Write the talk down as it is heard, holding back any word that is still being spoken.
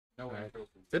Right.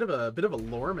 Bit of a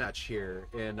lore match here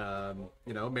in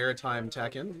you know, Maritime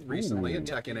Tekken recently in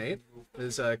Tekken 8.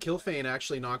 Is Kilfane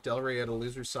actually knocked Elray at a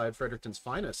loser's side Fredericton's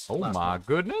finest. Oh my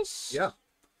goodness. Yeah.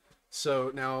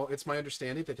 So now it's my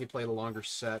understanding that he played a longer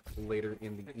set later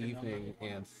in the evening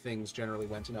and things generally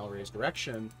went in Elray's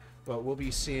direction, but we'll be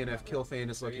seeing if Kilfane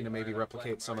is looking to maybe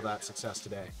replicate some of that success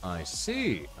today. I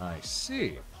see. I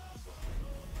see.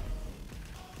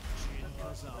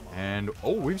 And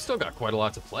oh, we've still got quite a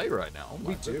lot to play right now.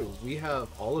 We do. We have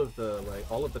all of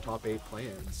the top 8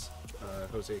 play-ins.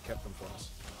 Jose kept them for us.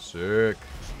 Sick.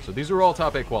 So these are all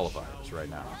top 8 qualifiers right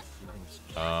now.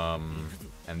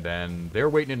 And then they're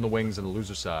waiting in the wings on the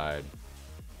loser side.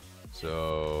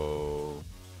 So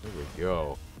there we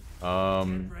go.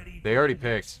 They already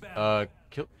picked.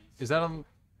 Is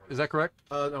that correct?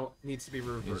 No, needs to be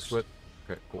reversed.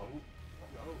 Okay, cool.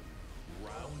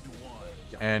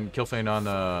 And Kilfane on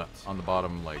the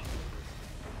bottom, like.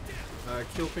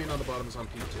 Kilfane on the bottom is on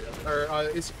P2. Or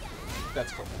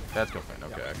that's Kilfane. That's Kilfane.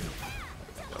 Okay, Yeah.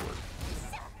 That works.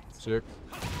 Sick.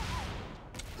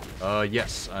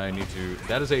 Yes, I need to.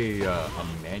 That is a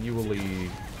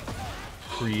manually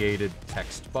created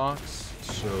text box,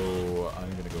 so I'm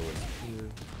gonna go in here.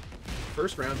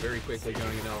 First round very quickly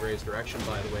going in Elray's direction,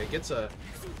 by the way. Gets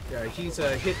he's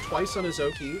hit twice on his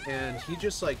Oki, and he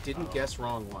just like didn't guess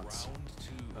wrong once.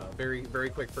 Very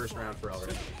quick first round for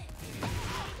Elray.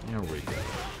 There we go.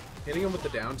 Hitting him with the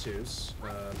down twos.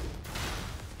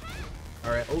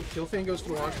 All right. Oh, Kilfane goes for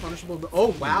the launch punishable.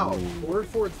 Oh wow!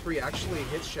 Forward 3 actually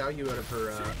hits Xiaoyu out of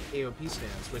her AOP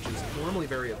stance, which is normally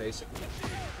very evasive.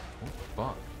 Oh,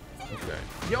 fuck. Okay.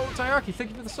 Yo, Tayaki,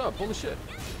 thank you for the sub. Holy shit.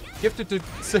 Gifted to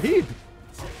Sahib.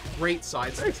 Great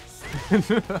side stance.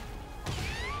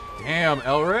 Damn,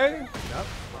 Elray. Yep.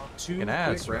 2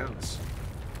 quick rounds.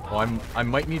 Well, I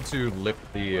might need to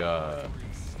lift the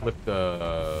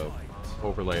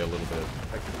overlay a little bit.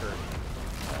 I concur.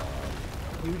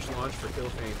 Huge launch for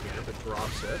Kilfane here, but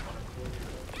drops it.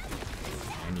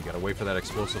 And you gotta wait for that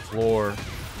explosive floor.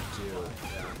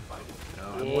 Yeah.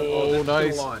 Oh,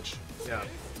 nice. Launch. Yeah.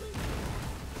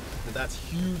 And that's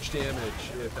huge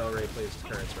damage if Elray plays his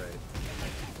cards right.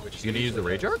 Which He's gonna use the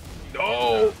Rage Art?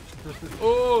 No!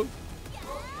 Oh!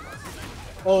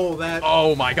 Oh, that...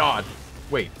 Oh my god!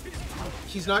 Wait.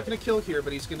 He's not gonna kill here,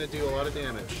 but he's gonna do a lot of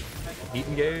damage. Heat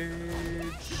engage.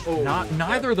 Oh,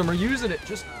 neither of them are using it.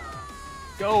 Just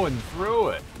going through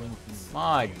it.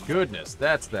 My goodness,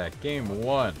 that's that game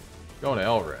 1. Going to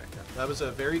Elray. That was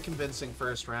a very convincing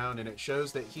first round, and it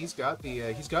shows that he's got the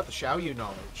Xiaoyu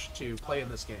knowledge to play in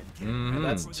this game. And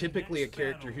that's typically a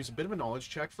character who's a bit of a knowledge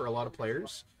check for a lot of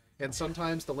players. And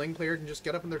sometimes the Ling player can just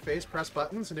get up in their face, press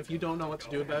buttons, and if you don't know what to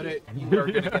do about it, you are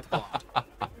going to get bombed.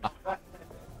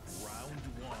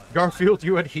 Garfield,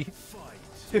 you had heat.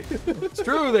 It's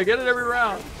true, they get it every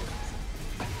round.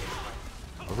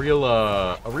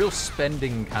 A real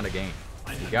spending kind of game.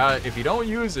 If you don't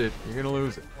use it, you're gonna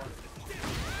lose it.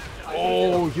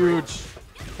 Oh, huge.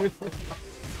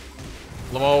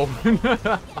 Lamo.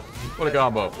 What a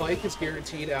combo. Spike is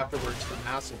guaranteed afterwards for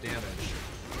massive damage.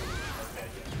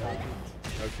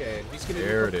 Okay, he's gonna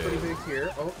do pretty big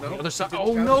here. Oh no. The other side.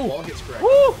 Oh no. Ball hits correct.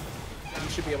 Woo! He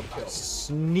should be able to kill.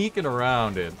 Sneaking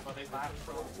around it.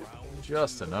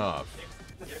 Just enough.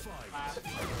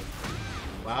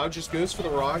 Wow, just goes for the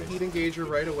raw heat engager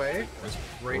right away. That's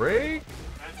great.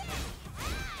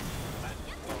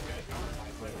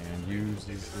 And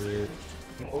uses it.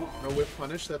 Oh, no whip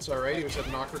punish. That's alright. He was at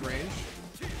an awkward range.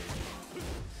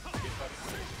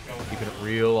 Keeping it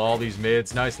real. All these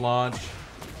mids. Nice launch.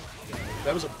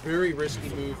 That was a very risky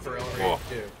move for Elray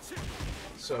to do.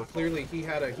 So clearly he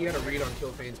had a read on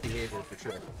Kilfane's behavior for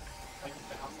sure.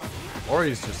 Or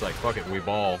he's just like, fuck it, we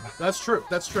ball. That's true.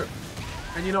 That's true.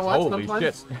 And you know what? Holy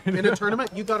Sometimes shit. in a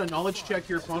tournament, you got to knowledge check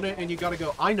your opponent, and you got to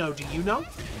go, I know, do you know?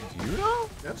 Do you know?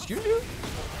 Yes. You do?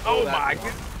 Oh my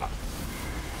god.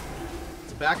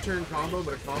 It's a back turn combo,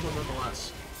 but a combo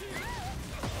nonetheless.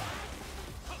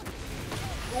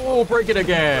 Oh, break it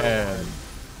again.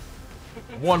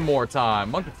 One more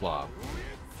time. Monkey flop.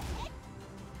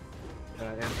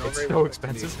 And It's Elray so will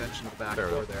expensive. The extension of the back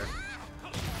door there.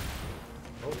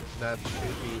 Oh, that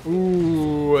should be...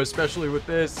 Ooh, especially with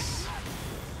this.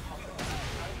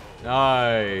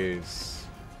 Nice.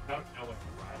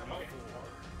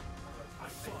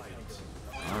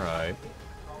 Alright.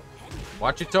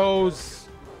 Watch your toes.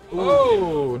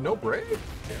 Oh, no break.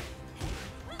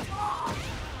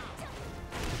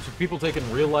 Should people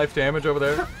taking real life damage over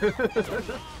there?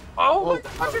 Oh,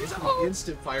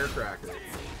 instant firecracker.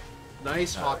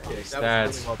 Nice hop kick.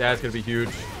 That's gonna be huge.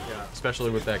 Yeah. Especially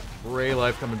with that gray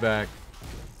life coming back.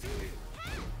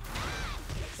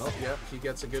 Oh, yeah, he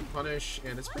gets a good punish,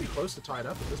 and it's pretty close to tied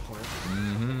up at this point.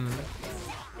 Mm-hmm.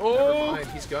 Never mind,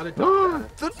 he's got to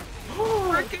duck that.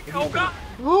 Oh god!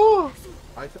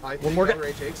 I think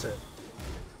Elray takes it.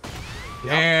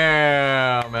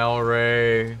 Damn,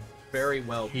 Elray. Very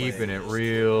well played. Keeping it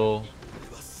real.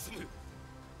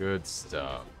 Good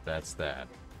stuff. That's that.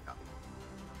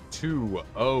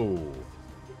 2-0.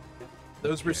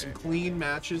 Those were some clean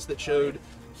matches that showed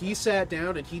he sat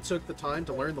down and he took the time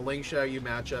to learn the Ling Xiaoyu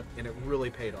matchup, and it really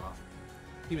paid off.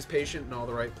 He was patient in all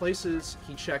the right places.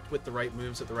 He checked with the right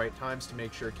moves at the right times to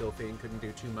make sure Kilfane couldn't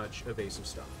do too much evasive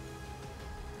stuff.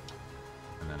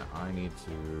 And then I need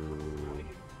to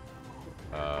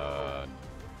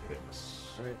fix.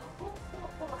 Right.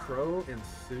 Crow and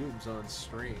Thubes on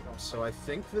stream. So I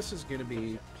think this is going to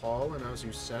be Paul and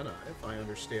Azucena, if I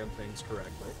understand things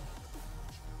correctly.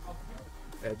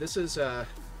 This is,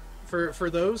 for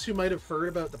those who might have heard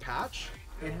about the patch,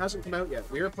 it hasn't come out yet.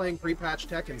 We are playing pre-patch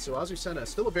Tekken, so Azucena is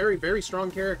still a very, very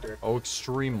strong character. Oh,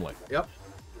 extremely. Yep.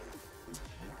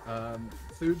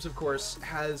 Thubes, of course,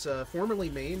 has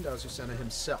formerly mained Azucena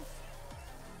himself.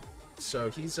 So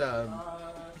he's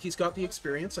got the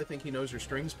experience. I think he knows her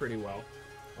strings pretty well.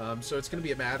 So it's going to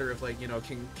be a matter of, like, you know,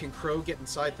 can Crow get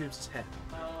inside Thubes' head?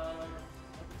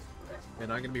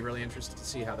 And I'm going to be really interested to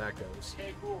see how that goes.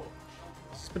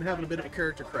 He's been having a bit of a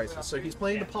character crisis. So he's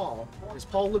playing to Paul. His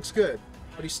Paul looks good,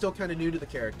 but he's still kind of new to the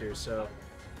character. So,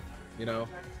 you know,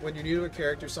 when you're new to a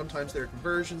character, sometimes there are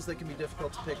conversions that can be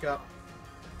difficult to pick up.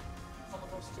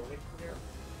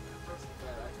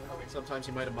 Sometimes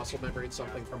you might have muscle memoried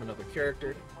something from another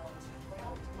character.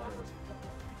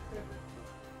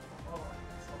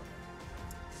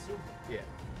 Yeah.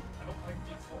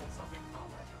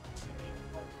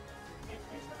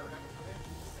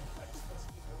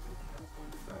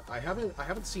 I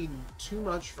haven't seen too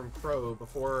much from Crow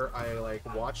before I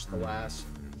watched the last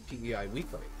PEI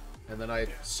Weekly, and then I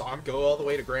saw him go all the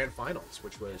way to Grand Finals,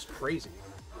 which was crazy.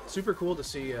 Super cool to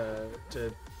see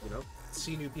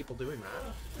see new people doing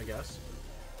that. I guess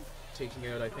taking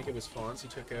out, I think it was Fonz he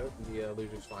took out in the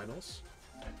losers finals,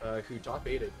 who top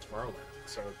 8'd Tomorrowland.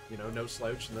 So, you know, no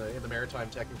slouch in the maritime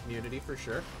Tekken community for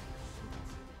sure.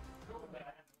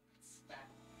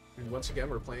 And once again,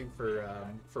 we're playing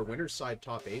for winner's side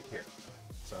top 8 here.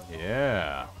 So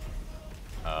yeah.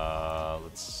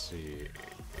 Let's see.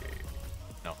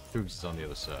 No, Thubes is on the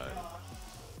other side.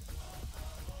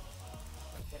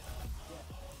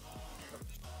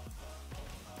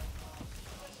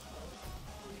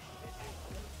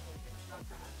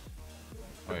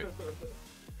 Wait.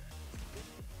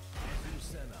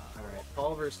 Alright,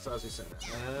 Paul versus Azucena,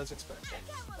 as expected.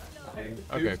 And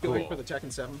Okay, who's cool. going for the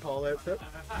Tekken 7 Paul outfit?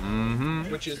 Mm-hmm.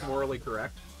 Which is morally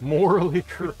correct. Morally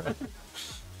correct.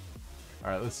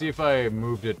 Alright, let's see if I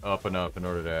moved it up enough in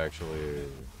order to actually...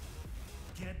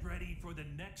 Get ready for the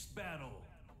next battle.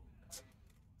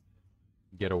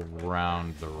 get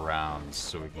around the rounds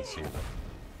so we can see them.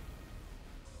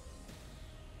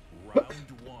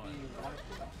 Round one.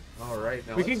 All right,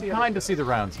 now We can kind of see the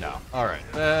rounds now. All right,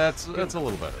 that's a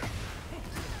little better.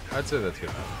 I'd say that's good.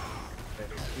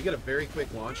 We get a very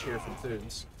quick launch here from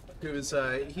Thunes, who's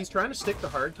he's trying to stick the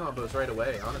hard combos right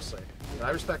away. Honestly, and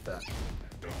I respect that.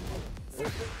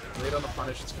 Late on the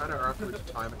punish, it's kind of awkward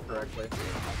to time it correctly.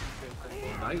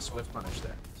 Nice whiff punish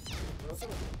there.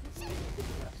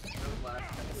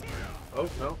 Oh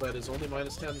no, that is only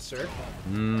 -10, sir.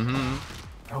 Mm-hmm.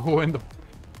 Oh, and the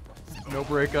no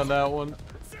break on that one.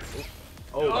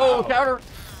 Oh, wow. Counter!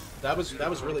 That was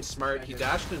really smart. He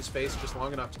dashed in his face just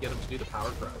long enough to get him to do the power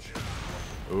crush.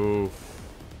 Oof.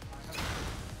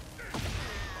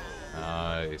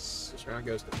 Nice. This round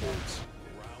goes to Thunes.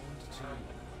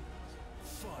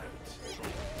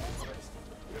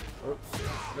 Oh,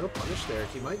 no punish there.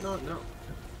 He might not know.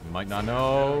 Might not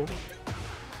know.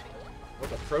 What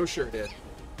the pro sure did.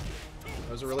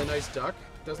 That was a really nice duck.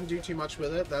 Doesn't do too much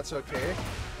with it. That's okay.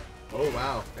 Oh,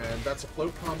 wow. And that's a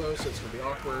float combo, so it's going to be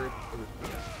awkward.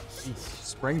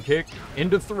 Spring kick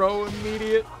into throw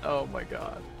immediate. Oh my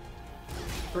god.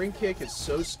 Spring kick is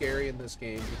so scary in this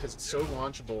game because it's so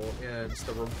launchable, and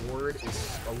the reward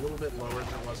is a little bit lower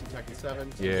than it was in Tekken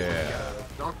 7. So yeah. you can get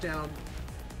a knockdown.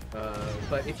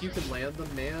 But if you can land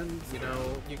them, man, you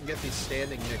know, you can get these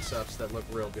standing mix-ups that look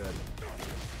real good.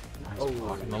 Nice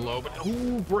blocking the low, but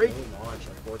ooh, break! No launch,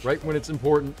 unfortunately. Right when it's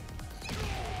important.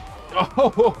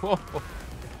 Oh!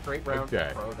 Great round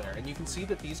Okay. for Pro there. And you can see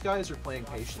that these guys are playing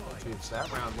patiently, too, so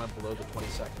that round went below the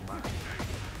 20-second mark.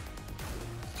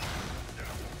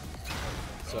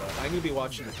 So I'm going to be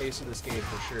watching the pace of this game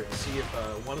for sure to see if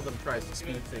one of them tries to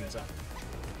speed things up.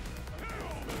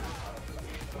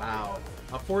 Wow.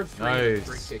 A forward 3 Nice.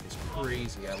 spring kick is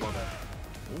crazy. I love it.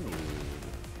 Ooh.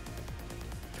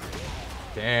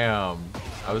 Damn.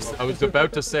 I was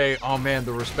about to say, oh man,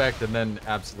 the respect, and then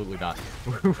absolutely not.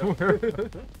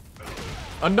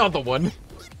 Another one.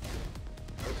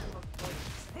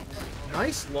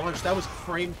 Nice launch. That was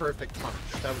frame perfect punch.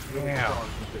 That was really Damn. strong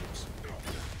from Thoops.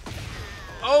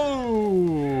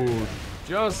 Oh,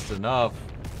 just enough.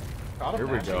 Caught him Here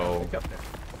we mashing go. up, pick up there.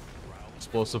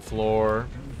 Explosive floor.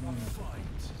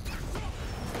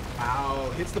 Wow,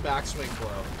 hits the backswing blow.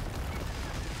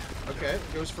 Okay,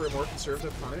 goes for a more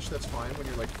conservative punish. That's fine when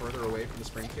you're like further away from the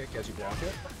spring kick as you block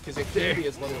it, because it can be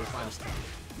as little as -10.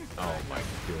 Oh my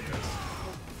goodness.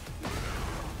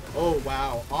 Oh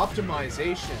wow,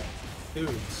 optimization.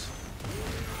 Thoops.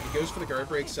 He goes for the guard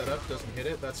break setup, doesn't hit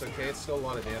it. That's okay. It's still a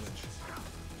lot of damage.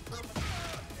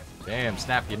 Damn,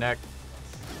 snap your neck.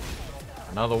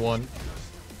 Another one.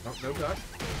 Oh, no duck.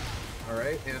 All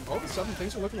right, and all of a sudden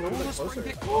things are looking a little bit closer.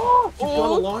 Oh, You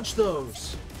gotta launch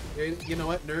those. You know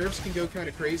what? Nerves can go kind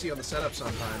of crazy on the setup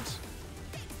sometimes.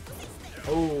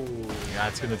 Oh.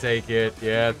 That's gonna take it.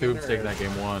 Yeah, Thoops taking that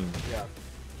game 1. Yeah.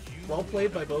 Well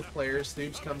played by both players.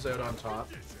 Thoops comes out on top.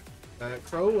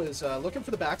 Crow is looking for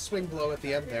the backswing blow at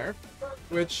the end there,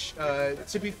 which,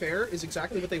 to be fair, is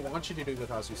exactly what they want you to do with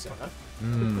Azucena.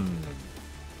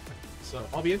 So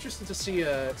I'll be interested to see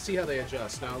how they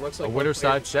adjust. Now it looks like A winner both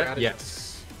players side are set?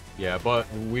 strategists. Yes. Yeah, but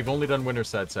we've only done winner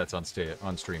side sets on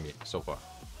stream so far.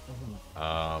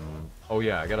 Oh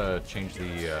yeah, I gotta change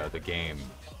the game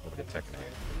over to Tekken.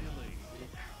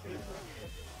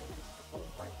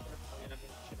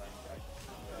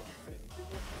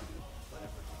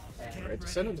 Right,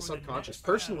 Descend into Subconscious.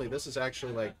 Personally, this is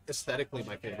actually like aesthetically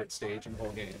my favorite stage in the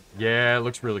whole game. Yeah, it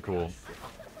looks really cool.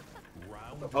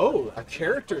 Oh, a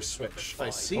character switch.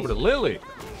 I see. Over to Lily.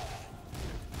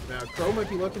 Now, Crow might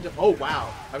be looking to... Oh,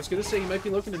 wow. I was going to say he might be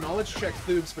looking to knowledge check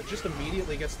Thoops, but just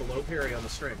immediately gets the low parry on the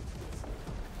string.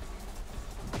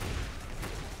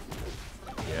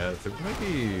 Yeah, Thoops might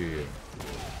be...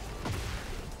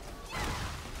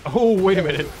 Oh, wait a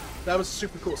minute. That was a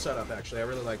super cool setup, actually. I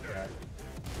really like that.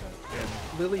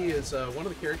 And Lily is one of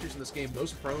the characters in this game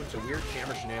most prone to weird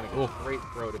camera shenanigans. Oh. Great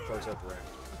throw to close out the round.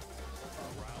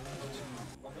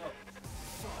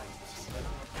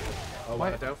 Oh,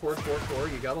 wow. Down forward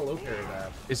 4-4. You got a low parry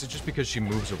that. Is it just because she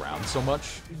moves around so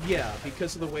much? Yeah,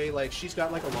 because of the way, like, she's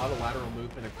got, like, a lot of lateral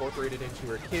movement incorporated into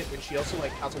her kit, and she also,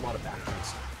 like, has a lot of background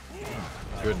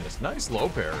stuff. Goodness, nice low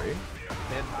parry.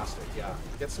 Fantastic, yeah.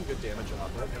 Gets some good damage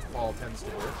off it, as Paul tends to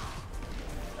do.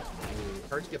 Ooh,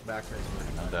 hard to get the back turns.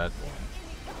 Not that.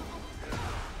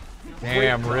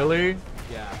 Damn, really?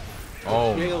 Yeah.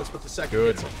 Oh, Jails, but the second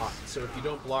good. hit's a hot, so if you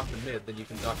don't block the mid, then you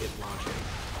can duck it and launch it.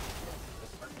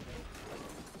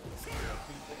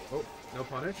 Oh, no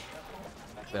punish?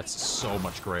 That's so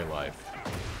much gray life.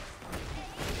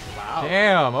 Wow.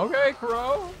 Damn, okay,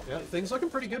 Crow. Yeah, things looking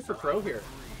pretty good for Crow here,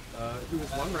 who was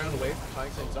one round away from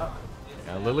tying things up.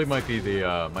 Yeah, Lily might be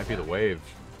the wave.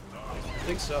 I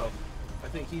think so. I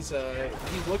think he's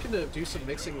looking to do some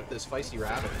mixing with this Feisty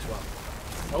Rabbit as well.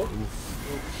 Oh,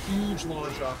 huge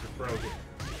launch off of Crow here.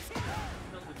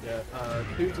 Yeah,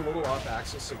 dude's a little off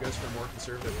axis, so goes for a more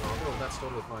conservative combo, and that's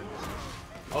totally fine.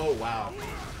 Oh, wow.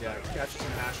 Yeah, catches him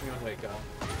mashing on Wake Up.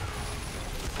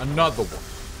 Another one.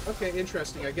 Okay,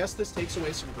 interesting. I guess this takes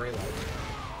away some gray light.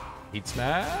 Heat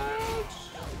smash.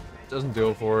 Doesn't do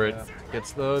it for it. Yeah.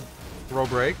 Gets the throw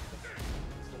break.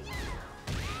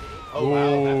 Oh,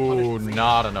 wow. That Ooh, punished free.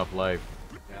 not enough life.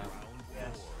 Yeah.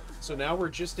 So now we're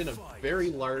just in a very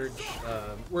large...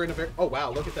 we're in a very... Oh,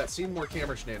 wow. Look at that. See more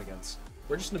camera shenanigans.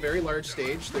 We're just in a very large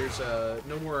stage. There's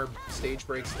no more stage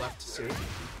breaks left to see.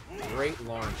 Great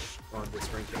launch on this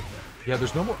spring kick. Yeah,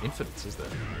 there's no more infinites, is there?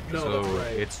 No, so that's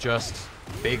right. it's just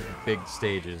big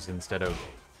stages instead of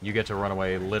you get to run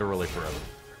away literally forever.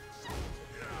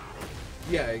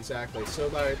 Yeah, exactly. So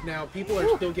now people are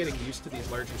still getting used to these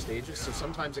larger stages, so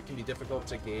sometimes it can be difficult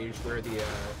to gauge where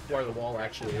the wall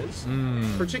actually is.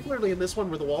 Particularly in this one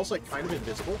where the wall's like kind of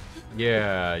invisible.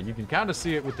 Yeah, you can kind of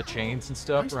see it with the chains and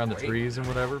stuff Nice around the break. trees and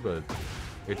whatever, but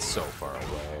it's so far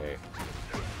away.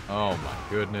 Oh my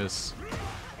goodness.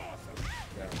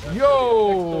 Yeah,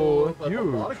 Yo, a huge.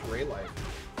 lot of gray light.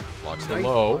 Blocks the Nice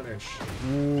low. punish.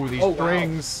 Ooh, these Oh, wow.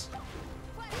 springs.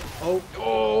 Oh,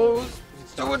 Oh,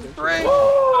 doing spring.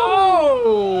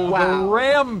 Oh, Wow. the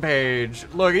rampage.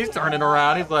 Look, he's turning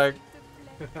around. He's like,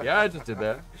 yeah, I just did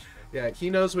that. yeah, he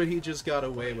knows what he just got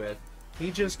away with.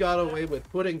 He just got away with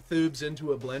putting Thoobs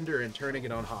into a blender and turning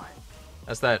it on high.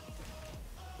 That's that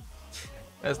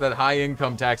high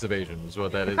income tax evasion is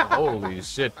what that is. Holy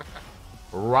shit.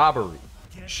 Robbery.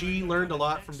 She learned a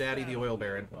lot from Daddy the Oil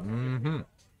Baron. Mm-hmm.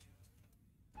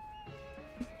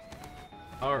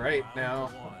 All right, now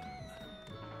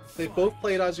they've both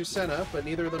played Azucena, but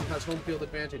neither of them has home field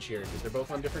advantage here because they're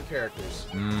both on different characters.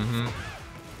 Mm-hmm.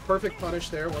 Perfect punish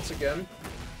there once again.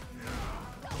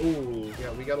 Ooh,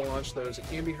 yeah, we gotta launch those. It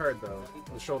can be hard though.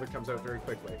 The shoulder comes out very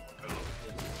quickly.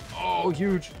 Oh,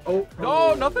 huge. Oh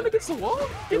No, nothing against the wall.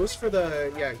 Goes for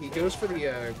the he goes for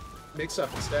the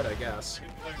mix-up instead, I guess.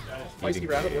 Feisty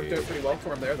Rabbit worked out pretty well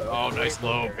for him there though. Oh, nice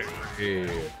low. Yeah.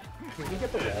 Can he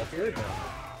get the wall here? No.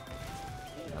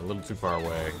 A little too far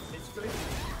away.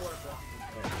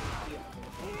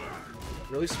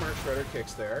 Really smart shredder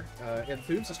kicks there. And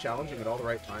Thubes is challenging at all the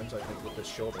right times, I think, with this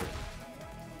shoulder.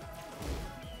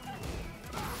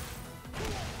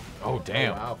 Oh,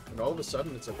 damn. Oh, wow. And all of a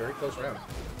sudden, it's a very close round.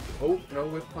 Oh, no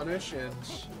whip punish, and...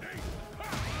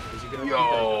 Is he gonna...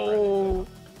 Yo!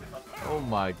 Oh,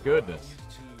 my goodness.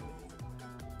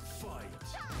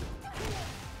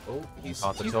 Oh, he's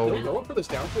Caught the still toe. going for this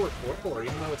down forward 4-4,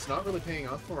 even though it's not really paying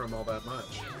off for him all that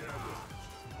much.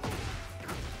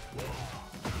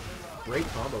 Great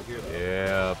combo here, though.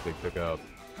 Yeah, big pickup.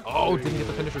 Oh, didn't get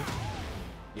the finisher.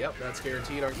 Yep, that's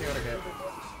guaranteed on counter hit.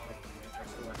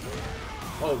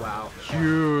 Oh, wow.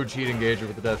 Huge heat engager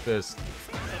with the Death Fist.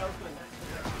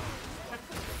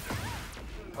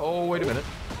 Oh, wait a minute.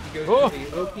 He goes Oh. for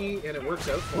the Oki, and it works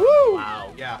out for him. Woo!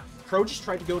 Wow, yeah. Crow just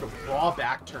tried to go to raw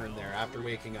back turn there after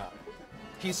waking up.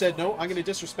 He said, no, I'm going to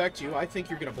disrespect you. I think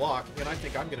you're going to block, and I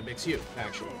think I'm going to mix you,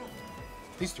 actually.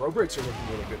 These throw breaks are looking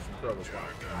really good from Crow as well.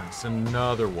 It's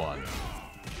another one.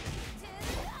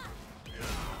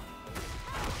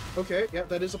 Okay, yeah,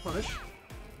 that is a punish.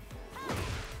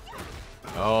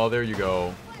 Oh, there you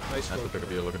go. Nice That's the float.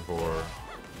 pickup you're looking for.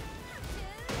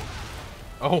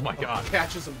 Oh my god.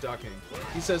 Catches him ducking.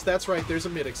 He says, that's right, there's a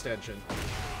mid extension.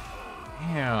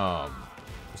 Damn.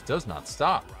 This does not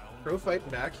stop. Crow fighting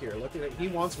back here. Look at it. He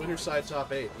wants winner side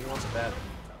top 8. He wants a bet.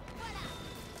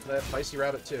 That Feisty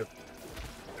Rabbit, too.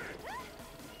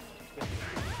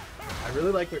 I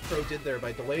really like what Crow did there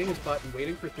by delaying his button,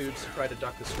 waiting for Thubes to try to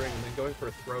duck the string, and then going for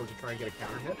a throw to try and get a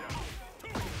counter hit.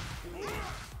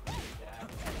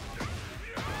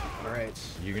 Alright.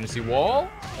 You gonna see wall?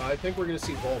 I think we're going to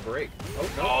see wall break. Oh,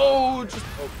 no. Oh, just.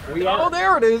 We Oh, are.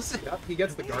 there it is. Yep, he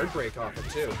gets the guard break off it,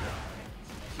 too.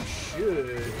 He should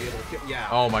be able to get... Yeah.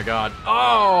 Oh my god.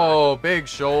 Oh, big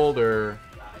shoulder.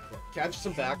 Catches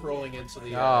him back rolling into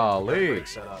the Golly. guard break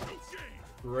setup.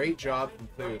 Great job from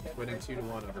Thubes, winning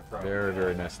 2-1 over Crow. Very,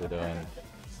 very nicely done.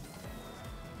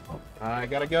 I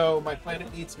gotta go. My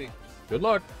planet needs me. Good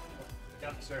luck.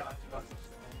 Yep, sir.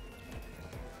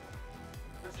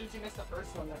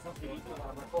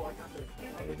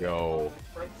 There we go.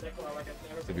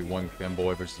 It's gonna be one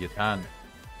Femboy versus Yatan.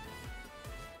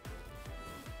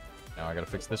 Now I gotta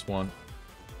fix this one.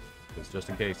 Just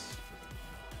in case.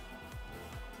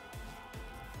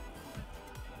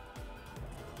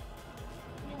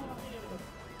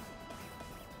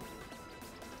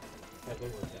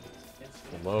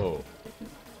 Hello.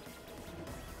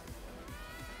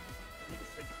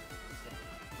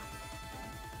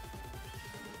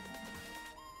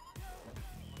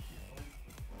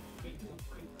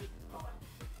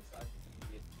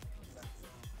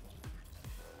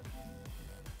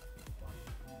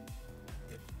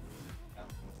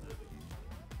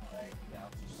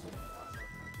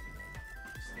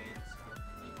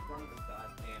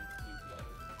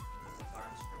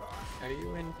 Are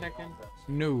you in Tekken?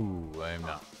 No, I am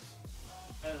not.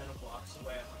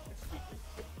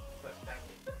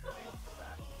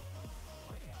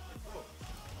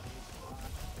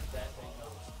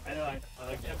 I know,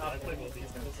 I play both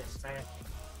these guys.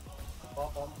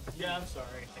 Yeah, I'm sorry.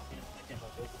 I can't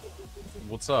help it.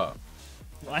 What's up?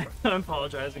 I'm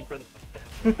apologizing for the...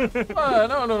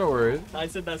 No worries. I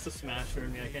said that's a smash for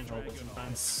me. I can't help it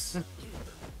sometimes.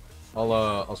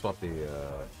 I'll swap the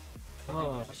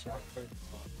Oh,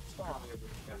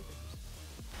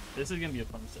 this is gonna be a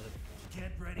fun set.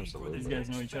 Get ready for the These guys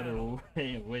know next each other battle.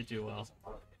 way too well.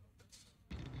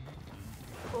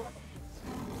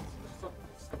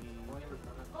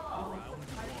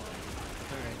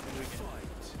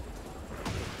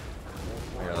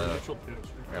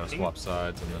 I gotta swap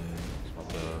sides and then swap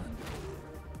the.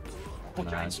 Oh,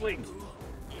 giant swing!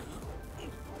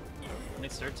 They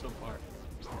start so far.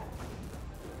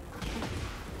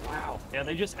 Wow. Yeah,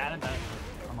 they just added that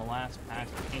on the last pack.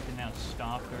 You can now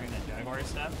stop during that Jaguar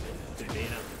step to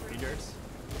bait out the breeders.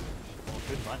 Well,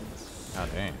 good buttons. God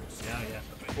dang. Yeah.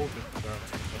 Oh, good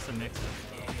throw. That's a mix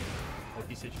of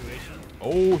hokey situation.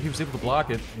 Oh, he was able to block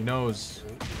it. He knows.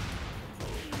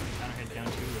 Counter hit down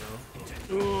 2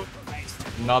 though. Ooh, nice.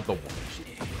 not the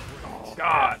one.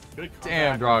 God Good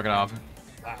damn, comeback. Dragunov.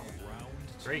 Wow.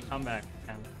 Great comeback.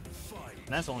 And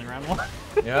that's only round 1.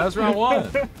 Yeah, that's round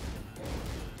 1.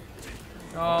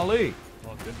 Golly.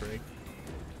 Well, good break.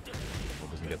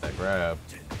 Doesn't get that grab.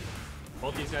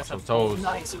 Both these guys have toes.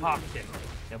 nice hop kick.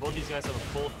 Yeah, both these guys have a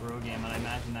full throw game, and I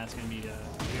imagine that's going to be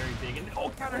very big. And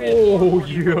counter hit. Oh,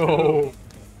 yo.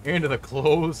 Into the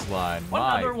clothesline.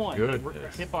 My Another one. The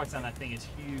goodness. hitbox on that thing is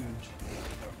huge.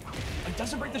 It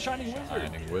doesn't break the Shining Wizard.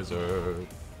 Shining Wizard.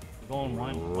 Going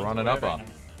one. Running up on him.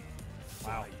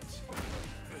 Wow.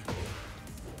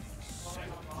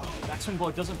 Backswing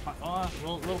blow doesn't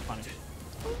little punish.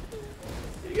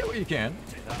 You get what you can.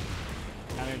 Yeah.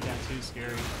 Counter attack too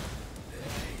scary.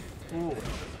 Ooh.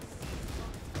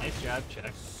 Nice jab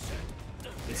check.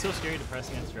 It's so scary to press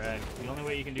against drag. The only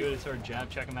way you can do it is sort of jab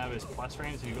check him out of his plus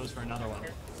frames, and he goes for another one.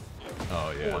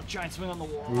 Oh, yeah. Oh, giant swing on the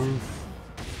wall. Oof.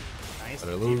 Nice.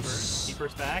 Let it loose.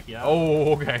 Keeper's back, yeah.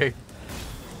 Oh, okay.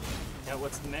 Yeah,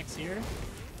 what's the next here?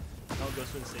 Oh, it goes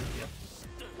for the safety,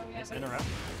 yeah. Nice interrupt.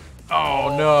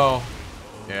 Oh, no.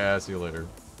 Yeah, see you later.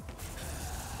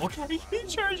 Okay, he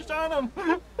charged on him.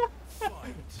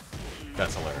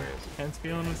 That's hilarious. Ken's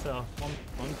feeling himself.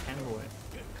 One Ken boy.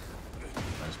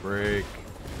 Nice break.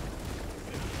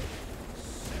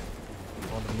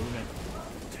 All the movement.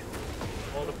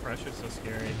 All the pressure's so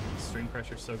scary. String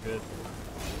pressure's so good.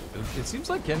 It seems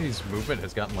like Kenny's movement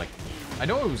has gotten, like... I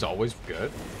know it was always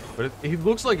good, but he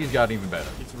looks like he's gotten even better.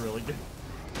 It's really good.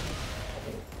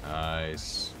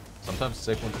 Nice. Sometimes the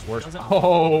safe one just works. Doesn't-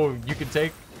 Oh, you can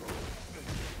take...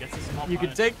 Gets a small You can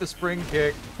punish. take the spring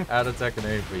kick out of Tekken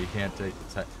 8, but you can't take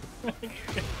the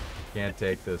can't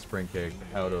take the spring kick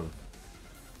out of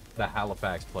the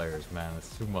Halifax players, man.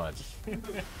 It's too much. You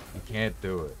can't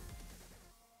do it.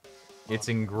 It's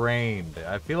ingrained.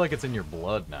 I feel like it's in your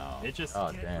blood now. It just-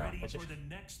 Oh Get damn. ready for the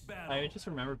next battle. I just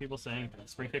remember people saying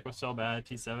spring kick was so bad at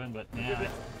T7, but yeah,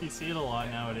 you see it a lot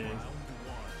nowadays. Round 1.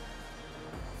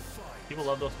 Fight. People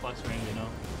love those plus rings, you know.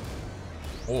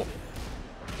 Oh.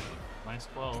 Minus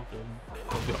 12.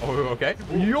 Oh, okay.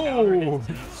 Yo!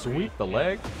 Sweep the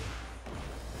leg.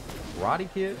 Karate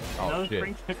Kid? Oh Another shit.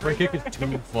 spring kick Spring right kick is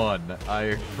too fun. I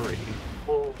agree.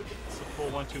 Full, it's a full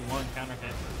 1-2-1 counter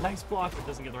hit. Nice block, but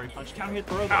doesn't get the right punch. Counter hit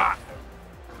throw.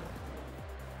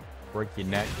 Break your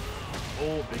neck.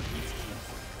 Oh, big piece.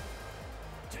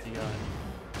 He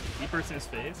keepers in his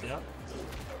face, yep.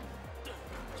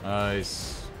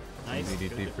 Nice. Nice. DDT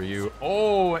Good. for you.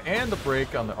 Oh, and the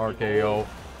break on the RKO.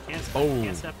 Can't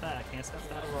Oh. step back. Can't step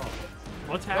that at all.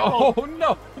 What's happening? Oh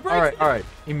no! All right.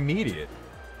 Immediate.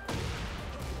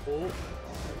 Oh,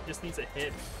 just needs a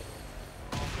hit.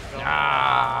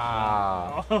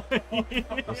 Ah! Oh.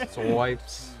 The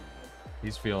swipes.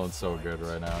 He's feeling so good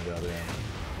right now, goddamn.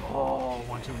 Oh,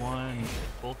 1-2-1.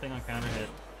 Full thing on counter hit.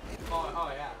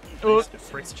 Oh yeah. Oh.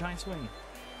 Breaks the giant swing.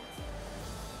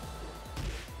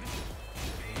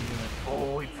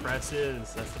 Oh, he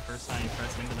presses. That's the first time he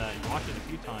pressed into that. He walked it a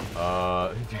few times.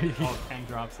 Oh, Ken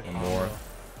drops the One combo. more.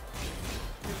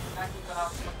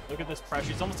 Look at this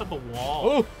pressure. He's almost at the wall.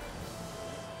 Oh!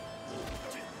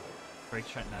 Break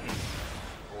shot, nice.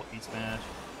 Oh, he smash.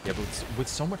 Yeah, but with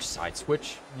so much side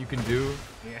switch you can do,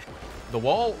 Yeah. the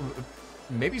wall,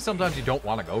 maybe sometimes you don't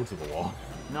want to go to the wall.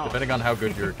 No. Depending on how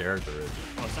good your character is.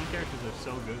 Well, some characters are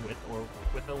so good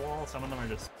with the wall. Some of them are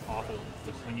just awful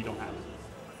when you don't have it.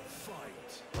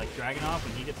 Like Dragunov,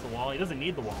 when he gets the wall, he doesn't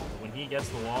need the wall. But when he gets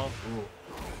the wall,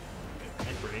 ooh,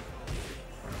 head break.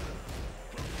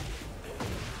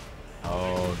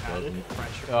 Oh, Added doesn't.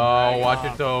 pressure from Oh, watch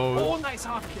your Dragunov. toes. Oh, nice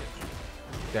hop kick.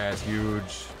 That's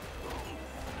huge.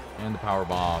 And the power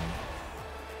bomb.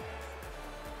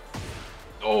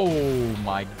 Oh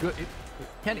my good,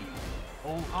 Kenny.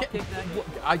 Oh, hop kick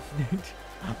that.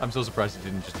 I'm so surprised he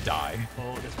didn't just die.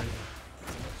 Oh, this one.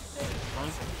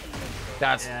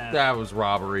 Yeah. That was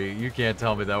robbery. You can't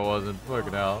tell me that wasn't.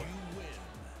 Fucking hell.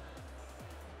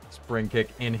 Spring kick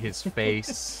in his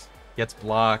face. Gets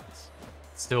blocked.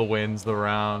 Still wins the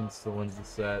round. Still wins the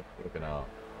set. Fucking hell.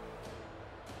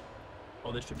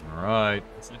 Oh, this should be. All right.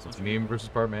 This next It's one's meme versus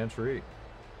part man tree.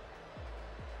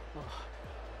 Yeah,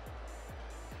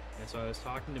 so I was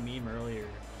talking to Meme earlier.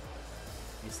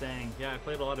 He's saying, yeah, I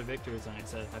played a lot of Victors, and I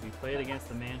said, have you played against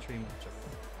the Mantry matchup?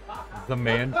 The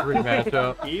man tree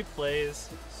matchup. He plays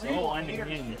so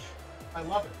unhinged. I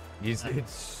love it. It's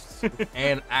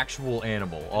an actual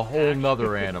animal. A whole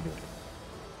nother animal.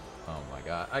 Oh my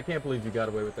god. I can't believe you got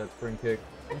away with that spring kick.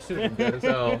 You should have been dead as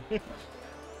hell.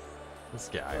 This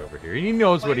guy over here. He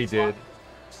knows what he did.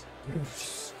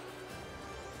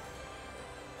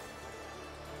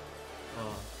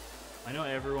 I know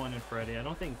everyone in Freddy. I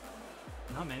don't think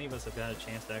not many of us have had a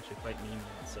chance to actually fight meme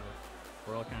yet, so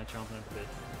we're all kind of chomping at the bit.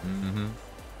 Mm-hmm.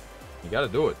 You gotta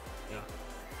do it. Yeah.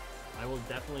 I will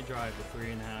definitely drive the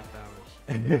 3.5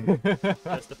 hours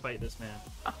just to fight this man.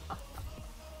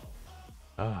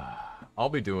 I'll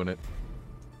be doing it.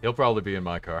 He'll probably be in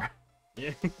my car.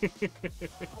 Yeah.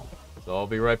 So I'll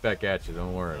be right back at you,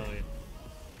 don't worry. Oh, yeah.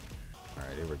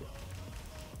 Alright, here we go.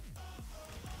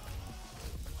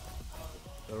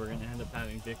 So we're gonna end up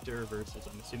having Victor versus,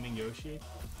 I'm assuming, Yoshi.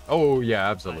 Oh yeah,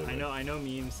 absolutely. I know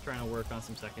meme's trying to work on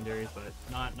some secondaries, but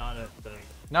not at the...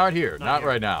 Not here, not here.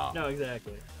 right now. No,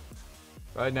 exactly.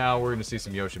 Right now we're gonna see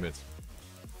some Yoshimitsu.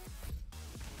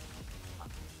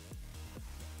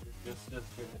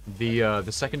 The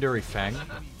secondary Fang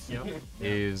Yep.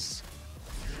 is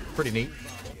pretty neat.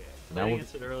 Now Playing we're,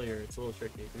 against it earlier, it's a little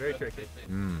tricky. Very tricky.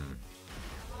 we're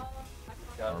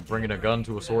bringing a gun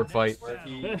to a sword fight.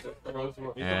 And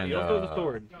He also has a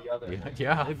sword.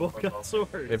 yeah, They both got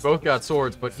swords. they both got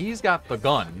swords, but he's got the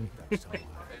gun.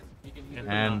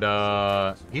 And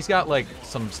he's got like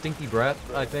some stinky breath,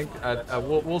 I think.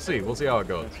 We'll see. We'll see how it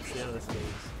goes. Let's see how this goes.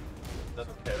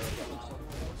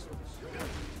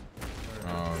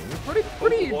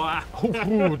 Pretty. Wow.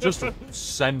 Ooh, just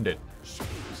send it.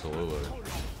 Absolutely. Oh,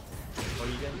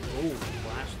 you getting? Oh,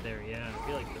 flash there. Yeah, I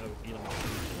feel like that would beat him.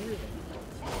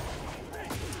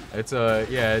 It's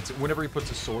yeah. It's whenever he puts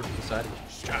his sword to the side.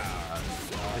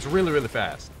 It's really, really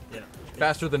fast. Yeah.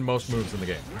 Faster than most moves in the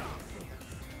game.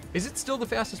 Is it still the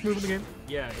fastest move in the game?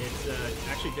 Yeah, it's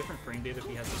actually different frame data if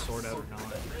he has the sword out or not.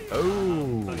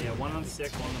 Oh. Oh yeah, one on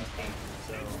 6, one on 8.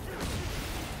 So.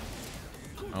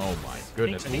 Oh my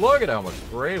goodness! I think- Look at how much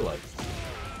gray light.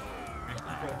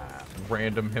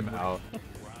 Random him out.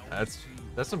 That's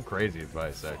some crazy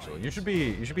advice, actually. You should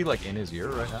be like in his ear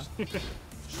right now.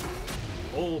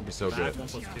 Oh, be so back good.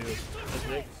 1+2. That's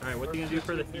big. All right, what's he gonna do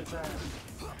for the heat?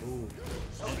 Ooh.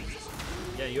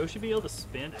 Yeah, Yo should be able to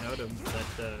spin out of that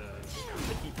the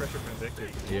heat pressure from Victor.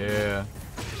 Yeah.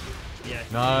 Yeah.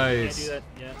 Nice. He can't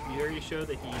do that. Yeah, you already showed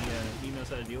that he knows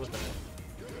how to deal with that.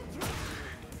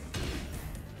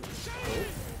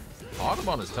 Caught him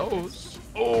on his toes.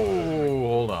 Oh,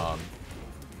 hold on.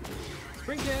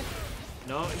 Spring kick.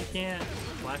 No, you can't.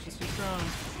 Flash is too strong.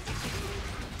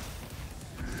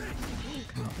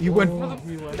 You went for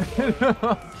He went.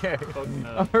 the. Okay. Poking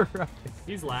All up. right.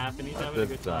 He's laughing. He's having a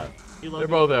good time. He loves They're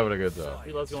both having a good time.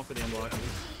 He loves going for the unblockers.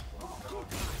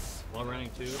 While running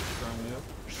too, strong move.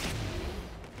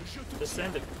 Just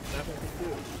send it. That won't be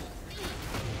cool.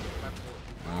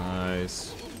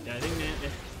 Nice. Yeah, I think man.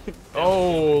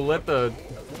 Oh, let the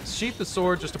sheath the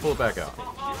sword just to pull it back out.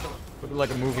 Look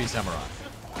like a movie samurai.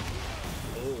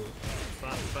 Oh,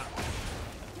 spot.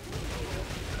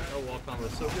 Oh, wall combo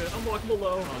is so good. Unblockable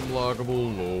low.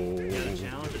 Unblockable low. Yeah, the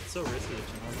challenge. It's so risky to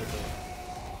challenge it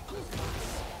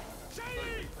though.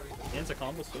 And it's a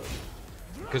combo sword.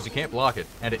 Because you can't block it,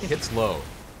 and it hits low,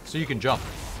 so you can jump.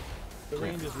 The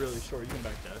range is really short. You can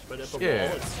backdash, but at the Yeah.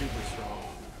 wall, it's super strong.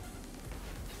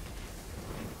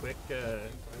 And quick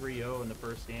 3-0 in the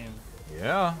first game.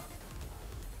 Yeah.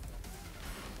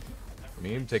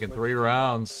 Meme taking 3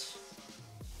 rounds.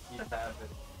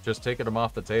 Just taking them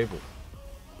off the table.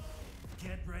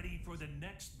 Get ready for the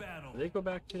next battle. Did they go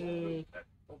back to?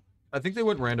 I think they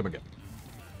went random again.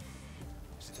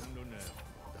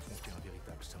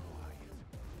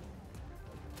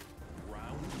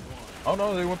 Round 1. Oh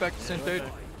no, they went back to the same stage.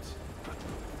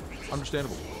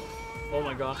 Understandable. Oh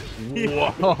my god.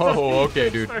 Whoa, okay,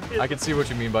 dude. I can see what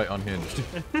you mean by unhinged.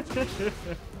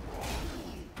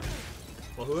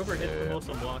 Well, whoever hits the Yeah. most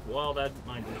unblockable, well, that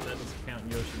doesn't count in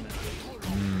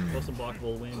Yoshimitsu. Most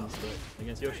unblockable wins, but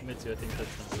against Yoshimitsu, I think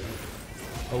that's not good.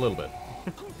 A little bit.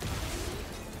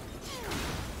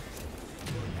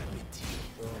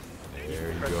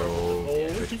 There you go. Oh,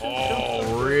 he just jumped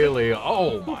Oh, really?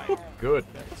 Oh my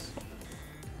goodness.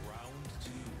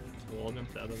 wall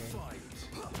jumps out of there.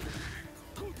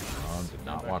 Did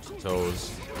not watch the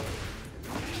toes.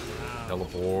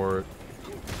 Teleport.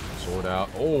 Sword out.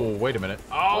 Oh, wait a minute.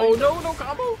 Oh, no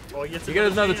combo. Oh, he gets You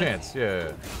get another chance.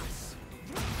 Yeah.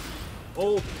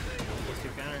 Oh, plus 2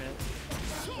 counter hits.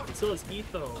 It still has heat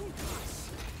though.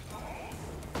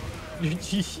 Yo,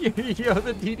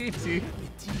 the DDT.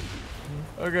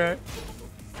 Okay.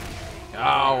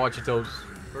 Oh, watch your toes.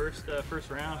 First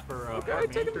round for Okay,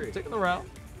 taking the round.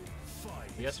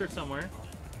 You gotta start somewhere.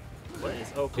 What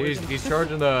is? Oh, He's poison.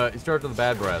 charging the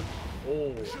bad breath. Oh,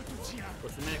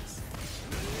 what's the mix?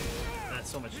 That's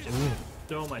so much chip.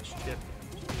 So much chip.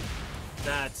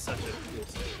 That's such a cool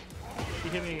save. He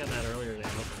hit me on that earlier today.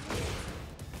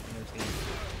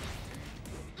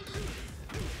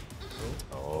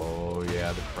 Oh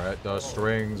yeah, the Fret the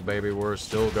strings, baby. We're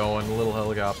still going. A little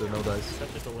helicopter, no dice. Such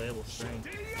a delayable string.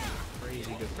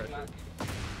 Crazy good pressure.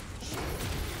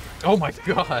 Oh my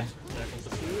god.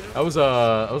 That was a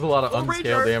lot of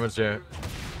unscaled damage there.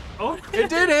 Oh, it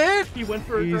did it! He went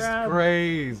for a He's grab.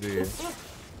 crazy.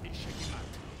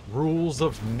 Rules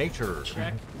of nature.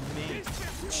 Checkmate.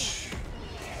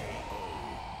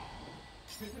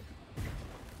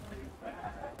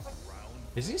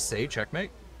 Does he say checkmate?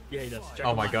 Yeah, he does.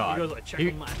 Oh my god. He goes like,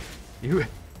 checkmate. You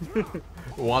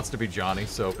wants to be Johnny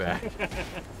so bad.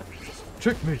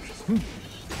 Checkmate.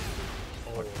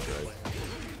 Oh,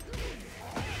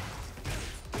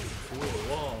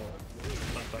 whoa.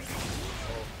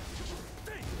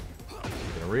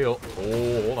 Getting real.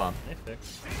 Oh, hold on. Nice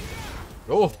fix.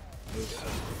 Oh.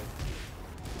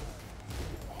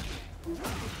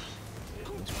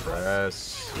 Let's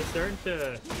press. He's starting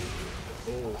to...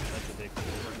 Oh, that's a big pull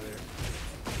right there.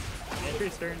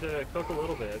 Entry's starting to cook a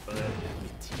little bit, but...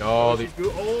 Oh,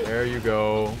 Oh. there you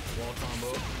go. Wall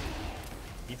combo.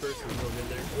 Deepers is real good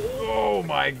there. Oh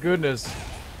my goodness.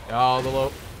 Oh, the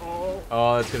low. Oh.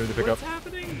 Oh, that's gonna be the pickup. What's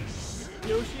happening?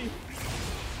 Yoshi.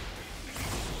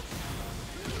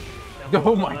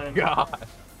 Oh my god.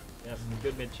 Yep,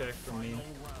 good mid check from me.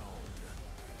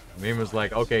 Meme was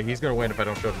like, okay, he's gonna win if I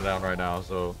don't shut him down right now,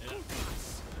 so.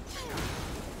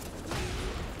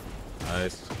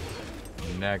 Nice.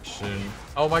 Connection.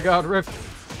 Oh my god, Rift!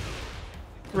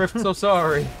 Rift, so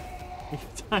sorry.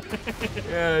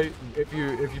 Yeah, if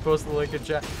you post the link in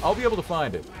chat, I'll be able to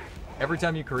find it. Every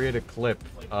time you create a clip,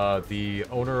 the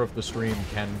owner of the stream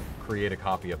can create a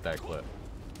copy of that clip.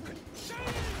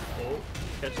 Oh,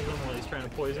 catches him while he's trying to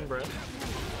poison breath.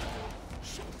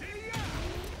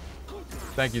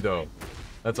 Thank you, though.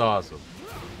 That's awesome.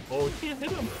 Oh, he can't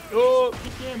hit him. Oh! He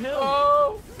can't hit him.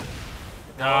 Oh!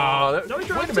 Oh, No, he wait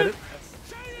drops a minute. it.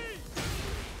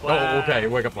 Oh, okay,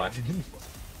 wake up flat.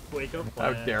 Wake up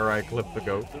How flat. dare I clip the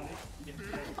goat?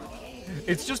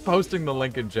 It's just posting the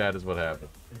link in chat is what happened.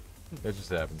 It just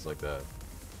happens like that.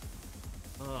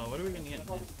 Oh, what are we gonna get?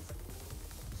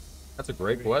 That's a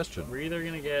great question. We're either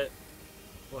gonna get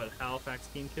what, Halifax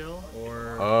team kill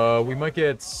or We might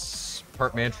get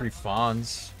Partmantry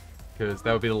Fawns, because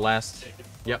that would be the last.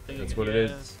 Yep, that's what it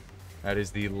is. That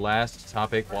is the last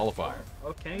top 8 qualifier.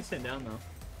 Oh, Kenny's sitting down though.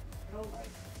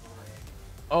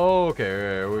 Oh,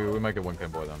 okay. We might get one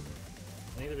Pinboy then.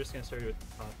 I think they're just gonna start with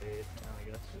top 8 now, I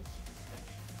guess.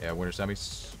 Yeah, winter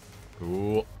semis.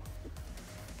 Cool.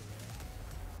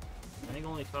 I think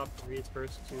only top 3 is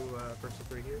first to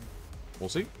 3 here. We'll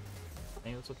see. I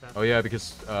think that's what's happening. Oh yeah,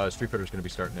 because Street Fighter's going to be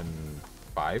starting in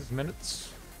 5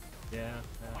 minutes. Yeah.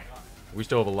 We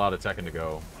still have a lot of Tekken to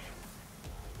go.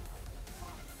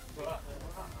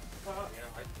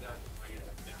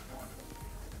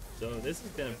 So this has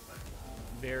been a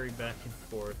very back and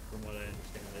forth from what I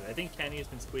understand. I think Kenny's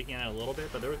been squeaking out a little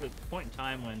bit, but there was a point in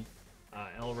time when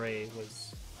El Rey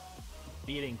was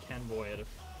beating Kenboy at a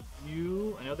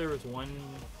few. I know there was one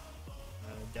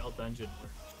Dell Dungeon where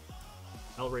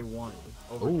El Rey won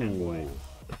over Kenboy.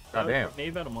 Goddamn. Maybe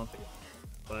about a month ago.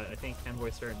 But I think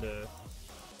Kenboy's starting to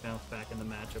bounce back in the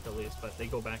matchup at least, but they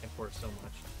go back and forth so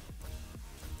much.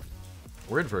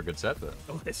 We're in for a good set then.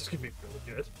 Oh, this is gonna be really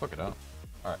good. Fuck it out.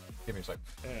 Alright, give me a sec.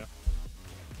 Yeah.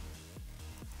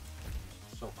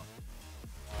 So fun.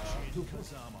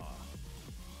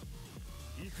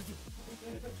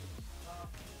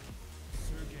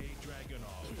 Sergey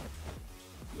Dragunov.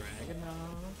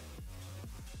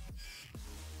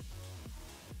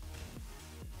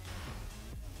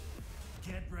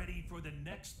 Get ready for the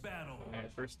next battle.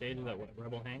 Alright, first stage is that what,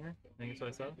 Rebel Hangar? I think that's what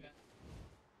I saw.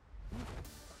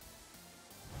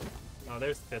 Oh,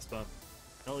 there's the fist bump.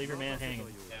 Don't leave your man hanging.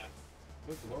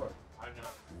 Good lord.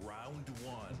 Round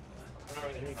 1.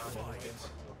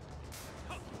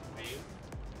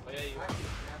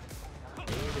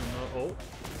 Oh.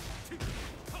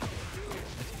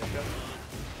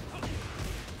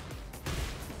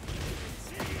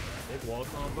 Big wall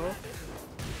combo.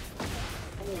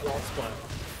 Oh, wall splat.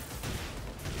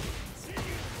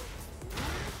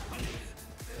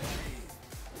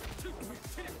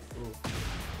 Ooh.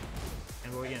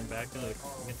 And we're getting back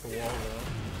against the wall though.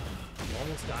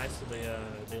 Almost dies to the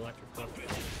electric puck.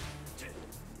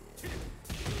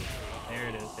 There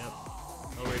it is, yep.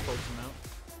 El Rey pokes him out.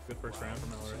 Good first round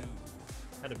from El Rey.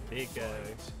 Had a big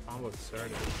combo to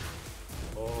start it.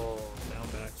 Oh, down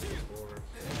back to his forward.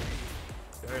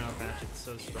 Starting off match, it's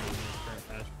so strong in this current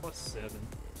patch. +7.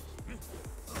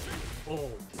 Oh,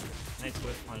 nice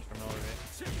whip punch from El Rey.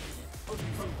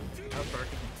 How far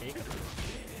can he take him?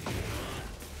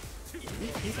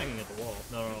 He's not gonna get the wall.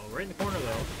 No, right in the corner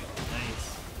though. Nice.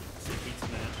 Beat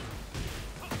smash.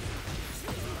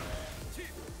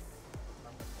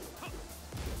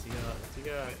 he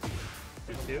got?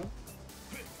 2-2?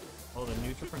 Oh, the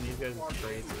neutral from these guys is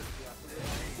crazy.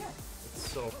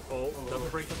 It's so cold. Double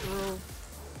break the throw.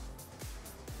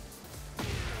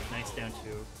 Nice down 2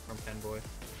 from Penboy.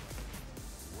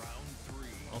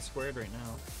 All squared right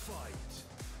now.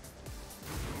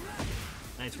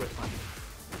 Nice whip punch.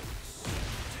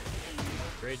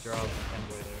 Great draw from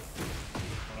Penboy there.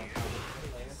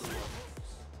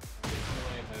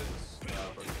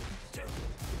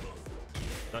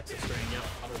 Ducks a string, yep.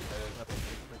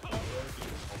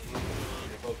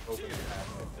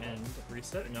 And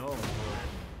reset? No.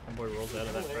 Penboy rolls out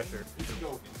of that pressure.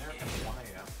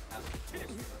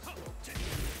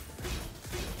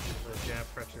 The jab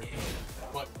pressure.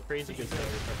 Crazy good starter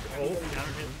pressure. Oh,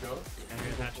 counter hit. Counter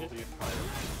hit hatchet.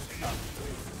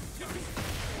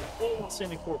 Oh,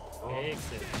 standing corp.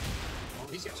 Exit.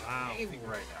 He's Wow.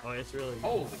 right now. Oh, it's really.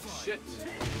 Holy shit!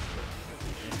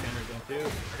 Nice counter going through.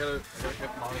 I gotta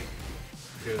get money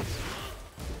because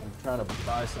I'm trying to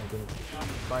buy something,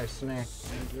 buy a snack.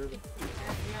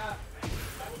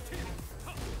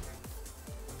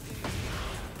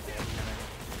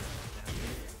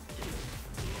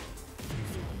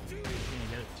 Gonna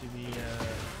get it to the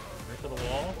right to the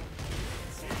wall.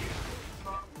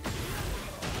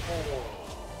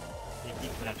 They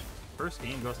keep that first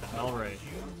game goes to Elray.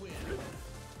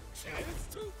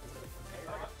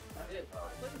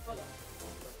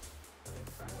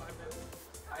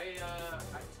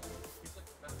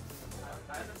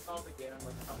 I installed the game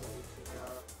like a couple weeks ago.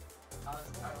 I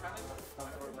kind of got to the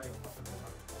point where like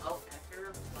I'll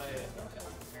enter,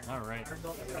 but All right,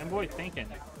 Penboy thinking,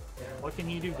 what can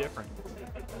he do different?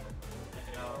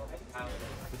 you know,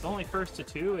 It's only first to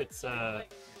 2. It's you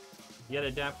gotta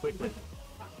adapt quickly.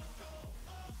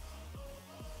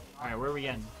 All right, where are we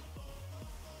getting?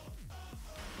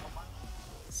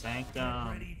 Sanctum.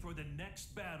 Ready for the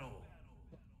next battle.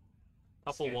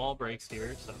 Couple wall breaks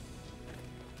here, so.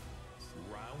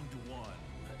 Round 1.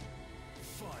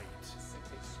 Fight.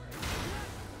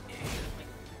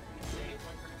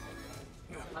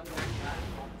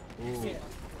 Ooh.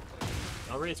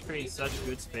 Elray's creating such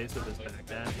good space with his back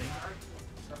dashing.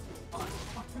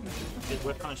 His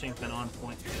whip punching's been on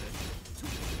point today.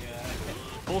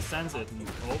 Full sends it, and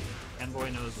oh,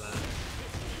 Penboy knows that.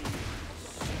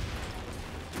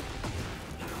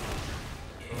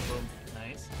 Boom, boom,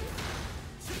 nice.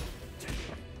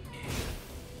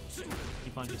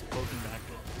 Keep on just poking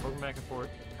back and forth.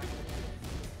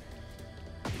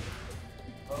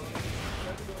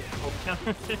 Oh,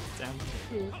 counter hit down.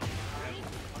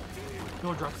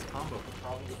 No, drops the combo.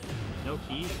 No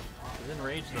key. He's in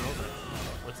rage though.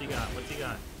 What's he got? What's he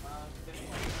got?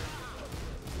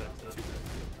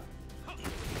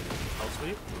 Hell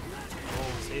sweep.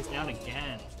 Oh, stays down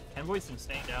again. Penboy's been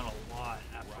staying down a lot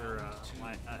after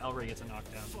Elray gets a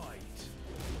knockdown.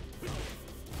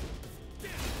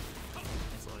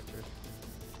 Nice electric.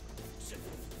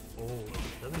 Oh,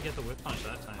 doesn't get the whip punch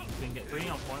that time. He's been pretty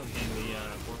on point with getting the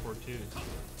 4-4-2s.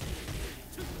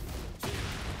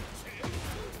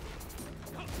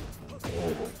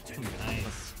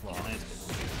 Nice. Nice.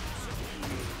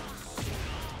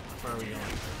 Where are we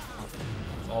going?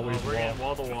 Always we're getting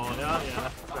wall to wall. Yeah,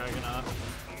 dragging off.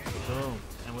 Boom.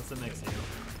 And what's the next here?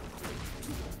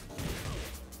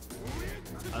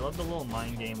 I love the little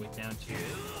mind game with down 2.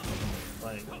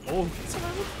 Like, oh,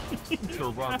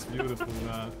 Turbo's beautiful,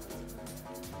 man.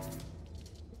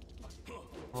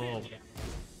 oh,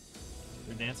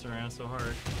 we're dancing around so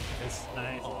hard. It's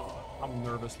nice. I'm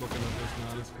nervous looking at this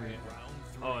now. It's great.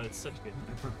 Oh, it's such good.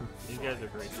 These guys are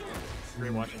great. It's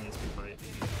great watching these two fight.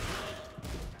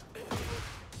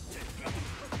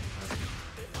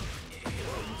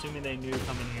 I'm assuming they knew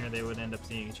coming here they would end up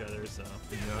seeing each other, so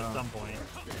at some point.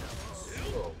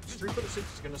 So, Street Fighter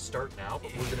 6 is going to start now,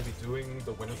 but we're going to be doing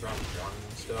the Winners Round 1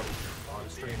 stuff on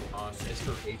stream on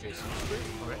Mr. AJC stream.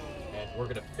 Okay. And we're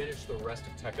going to finish the rest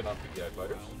of Tekken on PBI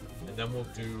Fighters. And then we'll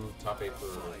do top 8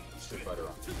 for Street Fighter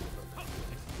on Street Fighter.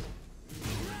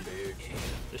 Big.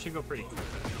 This should go pretty quick.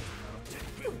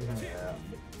 Yeah.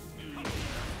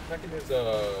 Tekken is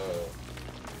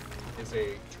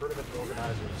a tournament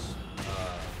organizer's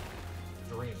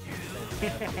dream.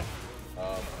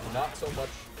 Not so much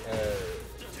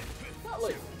not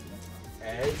like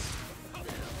as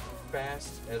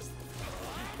fast as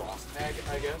Cross Tag,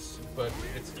 I guess, but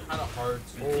it's kind of hard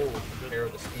to compare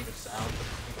the speed of sound to the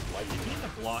speed of light. Did he end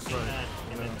up blocking that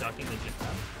and then ducking the jib?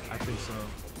 I think so.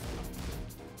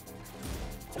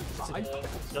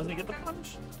 Doesn't he get the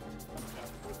punch?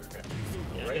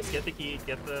 Yeah, Right. just get the key, just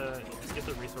get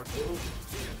the resources.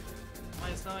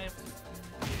 -9.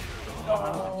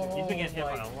 He's been getting hit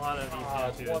by a lot of these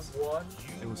tattoos. 1-1.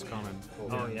 It was coming.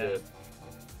 Oh yeah. Did.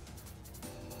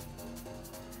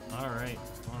 Alright,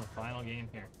 on the final game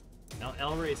here. Now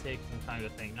El Rey's taking some time to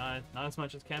think. Not as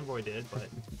much as Kenboy did, but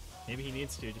maybe he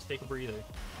needs to. Just take a breather.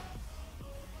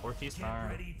 Ortiz Get Fire.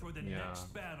 ready for the Yeah.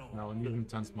 next battle. No, in these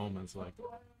intense moments, like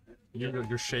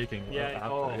you're shaking. Yeah, after.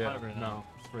 oh, yeah. 100%. No,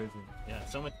 it's crazy. Yeah,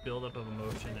 so much buildup of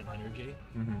emotion and energy.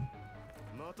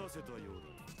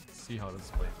 See how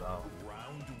this plays out.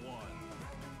 Round one.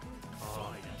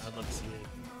 Oh, yeah, I'd love to see it.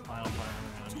 Final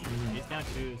round. These down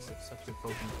two is such good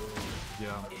poking tool.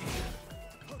 Yeah.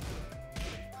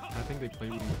 I think they play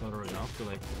with each other enough to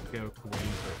like get a coin.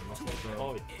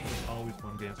 Oh, Always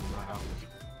fun games when that happens.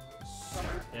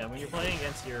 yeah, when you're playing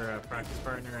against your practice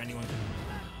partner, anyone can,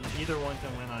 either one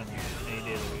can win on any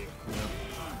day of the week.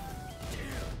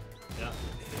 Yeah.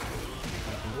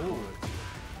 Ooh.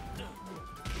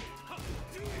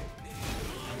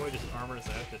 Boy just armors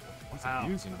out it. He's Wow.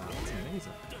 using that. That's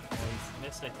amazing. Well, he's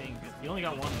missed, I think. He only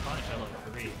got one punch out of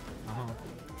 3. Uh-huh. I can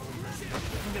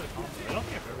get a combo. I don't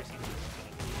think I've ever seen it.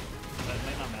 But it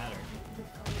might not matter.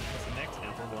 What's the next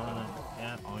example going on?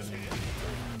 Yeah. Oh, yeah.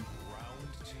 Round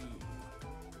two.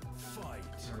 Fight.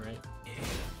 Alright.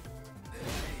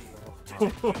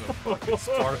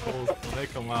 Sparkles, when they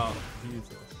come out.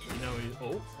 Jesus. You know, he's.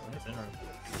 Oh, nice interim.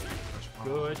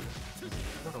 Good.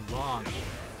 What a launch.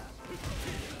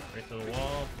 Right to the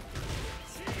wall.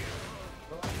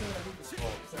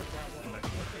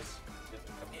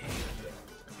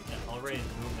 Yeah, already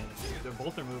movements.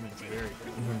 Both their movements very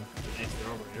good. Nice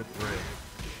throw over here. Good break.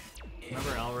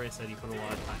 Remember Alray said he put a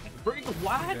lot of time in. Break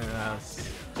what? Yes.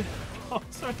 Oh,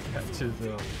 sorry. Catches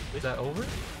is that over? No.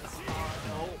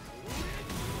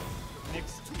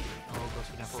 Next. Oh, goes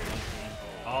for tempo 1.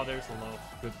 Oh, there's the low.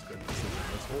 Good decision.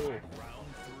 That's Round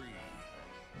three.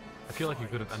 I feel like he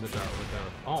could have ended that with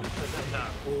a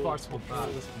forceful back.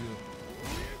 That's beautiful.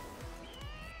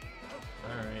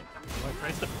 Alright. Well,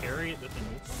 tries to parry it with the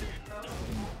move.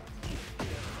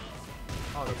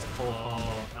 Oh, that's full.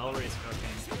 Oh, Elray's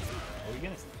cooking. Are we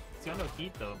gonna? It's got no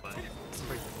heat though, but it's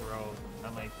pretty throw.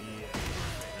 That might be.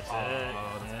 That's it.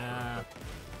 that's Yeah.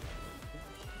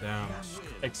 Damn.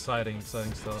 Exciting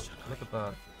stuff. Look at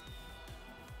that.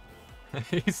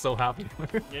 He's so happy.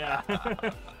 Yeah.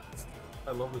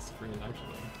 I love this screen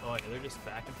actually. Oh yeah, they're just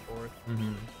back and forth.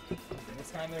 Mm-hmm.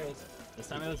 This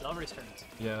time it was Elray's turn.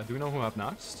 Yeah, do we know who up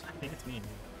next? I think it's me.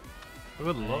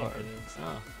 Good think lord. it is.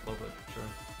 Yeah, love it, sure.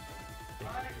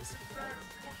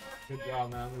 Good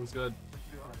job, man. It was good.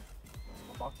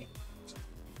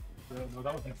 No,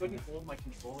 that was I couldn't hold my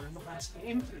controller in the last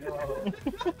game.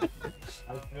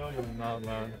 I feel you on that,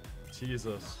 man.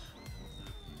 Jesus.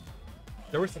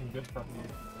 There were some good from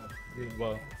you as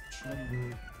well.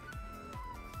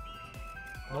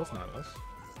 No, it's not us.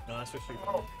 No, that's for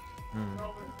sure.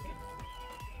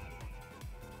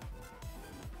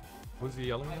 Who's he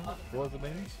yelling at? What was the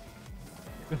names?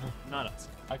 Not us.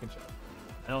 I can check.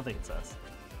 I don't think it's us.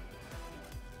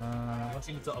 Unless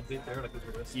you need to update there, like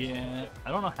with this. Yeah,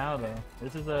 I don't know how though.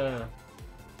 This is a.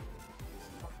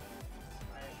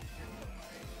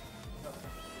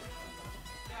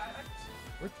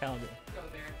 Where's Calendar? Go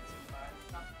there. It's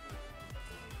fine.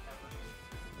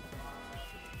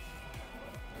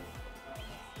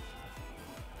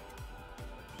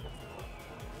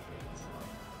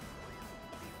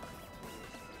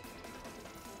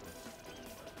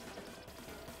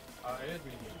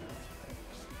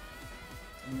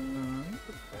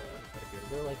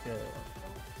 They're like a.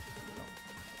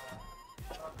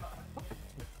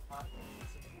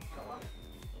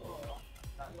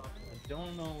 I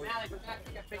don't know where. Alex, I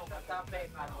think I picked up top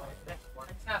 8, by the way.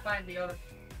 Let's not find the other.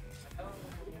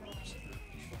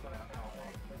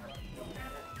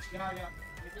 Yeah. Maybe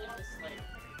it's just like,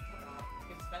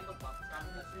 you can spend the bucks on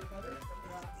this.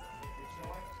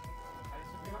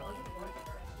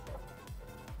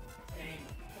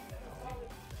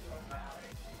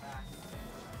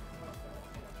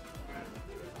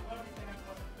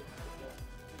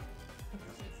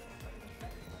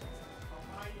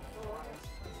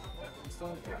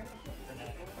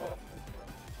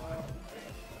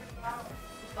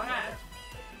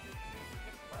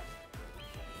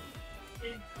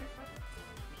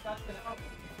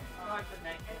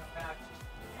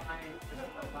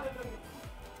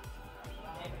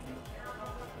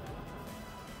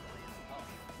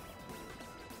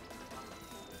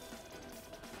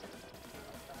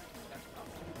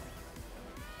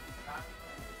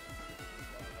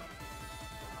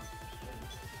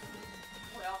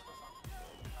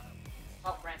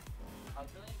 Oh, Brent. I was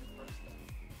really into first.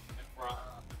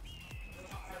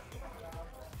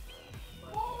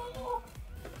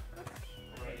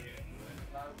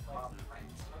 I'm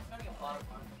spending a lot of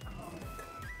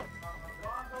time.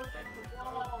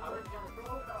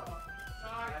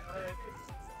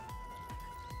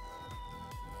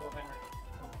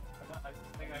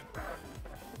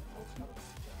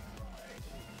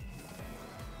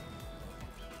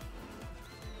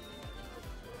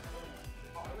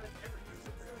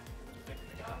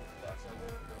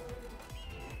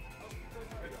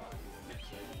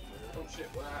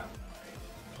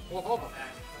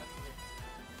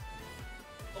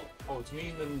 Oh, it's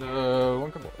me and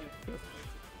one couple.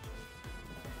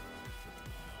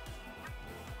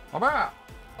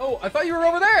 Oh, I thought you were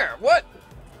over there. What?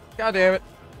 God damn it.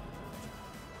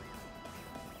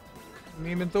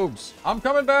 Meme and Thoobs. I'm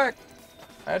coming back.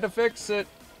 I had to fix it.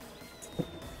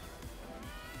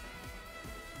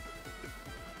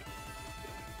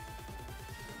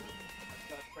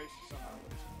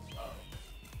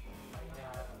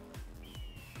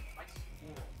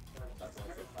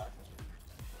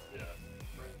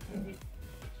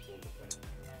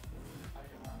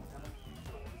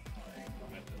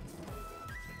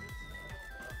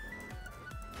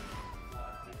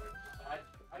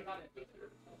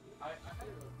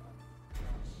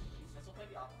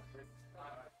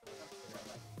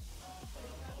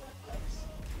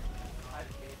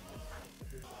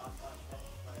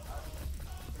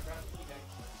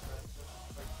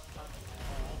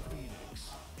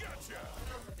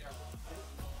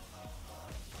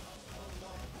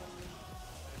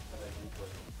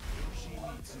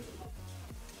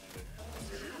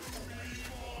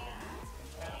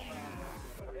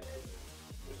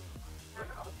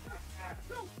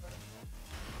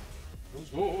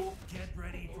 Get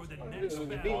ready for the next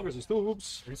battle. Versus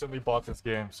Thoobs. Recently bought this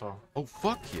game, so Oh,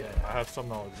 fuck yeah. I have some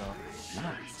knowledge now.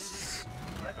 Nice.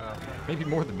 Maybe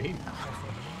more than me now.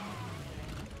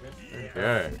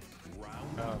 Okay.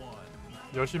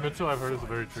 Yoshimitsu, I've heard, is a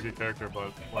very tricky character, but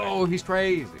like, Oh, he's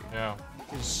crazy. yeah,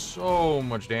 He's so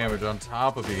much damage on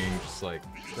top of being just like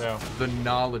yeah. the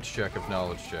knowledge check of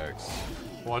knowledge checks.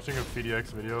 Watching a PDX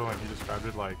video and he described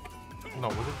it like, no,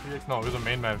 was it PDX? No, it was a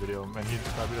main man video, and he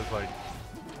described it as like,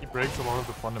 he breaks a lot of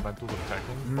the fundamentals of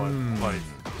Tekken, but like,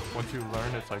 once you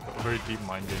learn, it's like a very deep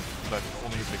mind game that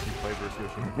only Mickey played versus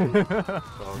Yoshi.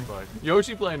 So it's like,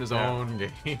 Yoshi playing his Yeah. own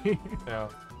game. yeah.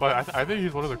 But I think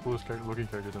he's one of the coolest looking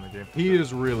characters in the game. He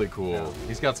is really cool. Yeah.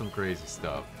 He's got some crazy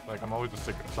stuff. Like, I'm always a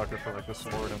sucker for like the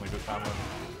sword and like the hammer.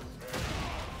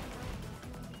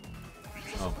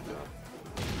 Oh my god.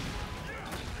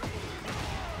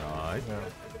 Nice.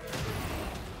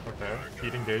 Yeah. Okay.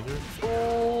 Heat engager.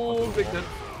 Oh, big hit.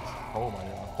 Oh my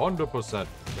god. 100%.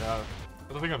 Yeah.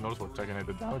 I don't think I've noticed what Tekken did.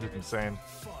 The damage is insane.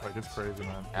 Like, it's crazy,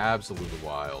 man. Absolutely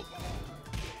wild.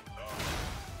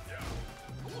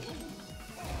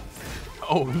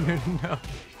 Oh, no.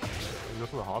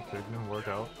 This was a hot pick. Didn't work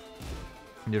out.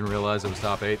 Didn't realize it was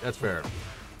top 8. That's fair.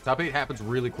 Top 8 happens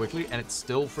really quickly, and it's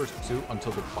still first 2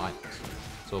 until the finals.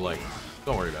 So, like,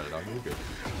 don't worry about it, dog. You're good.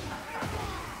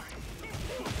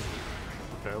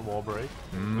 Okay, wall break.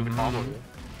 There's a combo here.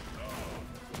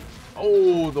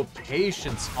 Oh, the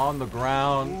patience on the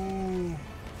ground.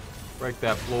 Break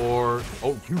that floor.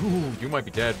 Oh, you might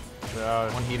be dead.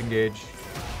 Yeah. One heat engage.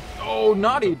 Oh,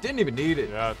 naughty. Didn't even need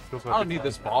it. Yeah, it feels I like don't need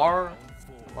this bar.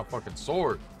 My fucking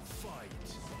sword.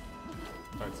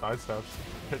 Alright, side steps.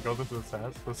 It goes into the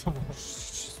stance. There's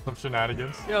some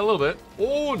shenanigans. Yeah, a little bit.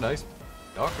 Oh, nice.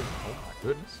 Ducking. Oh, my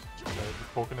goodness. Okay,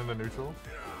 just poking in the neutral.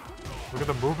 Look at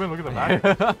the movement. Look at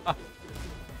the back.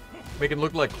 Make it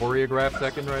look like choreographed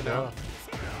Tekken right now.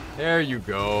 Yeah. There you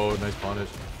go. Nice punish.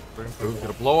 Bring him to Ooh, the gonna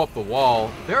wall. blow up the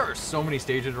wall. There are so many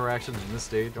stage interactions in this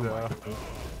stage. Oh my Yeah. god.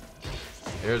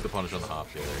 There's the punish on the hop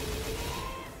kick.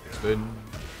 Spin.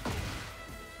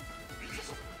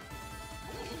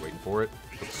 Waiting for it.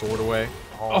 Put the sword away.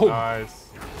 Oh, nice.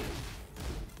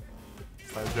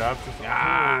 That jab just.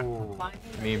 Ah. Ooh.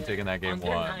 Meme taking that game Under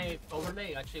one. knife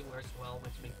overlay actually works well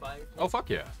with Big Fire. Oh fuck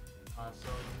yeah. So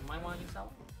you might want to use that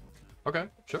one. Okay,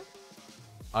 sure.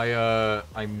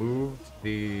 I moved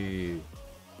the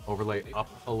overlay up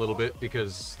a little bit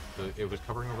because it was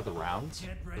covering over the rounds.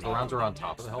 Because the rounds are on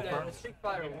top of the health Yeah, bar. the Big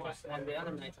Fire works, and the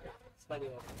other knife slightly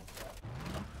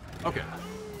over. Okay.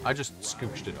 I just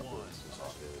scooched it upwards.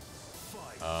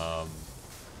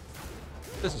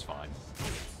 This is fine.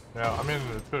 Yeah, I mean,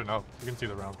 it's good enough. You can see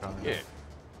the round counter. Yeah.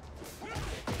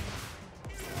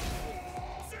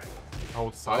 Oh,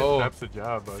 side Oh. steps the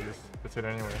jab, but it's hit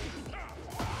anyway.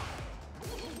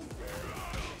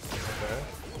 Okay.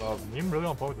 Well, Meme really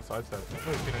on point with the side steps. I've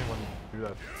never seen anyone do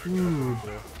that. Ooh.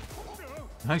 Yeah.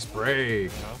 Nice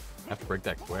break. You know? Have to break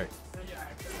that quick.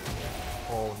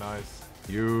 Oh, nice.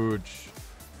 Huge.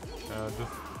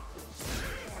 Just.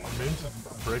 Meme's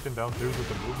just breaking down dudes with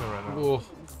the movement right now. Ooh.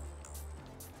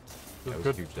 Just That was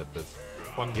good. huge. That bit.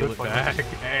 Fun, Heal good it fun. back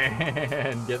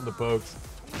and getting the pokes.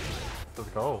 Let's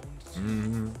go.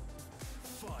 Mm-hmm.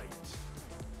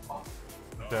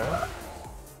 Okay.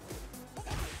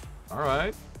 All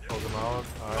right. Close him out.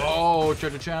 Alright. Oh, try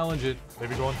to challenge it.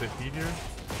 Maybe go into heat here.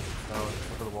 No, look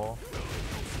at the wall.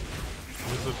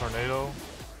 Use the tornado.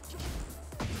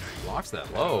 Blocks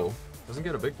that low. Doesn't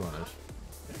get a big punish.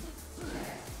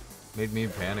 Made me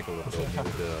panic a little bit.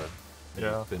 Needed to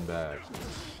Yeah. spin back.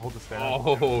 Hold the stand.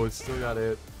 Oh, it still got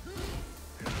it.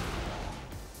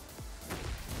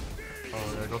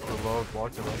 Oh yeah, go for the low,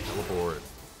 block it. Teleport.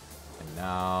 And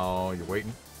now you're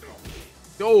waiting.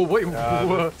 Oh, wait. Yeah,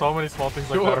 there's so many small things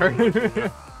like Sure.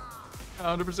 that.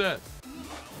 100%.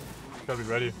 Gotta be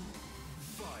ready.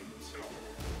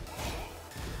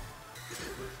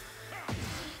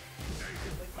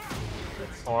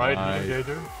 Alright, Nice.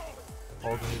 Gager.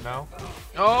 Holding it now.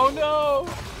 Oh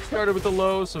no! Started with the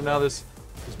low, so now this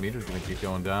meter's gonna keep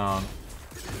going down.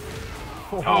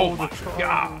 Oh my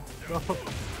god!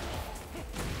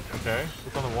 Okay,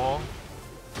 it's on the wall.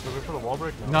 Looking for the wall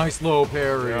break now. Nice low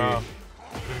parry. Yeah.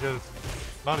 Gonna get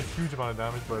not a huge amount of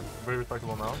damage, but very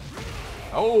respectable amount.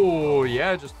 Oh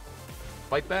yeah, just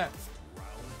fight back.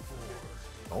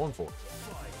 Going for it.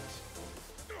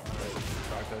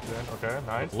 Back that in. Okay,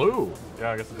 nice. Blue.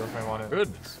 Yeah, I guess it does may want it.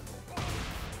 Goodness.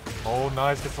 Oh,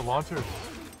 nice. Gets the launcher.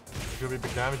 It's gonna be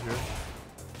big damage here.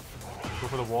 Go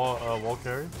for the wall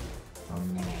carry.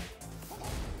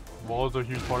 Walls are a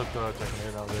huge part of the Tekken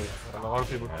 8 nowadays. And a lot of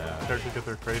people characters get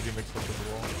their crazy mixed up with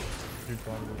the wall. Huge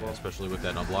damage as well. Especially with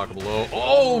that unblockable low.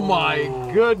 Oh my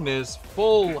goodness!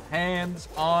 Full hands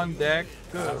on deck.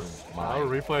 Good. Our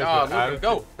replay God, is look at added it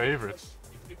go. to favorites.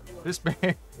 This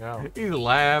man, Yeah. he's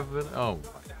laughing. Oh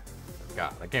my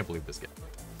god, I can't believe this guy.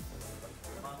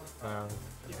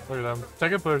 Look at them.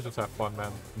 Tekken players just have fun,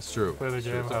 man. It's true. Play the It's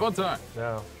true. game. It's a have- fun time.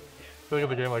 Yeah. Look at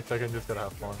the game like Tekken, you just gotta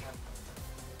have fun.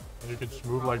 And you can just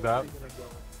move like that.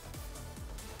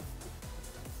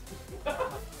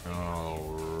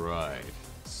 Alright.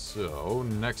 So,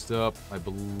 next up, I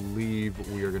believe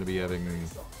we are going to be having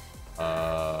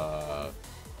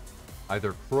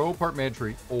either Crow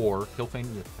Parliamentary or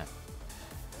Killfania 10.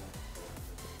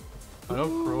 I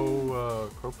know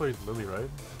Crow plays Lily, right?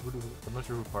 I'm not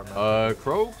sure who part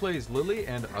Crow plays Lily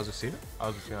and Azucena.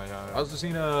 yeah.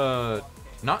 Azucena,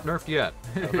 not nerfed yet.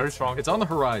 Very strong. It's on the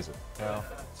horizon. Yeah.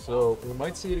 So, we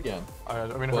might see it again. I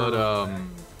mean, But, her,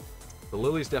 the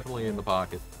Lily's definitely in the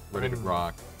pocket, ready to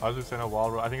rock.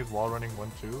 Azucena I think it's wall running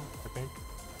 1-2, I think.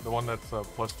 The one that's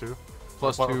 +2.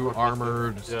 Plus Plus 2, two.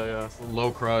 armored, Yeah. low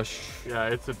crush. Yeah,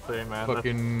 it's insane, man.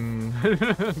 Fucking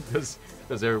does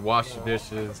they wash the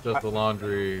dishes, does the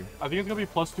laundry, I think it's gonna be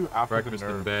 +2 after breakfast the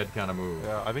in nerf. bed kind of move.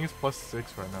 Yeah, I think it's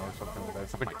 +6 right now or something like that.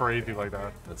 Something crazy like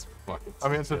that. That's fucking I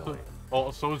mean, it's silly.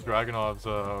 so is Dragonov's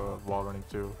wall running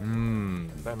too.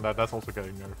 And that's also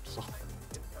getting nerfed. So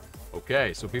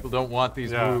Okay, so people don't want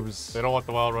these yeah, moves. they don't want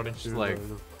the wall running too. like-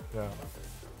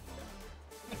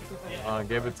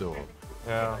 Give it to them.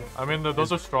 Yeah. I mean,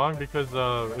 those are strong because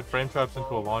it frame traps into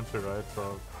a launcher, right?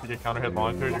 So if you get counter hit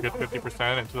launcher, you get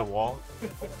 50% into the wall.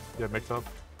 Yeah, mix up.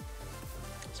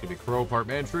 It's gonna be Crow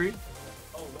Parliamentary.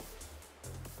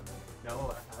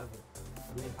 No, I haven't.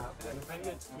 We haven't. I'm trying to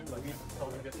get two, like, we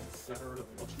told me to get consider the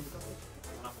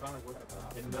and I'm trying to work at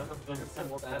that. And none of them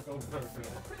simple that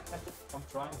I'm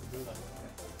trying to do that.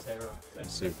 Terror.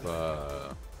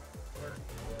 Super.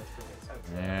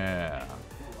 Yeah.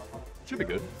 Should be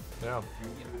good. Yeah.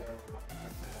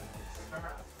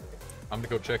 I'm gonna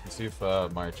go check and see if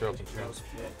my Charlton shoes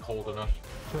cold enough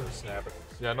to snap it.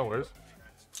 Yeah, no worries.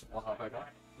 I'll hop back on.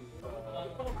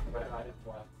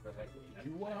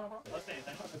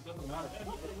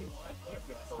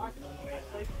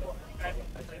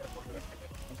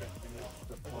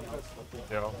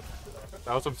 Yeah.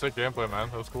 That was some sick gameplay, man.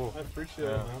 That was cool. I appreciate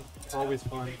it, man. It's always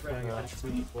fun playing against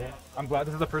you. I'm glad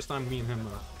this is the first time me and him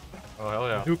Oh, hell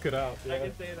yeah. duke it out. I Yeah.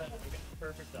 can say that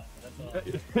perfect time.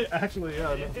 That's all. Actually, yeah.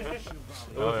 No. It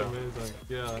Oh, was yeah. amazing.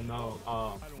 Yeah, no.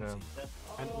 Yeah.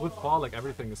 And with Paul, like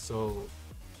everything is so,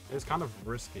 it's kind of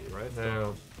risky, right? Yeah.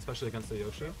 So, especially against the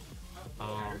Yoshi.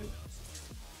 I'm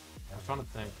trying to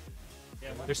think.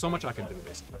 There's so much I can do,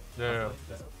 basically. Yeah.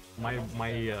 My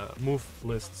move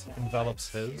list envelops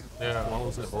his. Yeah. As long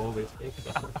as it always.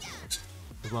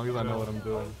 As long as I know what I'm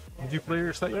doing. Did you play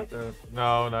your set yet?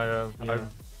 No, not yet. Yeah.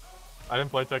 I didn't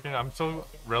play Tekken. I'm still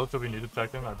relatively new to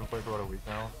Tekken. I've been playing for about a week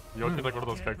now. Yoshi's like one of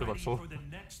those characters I'm so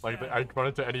like I run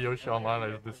into any Yoshi online, I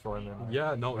just destroy him.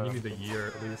 Yeah, no, you need a year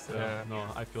at least. Yeah. No,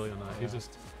 I feel you on that. He's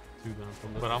just too dumb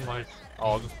from this. But I'm like,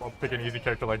 oh, I'll pick an easy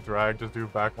character like Drag, just do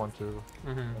back 1-2.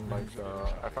 And like,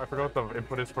 I forgot what the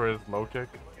input is for his low kick,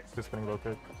 his spinning low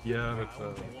kick. Yeah.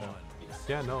 It's,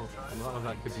 Yeah, no, a lot of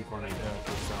that could be funny. Yeah,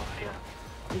 for South, yeah.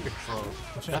 I think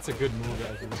it's, that's a good move that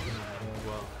he's doing as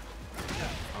well.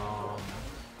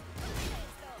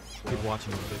 Keep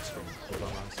watching the big screen. Hold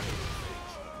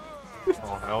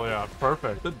on, oh, hell yeah,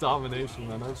 perfect. the domination,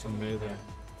 man, that's amazing.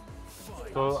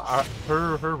 So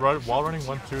her wall running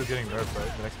 1-2 is getting nerfed,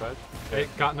 right? The next patch. It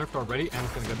got nerfed already, and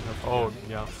it's gonna get nerfed. Oh, again.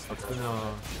 Yeah. It's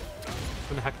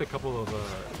been a hectic couple of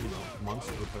months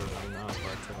with her right now,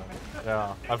 but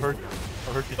yeah, I've heard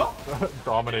she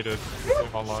dominated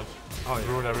on launch. oh yeah,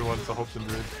 Ruined everyone's hopes and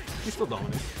dreams. she's still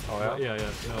dominating. Oh yeah. Yeah.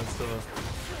 No, it's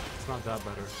not that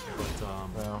better, but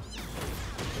Yeah.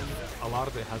 a lot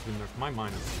of it has been nerfed. My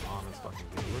mind is on his fucking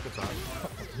game. Look at that.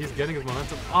 He's getting his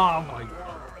momentum. Oh my,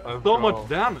 Let's so go. much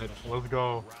damage. Let's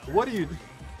go. What do you?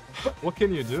 What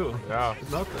can you do? Yeah.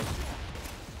 Nothing.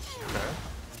 Okay.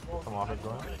 Come off it,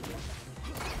 going.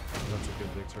 That's a good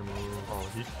Victor move. Oh,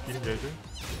 heat engaging.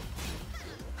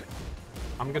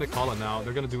 I'm gonna call it now.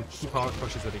 They're gonna do 2 power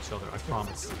crushes at each other. I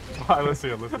promise. Alright, let's see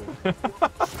it. Let's see it.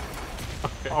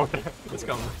 Okay. It's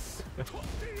coming.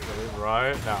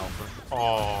 Right now.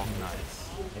 Oh, Nice.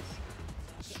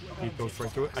 He goes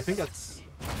right through it. I think that's.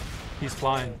 He's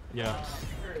flying. Yeah.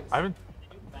 I haven't.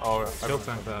 Oh, Still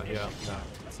tank that. Yeah.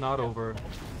 It's not over.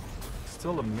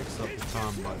 Still a mix-up with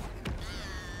Tom, but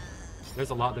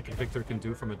there's a lot that Victor can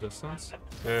do from a distance.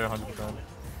 yeah, 100%.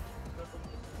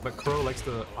 But Crow likes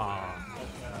to.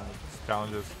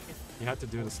 Challenges. He had to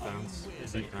do the stance.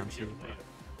 Be fancy.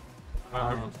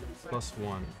 I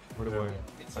 +1. Where do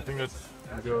I think it's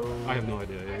go. I have no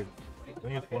idea. I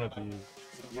think it's one of these.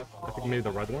 I think maybe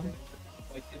the red one.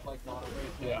 Get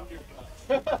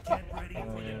ready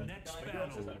for the next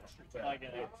battle.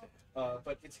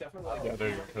 But it's definitely Yeah, there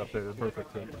you go. Updated.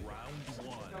 Perfect. Round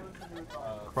 1.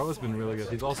 Crow has been really good.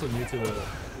 He's also new to the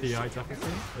PI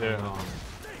technically. Yeah. And,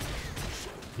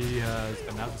 he has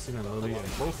an Avicine and Lily,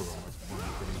 and both of them are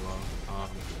performing pretty well.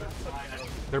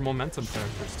 They're momentum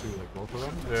characters too, like both of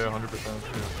them. Yeah, 100%. Yeah,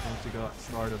 once you got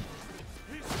started,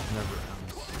 it never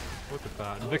ends. Look at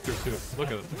that. And Victor too.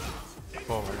 Look at it.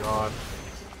 Oh my god.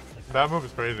 That move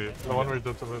is crazy. The one where he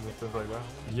does something and things like that.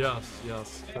 Yes.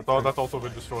 That's also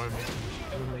been destroying me.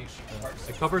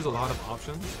 It covers a lot of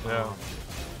options. Yeah.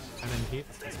 And then heat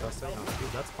is disgusting.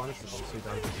 Heat, that's punishable, so you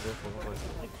gotta be careful. But,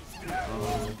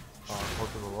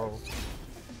 Close to the low.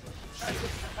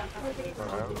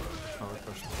 Alright.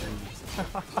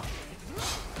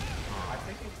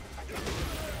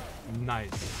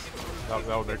 Nice.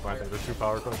 That would make my thing. The 2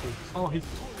 power crushes. Oh, he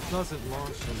doesn't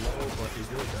launch the low, but he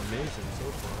did amazing so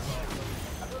far.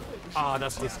 Ah,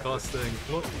 that's disgusting.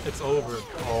 Look, it's over.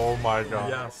 Oh my god.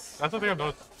 Yes. That's the thing I've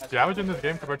noticed. Damage in this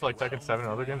game compared to like Tekken 7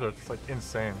 and other games are just like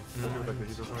insane. Especially with like the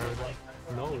heaters and everything.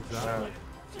 No, exactly.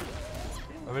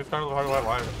 I think it's kind of hard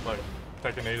why like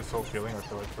Tekken 8 is so appealing. I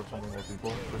feel like for something more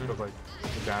people, just because like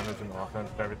the damage and the offense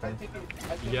and everything.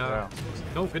 Yeah.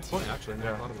 No, good point actually. I never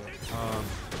Yeah. thought of that.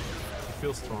 He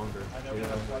feels stronger.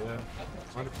 Yeah.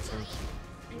 100%.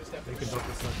 They can duck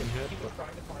the second hit, but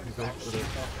he goes for the.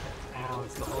 Oh,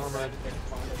 it's the armor.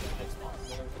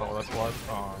 Oh, that's what.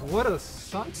 What a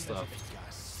side stuff.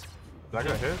 That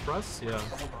got hit? Press? Yeah.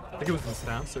 I think it was in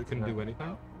stance, so it couldn't do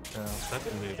anything. Yeah. That's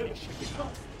amazing.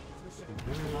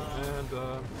 And I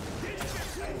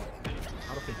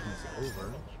don't think he's over.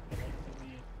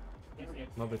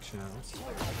 Another chance.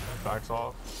 Backs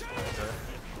off. Okay.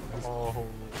 Oh.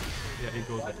 Yeah, he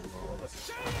goes with the wall.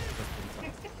 That's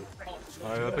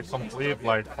a complete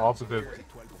like opposite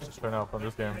spin out from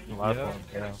this game from the last Yeah. one.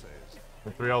 Yeah.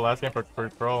 The 3-0 last game for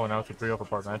Pro, and now it's a 3-0 for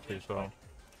Parkmatchy, so.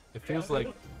 It feels like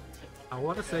I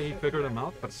want to say he figured them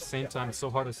out, but at the same time, it's so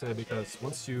hard to say because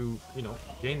once you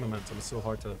gain momentum, it's so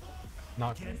hard to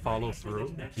not follow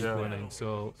through and keep winning.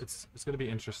 So it's gonna be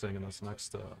interesting in this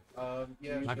next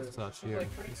next touch here.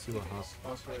 Let's see what happens.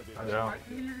 Yeah.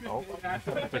 Oh. I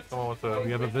think someone wants to.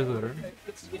 We have a visitor.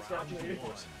 Is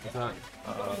that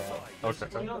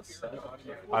Okay.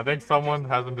 I think someone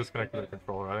hasn't disconnected the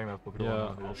controller. I think that's what's going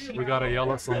on. yeah? We gotta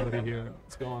yell at somebody here.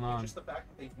 What's going on?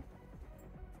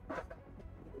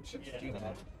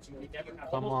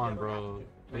 Come on, bro.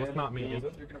 It's not me, is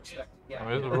it? I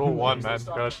mean, this is rule 1, man. You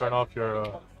gotta turn off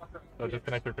your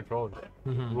disconnect your controller.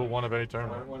 Rule 1 of any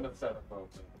tournament.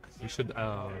 You should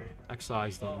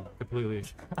excise them completely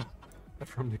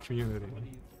from the community.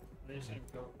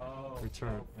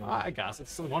 Return. I guess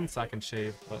it's a 1 second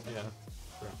shave, but yeah.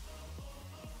 Sure.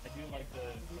 You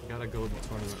gotta go to the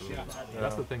tournament room.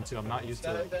 That's the thing too. I'm not used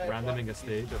to randoming a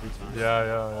stage every time.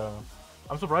 Yeah.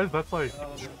 I'm surprised that's like,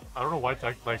 I don't know why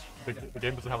the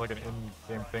game doesn't have like an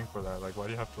in-game thing for that. Like, why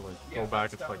do you have to like go back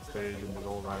to like stage and do the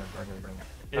whole random thing again?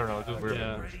 I don't know, it's just weird.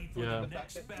 Yeah.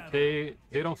 They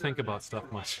don't think about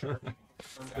stuff much.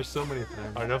 There's so many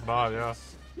things. I guess not, yeah.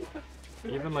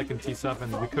 Even like in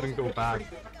T7, we couldn't go back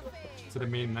to the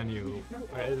main menu.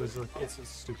 It was like, it's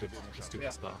just stupid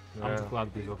stuff. I'm just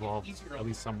glad we've evolved at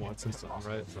least somewhat since then,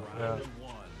 right? So, Yeah.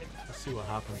 Let's see what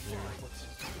happens here.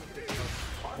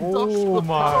 Oh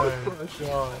my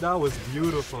god. That was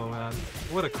beautiful, man.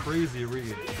 What a crazy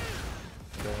read.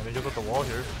 Okay, and he gets up the wall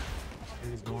here.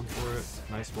 He's going for it.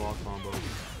 Nice wall combo.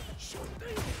 He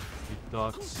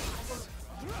ducks.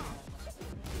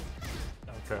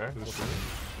 Okay.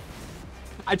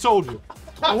 I told you.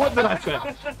 What did I say?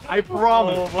 I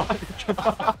promise. Oh my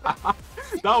god.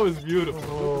 That was beautiful.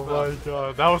 Oh my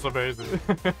god. That was amazing.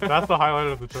 That's the highlight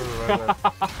of the tournament right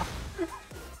there.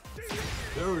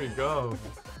 There we go.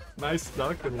 Nice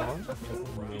duck and launch.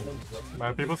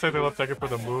 Man, people say they love Tekken for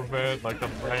the movement, like the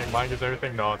mind games,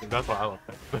 everything. No, that's what I love.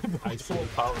 I see.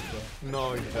 Power stuff.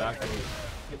 No, exactly.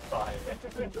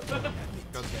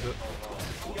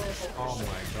 Oh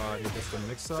my god, he gets the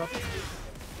mix up.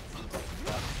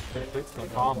 Completes the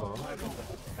combo.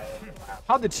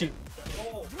 How did she?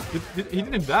 He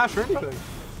didn't dash or anything.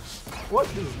 What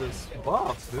is this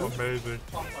buff, dude? Amazing.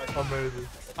 Amazing.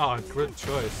 Oh, good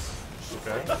choice.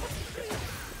 Okay.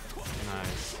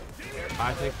 Nice.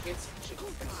 I think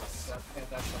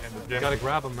And you gotta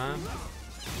grab him, man.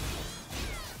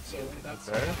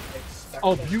 Okay.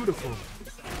 Oh, beautiful.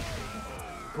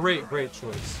 Great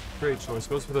choice. Great choice.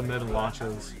 Goes for the mid and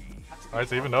launches. Alright,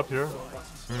 it's even up here.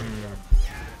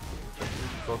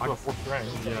 Go to a full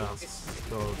strength. Yeah,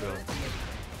 so good.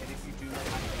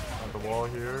 On the wall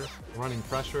here. Running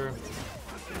pressure.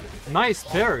 Nice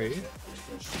parry.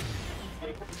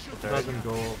 Okay. Doesn't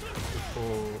go the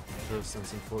full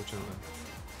distance, unfortunately.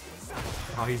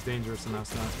 Oh, he's dangerous in that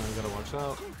stance, man. You gotta watch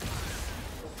out.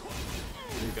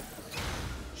 You got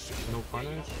no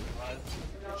punish.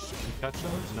 You catch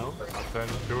him? No. Then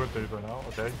do it right now.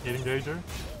 Okay. Heat engager.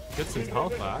 Gets his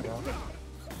health back.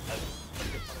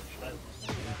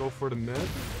 Go for the mid.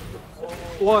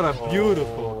 What a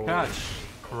beautiful catch.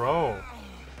 Crow.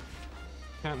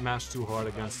 Can't mash too hard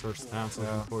against her stances,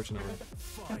 unfortunately.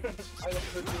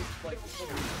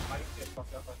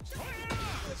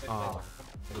 Oh,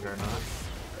 very nice.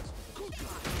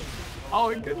 Oh,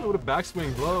 he gets with a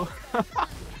backswing blow. That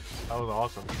was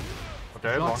awesome.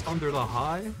 Okay, Blocks under the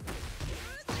high.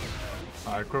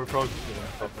 Alright, Crow's doing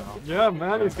stuff now. Yeah,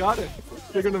 man, he's got it.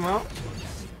 Figured him out.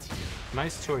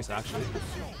 Nice choice, actually.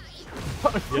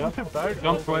 Yeah,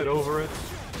 jumped right over it.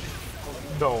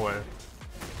 No way.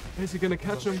 Is he gonna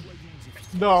catch him?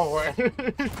 No way.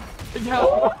 Yeah.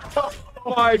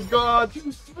 Oh my god.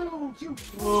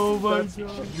 Oh my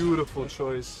god. Beautiful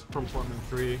choice from Plum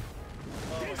 3.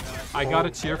 I gotta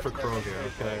cheer for Crow here,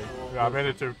 okay? Yeah, I made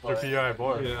it to PI,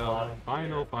 boy. Yeah,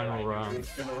 final round.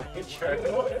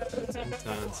 That's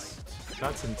intense.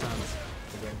 That's intense.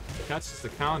 Catches the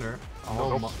counter.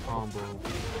 Oh, No combo.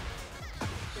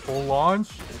 Full launch.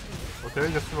 Okay,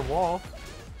 gets to the wall.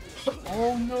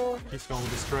 Oh no. Keeps going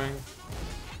with the string.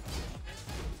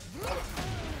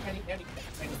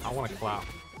 I want to clap.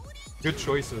 Good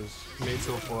choices made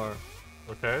so far.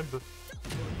 Okay.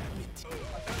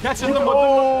 Catching them!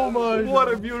 Oh my!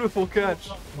 What a beautiful catch!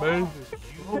 Amazing.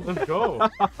 Oh, let's go.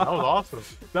 That was awesome.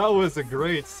 That was a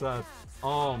great set.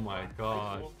 Oh my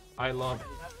god. I love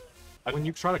when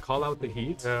you try to call out the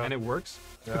heat and it works.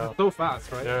 Yeah. It's so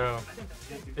fast, right? Yeah.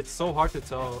 It's so hard to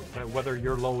tell whether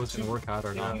your low is gonna work out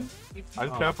or not. I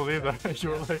just can't believe that you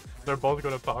were like, they're both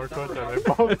gonna power crunch and they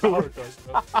both power crunch.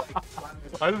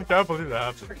 I just can't believe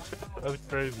that happened. That's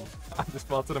crazy. I just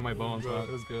felt it in my bones, man.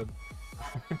 It was good.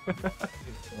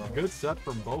 Good set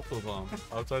from both of them.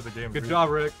 Outside the game. Good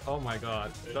job, Rick. Oh my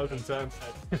god. That was intense.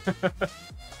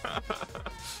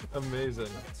 Amazing.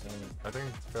 I think,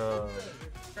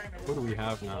 what do we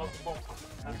have now?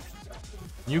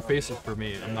 New faces for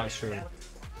me. I'm not sure.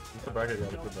 what's the bracket? Yeah,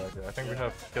 what's the bracket? I think we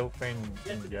have Killfane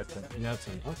and Yetin.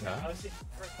 Yetin, okay. I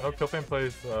know Killfane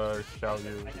plays Xiao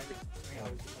Yu.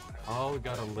 Oh, we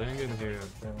got a Ling in here.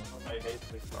 Oh my god.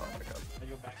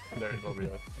 There you go,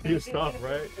 yeah. You stop,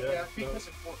 right? Yeah, because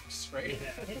it works, right?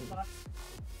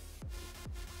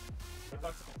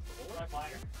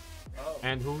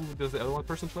 And who does the other one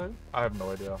person play? I have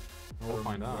no idea. We'll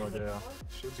find out. No idea.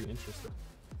 Should be interesting.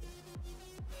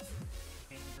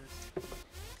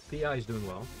 PI is doing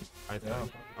well, I think. Yeah.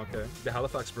 Okay. The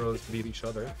Halifax bros beat each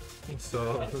other,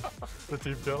 so The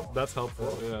team kill. that's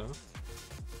helpful. Yeah.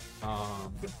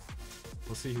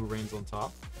 We'll see who reigns on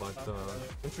top, but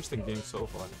interesting game so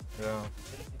far. Yeah.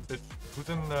 Who's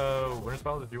in winner's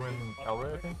battle? Did you win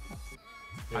Alray, I think?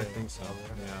 I think so.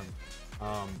 Yeah.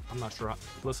 I'm not sure.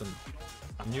 Listen,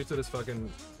 I'm new to this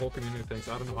fucking whole community thing,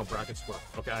 so I don't know how brackets work.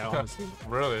 Okay, I honestly.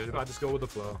 Really? I just go with the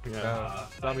flow. Yeah.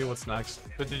 Tell me what's next.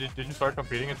 Did you start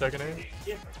competing in Tekken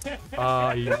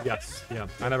 8? Yes. Yeah.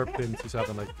 I never played in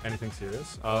T7 like anything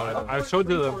serious. I showed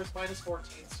the Minus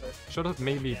 14, so. showed up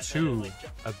maybe 2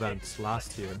 events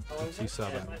last year in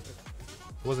T7.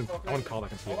 I wouldn't call that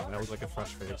competing. That was like a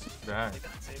fresh face. Dang.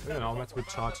 You know, I met with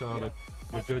Chacha, like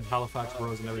with good Halifax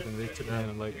bros and everything. They took me in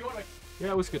and like,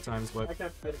 yeah, it was good times, but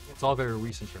it's all very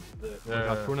recent for me. I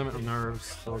got tournament nerves,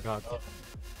 still got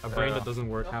a brain that doesn't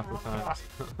work half the time.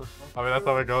 I mean, that's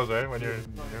how it goes, right? When you're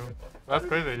new. That's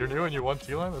crazy. You're new and you won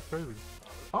T-Line? That's crazy.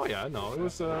 Oh yeah, no, it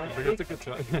was a good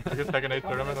shot. Biggest Tekken 8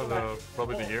 tournament of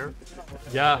probably the year.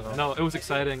 Yeah, no, it was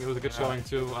exciting. It was a good showing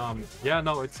too. Yeah,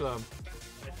 no, it's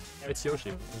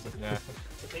Yoshi. Yeah.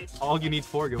 All you need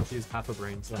for Yoshi is half a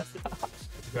brain. So.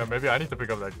 Yeah, maybe I need to pick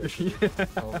up that game.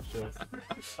 Oh shit.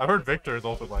 I heard Victor is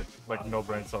also like no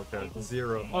brain cell character.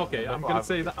 0. Okay, I'm gonna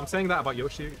say that. I'm saying that about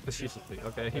Yoshi facetiously.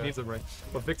 Okay, he needs a brain,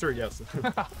 but Victor, yes.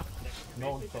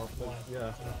 No one felt that.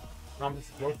 Yeah. No, I'm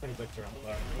just roasting Victor.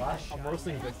 I'm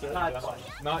roasting Victor.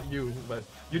 Not you, but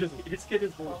you just. His kid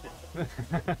is bullshit.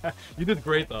 You did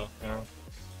great though. Yeah.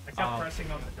 I kept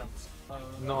pressing on the dumps.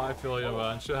 No, I feel you,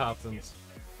 man. Shit happens.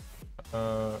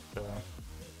 Yeah.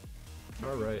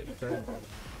 All right. Okay.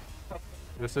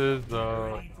 This is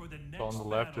so on the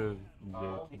left is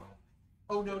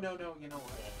Oh no, you know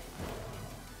what?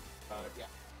 Yeah.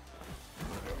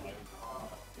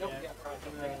 Nope, yeah.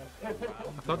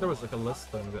 I thought there was like a list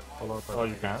thing that followed up. Oh,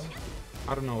 you can?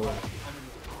 I don't know.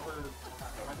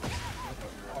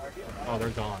 Oh, they're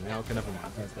gone. Yeah, okay, never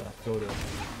mind. Go to.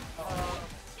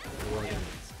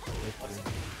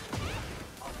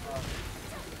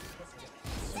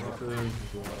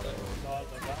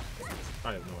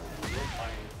 I have no idea.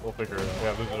 We'll figure it out.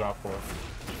 Yeah, this is round 4.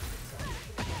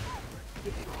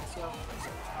 So,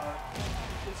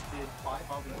 just did 5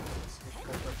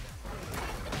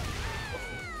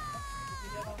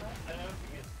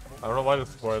 I don't know why the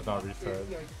score is not reset,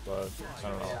 but I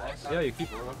don't know. Yeah, you keep.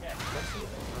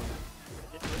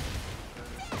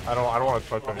 I don't want to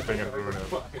touch anything and ruin it.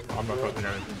 I'm not touching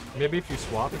anything. Maybe if you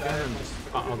swap again and just.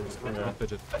 I'll just Yeah.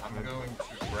 fidget. I'm going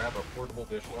to grab a portable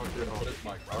dishwasher and put it in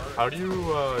my car. How do you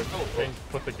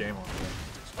put the game on?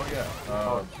 Oh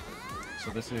yeah. So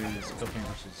this is Tilting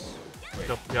versus. Wait.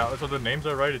 Yeah, so the names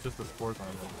are right, it's just the scores on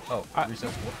it. Oh,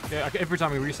 reset. Yeah, every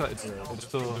time we reset, it's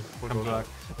still comes back.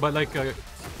 But like,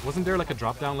 wasn't there like a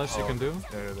drop-down list you can do?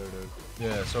 Yeah, there it is.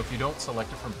 Yeah, so if you don't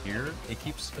select it from here, it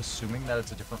keeps assuming that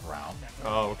it's a different round.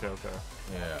 Oh, okay.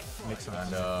 Yeah, makes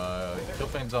sense. And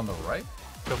Tilting's on the right.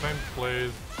 Tilting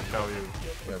plays Xiaoyu.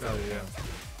 Yeah.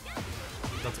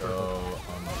 That's So, perfect.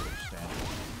 understand.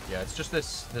 Yeah, it's just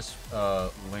this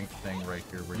link thing right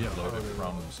here where you load it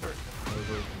from the start.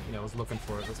 I was looking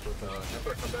for it. That's what.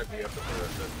 After I come back, we have to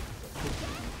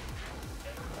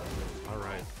put All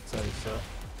right. So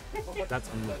that's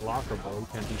unblockable. You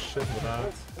can't do shit with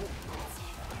that.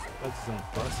 That's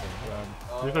impressive.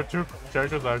 These are 2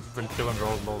 characters that I've just been killing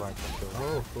low rank.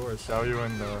 Oh, of course. Xiaoyu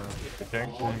and the King.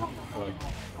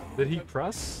 Did he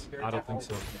press? I don't think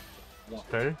so.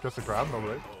 Okay, just a grab, no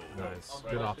right? Nice.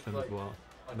 Good option as well.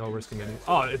 No risking any.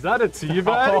 Oh, is that a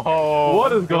teabag? Oh,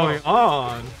 What is going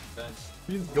on?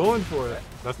 He's going for it.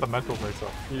 That's the mental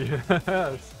mix-up.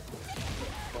 Yes.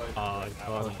 I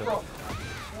got it.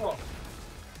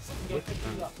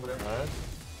 Alright,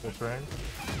 this ring.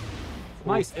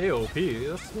 Nice AOP.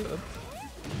 That's good.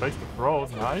 Fakes the throw,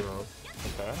 nice.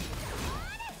 Okay.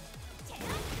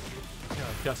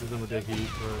 Yeah, catches him with the heat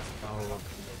first. Oh,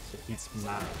 heat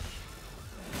smash.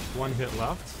 1 hit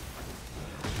left.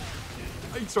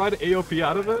 You tried to AOP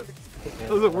out of it?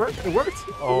 Does it work? It worked?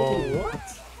 Oh. What?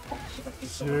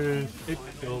 Jeez. It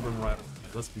killed him right.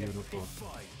 That's beautiful.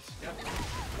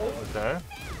 Okay.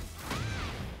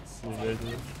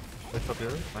 Mix up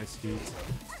here. Nice heat.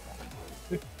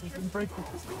 You can break it.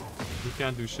 You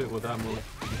can't do shit with that move.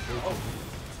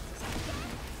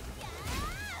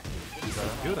 This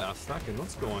is good ass stacking.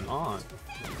 What's going on?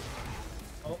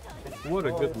 What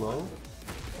a good low.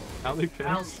 Alley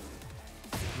pins.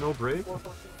 No break. Or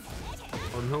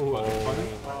no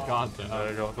punish. God damn. There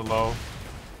you go, the low.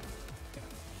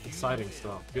 Exciting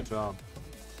stuff. Good job.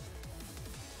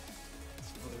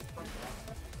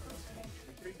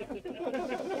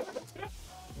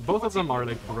 Both of them are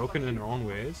like broken in their own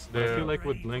ways. But I feel like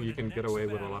with Bling you can get away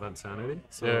with a lot of insanity.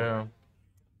 So Yeah.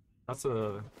 that's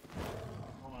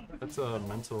a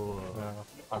mental. Yeah.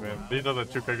 I mean, these are the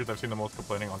 2 characters I've seen the most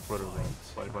complaining on Twitter.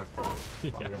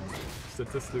 Yeah.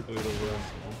 Statistically, the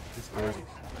worst. It's crazy.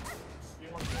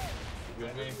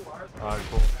 Alright,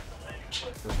 cool.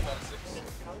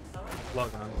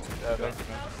 Log on.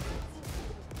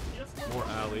 More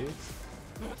alleys.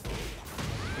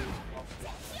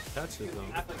 Catches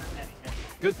them.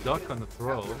 Good duck on the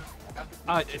throw.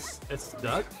 Ah, it's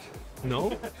duck?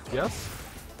 No? Yes?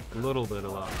 A little bit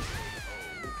of that.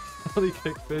 Alley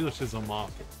kick finishes him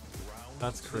off.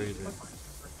 That's crazy.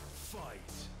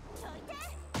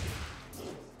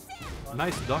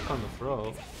 Nice duck on the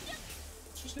throw.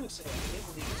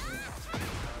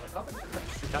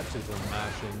 Catches him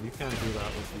mashing. You can't do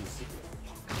that with these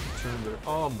turn.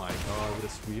 Oh my god, with a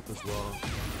sweep as well.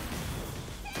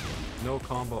 No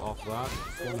combo off that.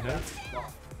 Full hit.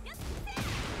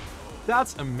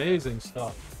 That's amazing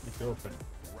stuff. It's open.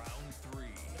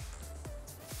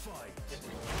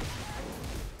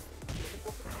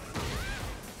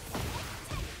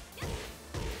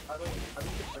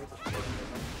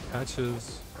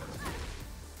 Catches.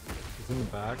 He's in the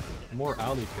back. More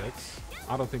alley kicks.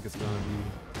 I don't think it's gonna be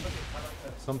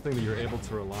something that you're able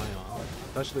to rely on,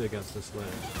 especially against this lane.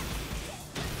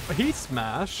 A heat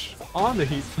smash on the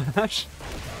heat smash.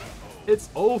 It's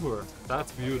over.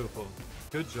 That's beautiful.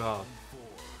 Good job.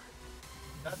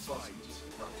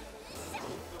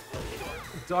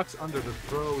 Ducks under the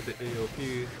throw with the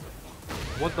AOP.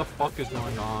 What the fuck is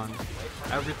going on?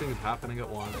 Everything's happening at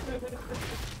once.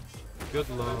 Good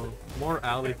low. More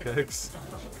alley kicks.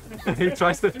 He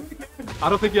tries to... I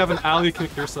don't think you have an alley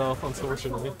kick yourself,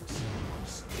 unfortunately.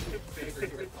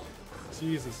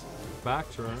 Jesus. Back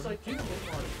turn.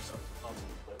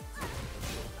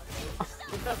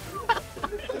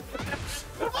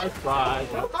 I tried.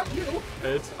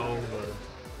 It's over.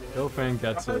 Ilfang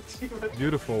gets it.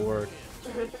 Beautiful work.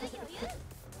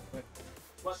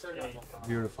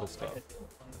 Beautiful stuff.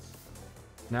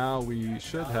 Now we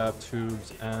should have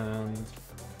tubes and...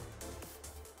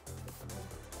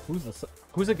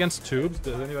 Who's against tubes?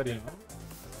 Does anybody know?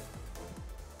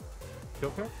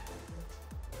 Joker?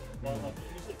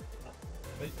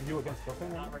 You against Joker?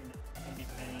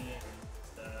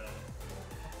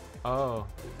 Oh.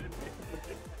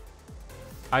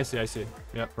 I see.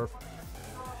 Yeah, perfect.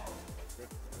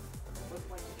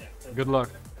 Good luck.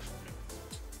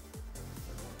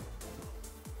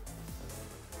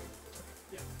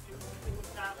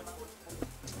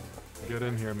 Get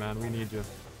in here, man. We need you.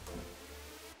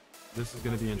 This is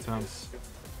gonna be intense.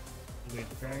 Wait,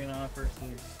 Dragunov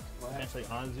versus potentially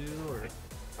Azu or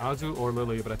Azu or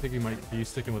Lily, but I think he might be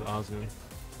sticking with Azu.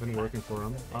 Been working for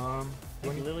him. I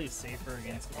think Lily's safer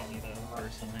against Kenny though,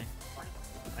 personally.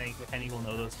 I think Kenny will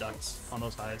know those ducks on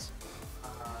those highs.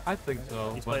 I think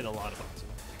so. He's played a lot of Azu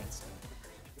against.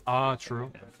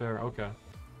 True. Fair, okay.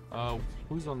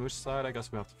 Who's on which side? I guess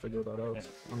we have to figure that out.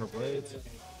 Yeah. Under blades.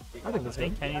 I think that's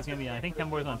good. Kenny's gonna be on. I think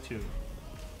Kenboy's on 2.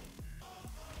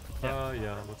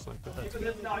 Yeah, looks like that.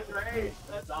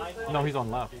 No, he's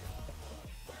on left.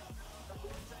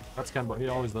 That's Kenboy. He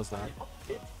always does that.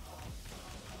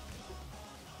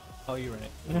 Oh, you're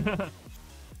right.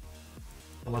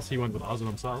 Unless he went with Azu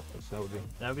himself, which that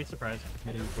would be surprising.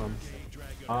 From.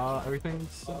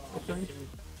 Everything's okay?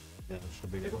 Yeah, it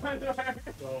should be good.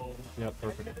 Yeah,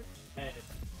 perfect.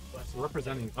 So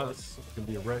representing us, it can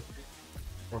be Rick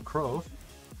or Crow.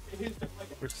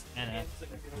 And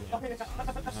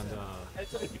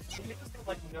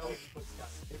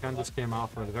Ken just came out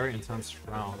for a very intense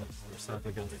round. We're set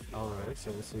against Elray,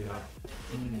 so we'll see how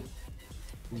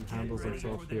he handles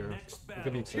himself here. It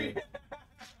could be exciting.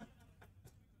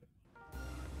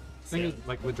 Thing is,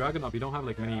 like with Dragunov, you don't have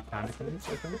like many panic moves,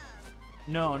 I think.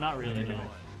 No, not really. No.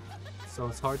 So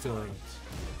it's hard to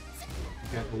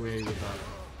get away with that.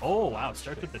 Oh wow,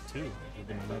 starts with the 2.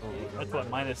 That's what,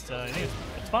 minus, I think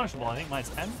it's punishable, I think minus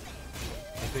 10? I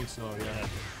think so, yeah.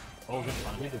 Oh, good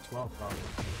fun. Maybe 12 probably.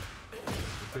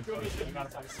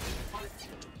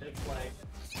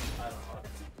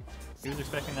 He was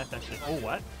expecting that shit. Oh,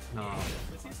 what? No.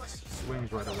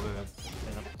 Swings right away.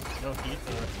 Yep. No heat.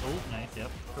 Oh, nice,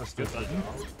 yep. That's good button.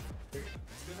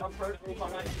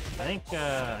 I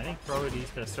think Pro needs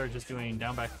to start just doing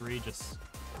down back 3, just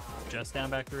down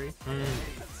back 3.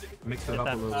 Mix it up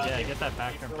a little bit. Yeah, get that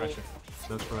back turn pressure.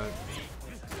 That's right.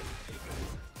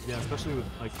 Yeah, especially with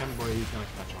like Kenboy, he's gonna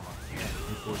catch on.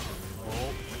 Unfortunately.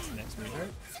 Oh, what's the next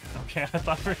move? Okay, I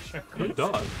thought for sure. Good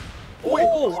dog.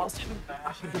 Oh, lost him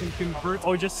back. Didn't convert.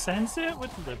 Oh, just sense it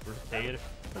with Libertate.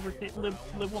 Live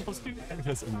 1+2.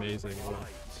 That's amazing.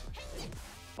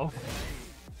 Oh.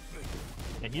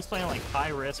 Yeah, he's playing like high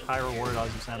risk, high reward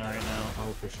Azu Center right now.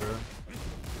 Oh, for sure.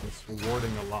 It's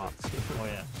rewarding a lot. Oh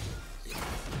yeah.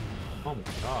 Oh my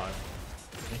god.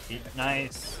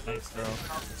 Nice throw.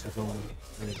 It's his own.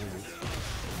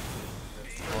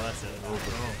 Oh, that's it. Oh.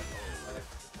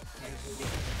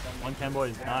 One Kenboy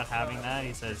is not having that.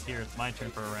 He says, "Here, it's my turn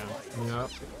for a round." Yep.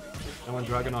 And when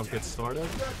Dragunov gets started,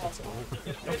 it's over.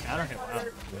 No counter hit. Wow.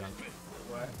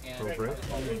 Yeah. Throw break.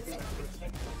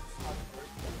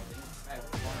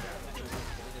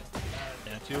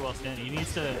 Yeah, too well standing. He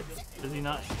needs to. Does he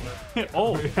not?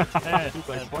 Oh! He's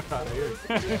like, fuck out of here.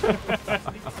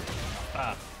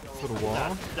 Ah, To the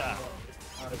wall.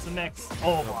 that's the next.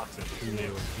 Oh, blocks it. He knew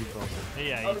it. He felt it.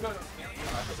 Yeah.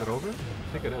 Is it over? I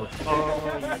think it is.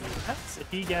 Oh, yes.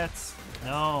 If he gets.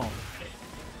 No.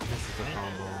 This is a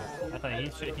combo. I thought he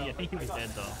should. I think he was dead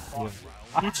though.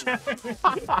 Yeah.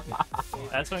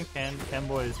 That's when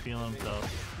Kenboy is feeling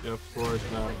himself. Yeah, of course,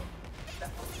 man.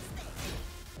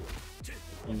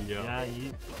 Yeah,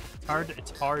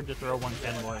 it's hard to throw one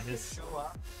Kenboy. His.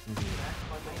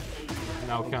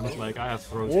 Now Ken is like, I have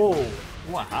throws. Whoa!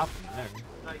 What happened there?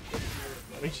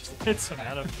 We just hit some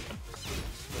at him.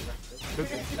 Good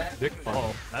dick Oh,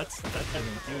 ball. that's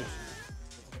getting huge.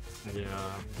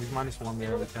 Yeah, he's -1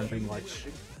 there. We can't bring like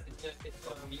shit.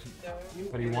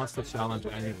 But he wants to challenge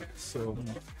anyway, so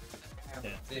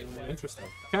interesting.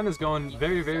 Ken is going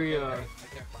very, very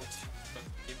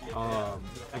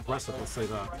aggressive, let's say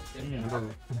that.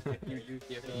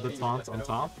 The taunt on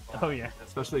top, Oh yeah,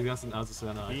 especially against an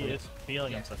Azucena. he is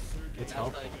feeling himself. It's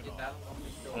helpful.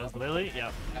 Does Lily?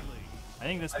 Yeah. I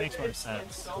think this makes more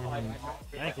sense. I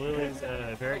think Lily's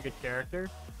a very good character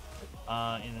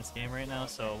in this game right now,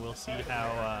 so we'll see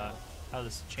how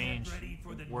this change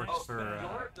works for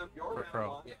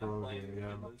Pro. Pro here,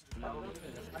 yeah.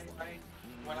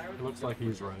 It looks like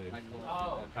he's ready.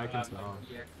 I can tell.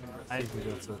 I think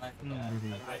that's it.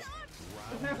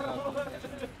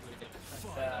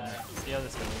 See how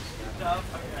this goes.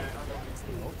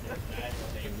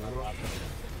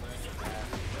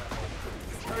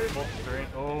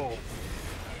 Oh.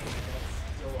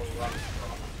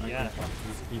 Yeah.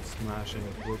 He's keep smashing,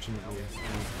 unfortunately.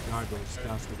 And God goes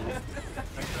Cassidy.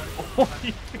 Oh,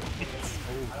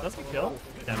 that's a kill?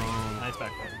 Yeah, nice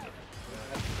backfire.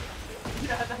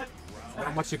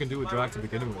 Not much you can do with drag to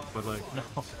begin with, but like, No.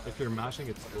 if you're mashing,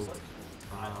 it's over.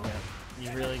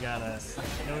 You really gotta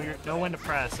know when to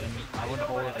press, and I wouldn't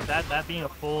hold it. Like that being a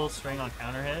full string on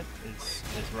counter hit is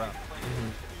rough.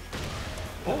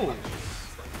 Oh!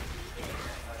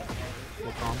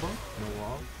 No combo? No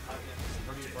wall?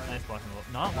 Nice blocking roll.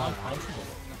 Not one punchable.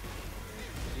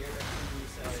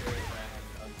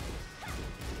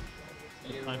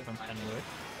 Punch from Kenwood.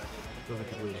 Feel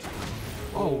like it really is.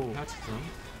 Oh, that's fun.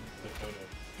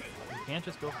 You can't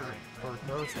just go for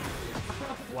throws.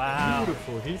 Wow.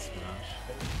 Beautiful heat smash.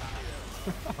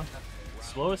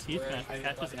 Slowest heat smash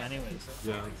catches anyways.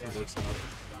 Yeah, it works out.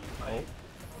 Oh.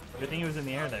 Good thing he was in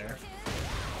the air there.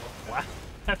 Wow.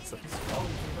 That's a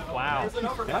wow.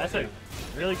 That's a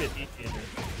really good heat changer.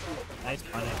 Nice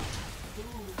punish.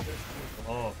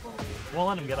 Oh. Won't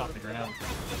let him get off the ground.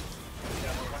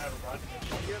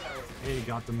 Hey, you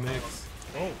got the mix.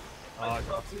 Oh. Oh,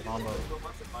 drops the combo.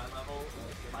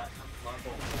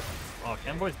 Oh,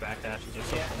 Kenboy's backdash is just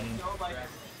so clean.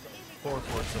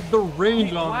 4-4. The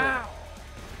range on that.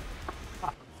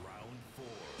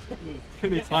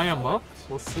 Can he tie him up?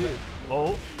 We'll see.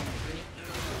 Oh.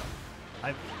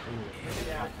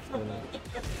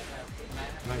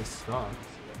 Nice stop.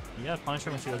 You gotta punish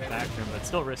her when she goes back to him, but it's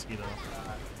still risky though.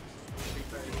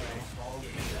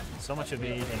 So much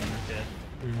evade and hit.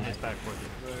 Nice back forward.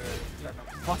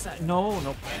 What's that? No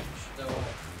punish.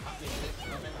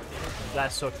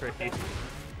 That's so tricky.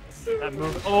 That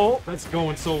move. Oh! That's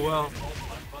going so well.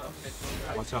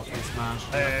 Watch out for the smash.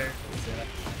 There.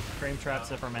 Frame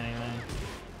traps it from anything.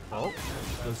 Oh.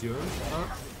 Does yours?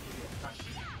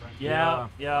 Yeah.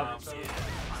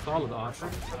 Solid option.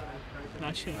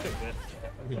 Actually, it could.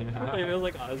 Yeah. If it was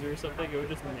like Ozzy or something, it would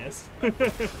just miss.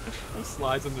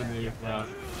 Slides underneath. Yeah.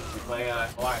 Play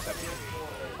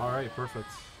Alright, perfect.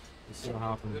 Let's see what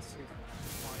happens.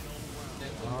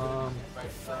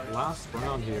 Last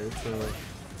round here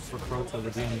for Pro to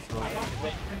redeem himself.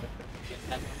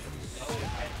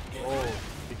 Oh,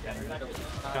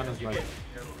 Kind of like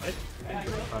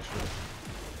pressure.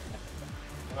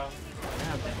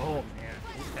 oh man,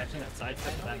 he's catching that side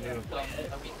step with that move.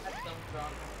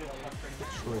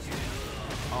 Good choice.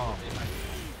 Oh.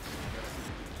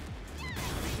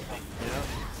 Yeah.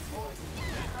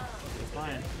 It's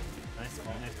fine.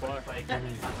 Nice block.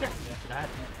 That,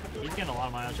 he's getting a lot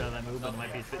of mileage out of that move, but it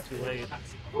might be a bit too late.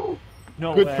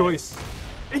 No Good way. choice.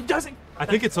 It doesn't. I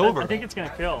think it's over. I think it's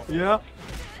gonna kill. Yeah.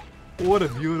 What a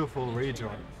beautiful rage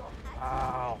art.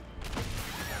 Wow.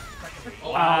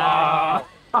 Wow.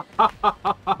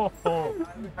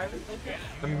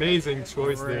 Amazing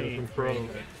choice there from Pro.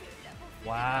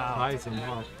 Wow. Ties him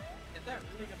up.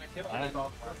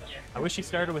 I wish he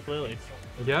started with Lily.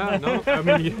 Yeah, no, I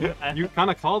mean, you kind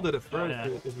of called it at first. Yeah.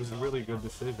 It was a really good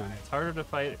decision. It's harder to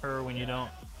fight her when you don't.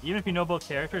 Even if you know both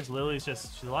characters, Lily's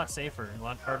she's a lot safer, a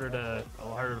lot harder to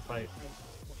fight.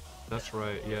 That's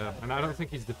right, yeah. And I don't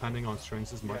think he's depending on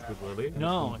strengths as much with Lily.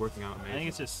 No, It's been working out I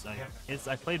amazing. think it's just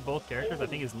I played both characters. I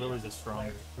think his Lily's just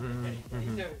stronger.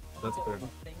 That's fair.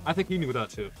 I think he knew that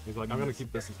too. He's like, I'm gonna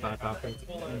keep this as back half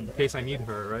in case I need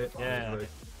her, right? Yeah. Like,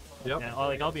 yep. Yeah,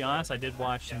 I'll be honest. I did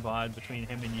watch some VOD between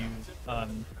him and you,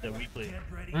 the weekly.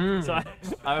 So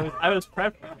I was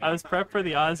prepped for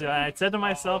the odds. I said to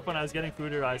myself when I was getting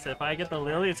food, I said if I get the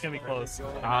Lily, it's gonna be close.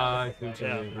 I think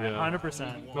Yeah, yeah.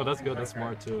 100%. No, that's good. That's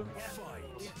smart too.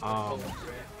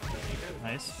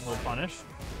 Nice, little punish.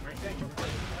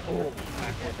 Oh,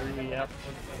 yep.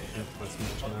 Yeah, that's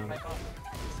much now.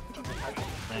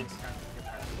 Thanks.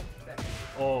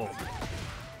 Oh,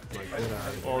 Like, get out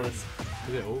of here. oh, this.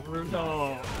 Is it over?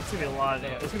 No, it's gonna be a lot.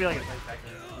 It's gonna be like.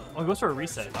 Oh, it goes for a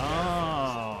reset.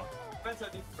 Oh.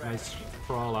 Nice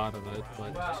crawl out of it,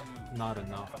 but not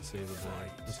enough to save the boy.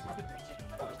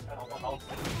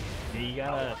 Yeah, you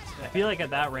gotta. I feel like at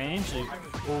that range.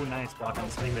 Oh, nice block on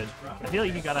the cleavage. I feel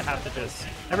like you gotta have to just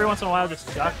every once in a while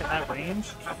just duck at that range,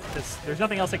 because there's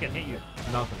nothing else that can hit you.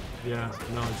 Nothing. Yeah,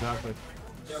 no, exactly.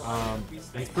 And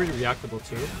it's pretty reactable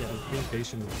too. Yeah, being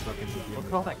patient and stuck into the Look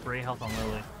at all that gray health on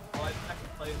Lily.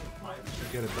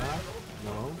 Get it back?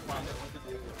 No.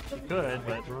 You could,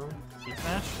 but Throw. Deep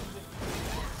smash.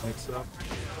 Mix up.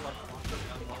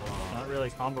 Not really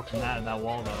combo from that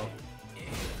wall though.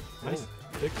 Nice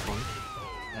big punch.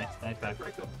 Nice back.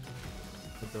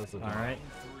 It does it. All right.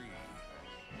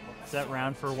 Set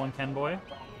round for one Ken boy.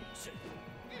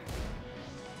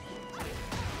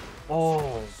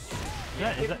 Oh.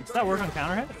 Does that work on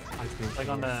counter hit? I think Like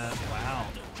so. on the wow.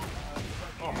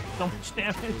 Oh, so much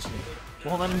damage.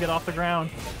 Won't let him get off the ground.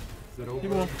 Is it He over?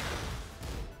 will.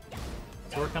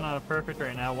 It's working on a perfect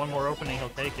right now. One more opening, he'll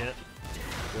take it.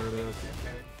 There it is.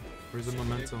 Where's the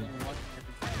momentum?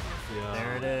 Yeah.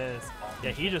 There it is.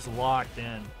 Yeah, he just locked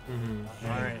in. Mm-hmm.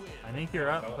 All right, I think you're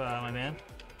up, my man.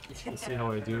 Let's see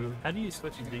how I do. How do you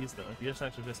switch these though? Do you just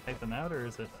actually just type them out, or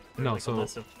is it No, like so- a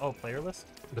list of player list?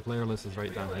 The player list is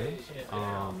right down here.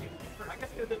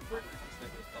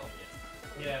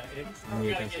 Yeah, And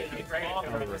you can see it.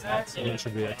 Yeah, it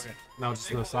should be it. Now just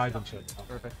the side and shit.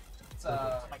 Perfect.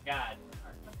 oh my god.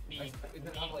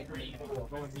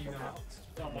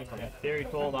 Theory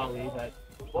told Ali that.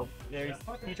 Well, he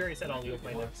already said Ali will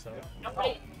play next, so.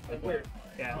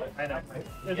 Yeah, I know.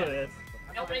 That's what it is.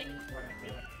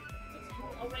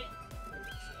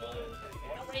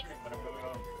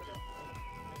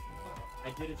 I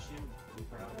did a shoot.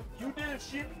 You did a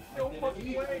shoot? No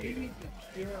fucking way.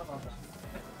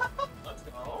 Let's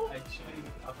go. I shoot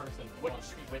a person. What did you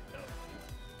shoot with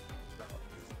though?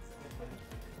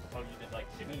 Oh, you did like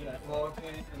shoot. Walk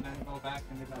in and then go back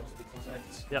and then go to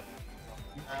the Yep.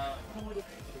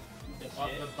 The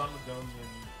Bungonian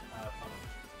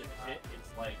the shit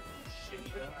is like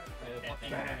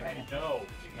shitty. No.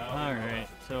 All right,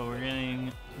 so we're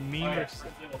getting Meme versus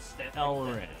El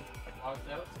Ray.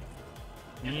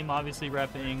 Meme obviously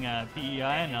repping PEI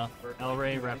and El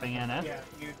Ray repping NF. Yeah,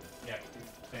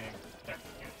 same.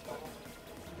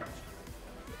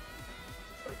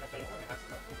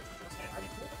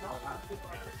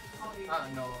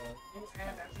 no.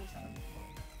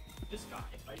 This guy.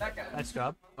 That guy. Nice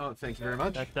job. Oh, thank you very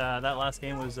much. That last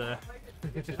game was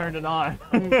turned it on.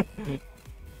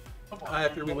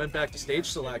 After we went back to stage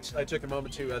select, I took a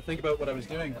moment to think about what I was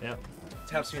doing. Yep.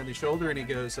 Taps me on the shoulder and he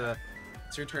goes,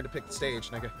 "It's your turn to pick the stage."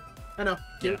 And I go, "I know.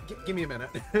 Give me a minute."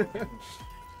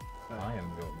 I am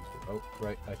going to. Oh,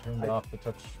 right. I turned off the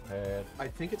touchpad. I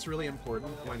think it's really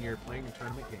important when you're playing a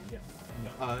tournament game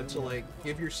to like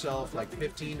give yourself like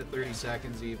 15 to 30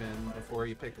 seconds even before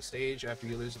you pick the stage after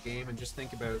you lose a game, and just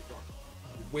think about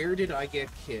where did I get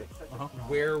hit?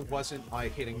 Where wasn't I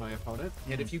hitting my opponent?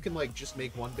 And if you can like just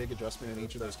make one big adjustment in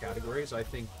each of those categories, I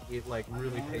think it like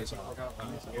really pays off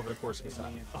over the course of the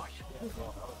time.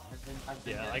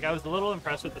 Yeah, like I was a little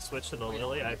impressed with the switch to the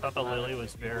Lily. I thought the Lily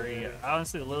was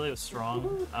honestly, the Lily was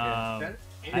strong.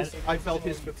 I felt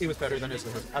it was better than his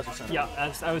Center. Yeah,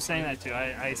 as I was saying that too.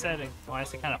 I said I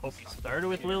honestly kind of hope he started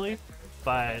with Lily,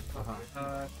 but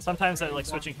sometimes that like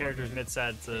switching characters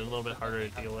mid-set's a little bit harder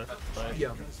to deal with. But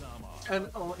Yeah, and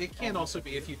it can also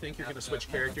be if you think you're going to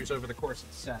switch characters over the course of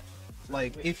the set.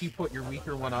 Like if you put your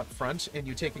weaker one up front and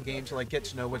you take a game to like get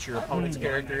to know what your opponent's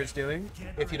character is doing,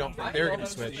 if you don't think they're going to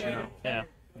switch, you know. yeah.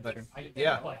 But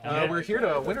yeah, we're here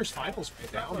to winners finals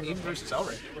right now. Meme versus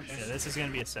Elric. Yeah, this is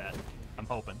gonna be a set. I'm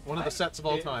hoping. One of the sets of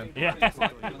all time. Yeah. Like the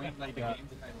games that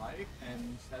I like, and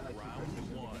instead like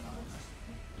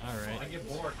All right. I get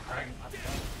bored.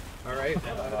 All right,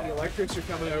 the electrics are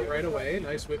coming out right away.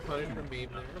 Nice whip punish from Meme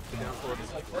there. Down forward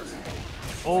is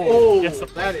Oh, yes,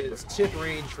 that is tip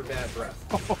range for bad breath.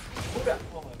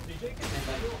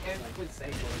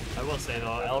 I will say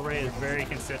though, El Rey is very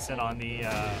consistent on the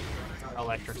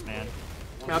electrics, man.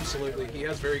 Absolutely, he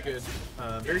has very good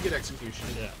execution.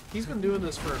 Yeah. He's been doing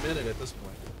this for a minute at this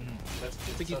point. I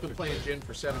think he's been playing Jin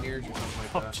for 7 years or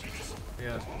something like that. Jesus.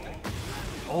 Yeah.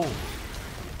 Oh.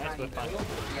 Nice whip punch.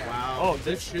 Wow. Oh,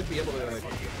 this should be able to.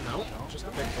 No, just a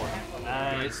big one.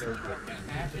 Nice.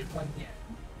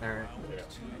 All right.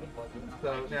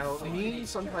 So now, Meme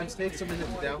sometimes takes a minute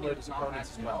to download his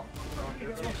opponents as well.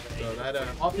 So that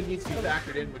often needs to be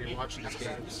factored in when you're watching these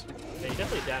games. Yeah, he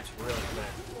definitely adapts really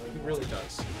quick. He really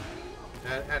does.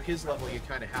 At his level, you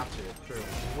kind of have to.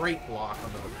 Great block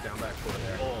on the down back four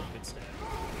there. Oh, good stab.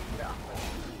 Yeah.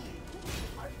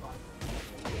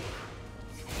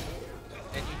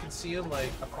 And you can see him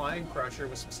like applying pressure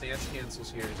with some stance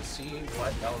cancels here to see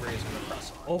what El Rey is going to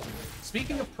press on. Oh.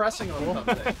 Speaking of pressing on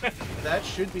something, that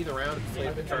should be the round of play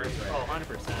the cards right. Oh,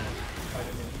 100%.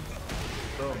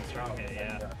 Boom, strong hit,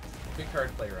 yeah. Good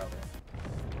card player out there.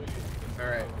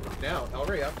 Alright, now El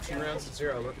Rey up 2 rounds to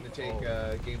 0, looking to take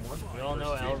game 1. We all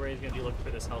know El Rey's going to be looking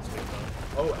for this hell sweep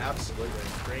though. Oh, absolutely.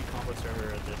 Great combo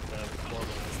server that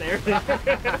there.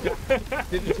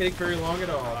 Didn't take very long at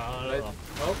all. Not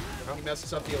Oh, he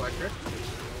messes up the electric.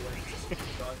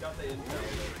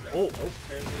 Oh.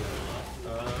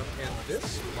 And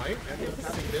this might end up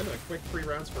having been a quick 3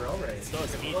 rounds for El Rey. Still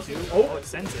has speed too. Oh. Oh, it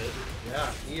sends it.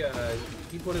 Yeah,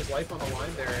 he put his life on the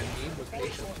line there, and Meme was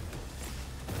patient.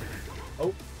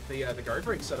 Oh, the guard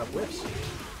break set up whips.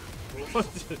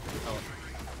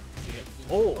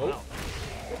 Oh, wow.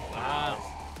 Wow.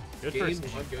 Good Game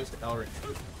first. 1 goes to El Rey.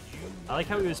 I like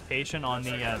how he was patient on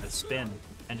the spin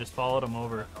and just followed him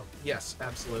over. Yes,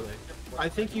 absolutely. I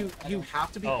think you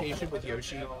have to be patient with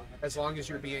Yoshi as long as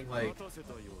you're being like,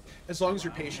 as long as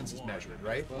your patience is measured,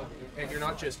 right? And you're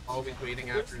not just always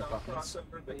waiting after his buttons.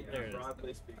 There it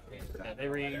is. Yeah, they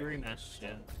rematched,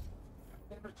 yeah.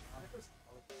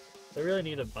 They really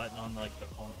need a button on like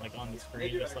on the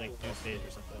screen, just like new stage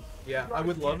or something. Yeah, I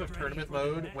would love if tournament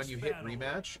mode, when you hit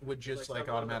rematch, would just like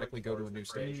automatically go to a new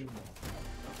stage.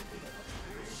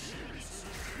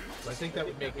 So I think that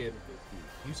would make it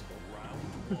usable.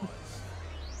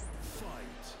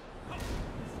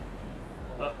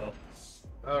 Uh-oh.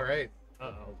 All right.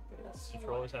 Uh-oh.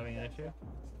 Controller's having an issue?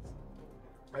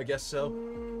 I guess so.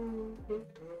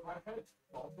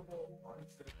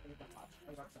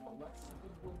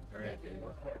 Alright.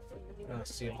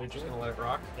 Let's see if they're just gonna let it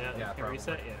rock. Yeah, can probably.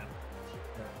 reset? Yeah.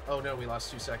 Oh no, we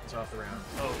lost 2 seconds off the round.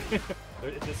 Oh,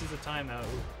 this is a timeout.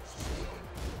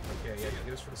 Okay, yeah, he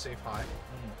goes for the safe high.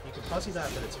 You can fuzzy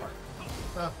that, but it's hard.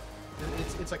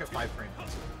 It's like a 5-frame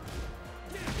fuzzy.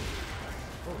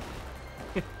 Oh.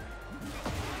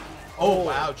 Oh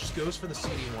wow, just goes for the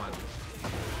CD1.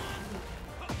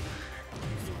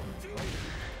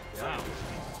 Wow.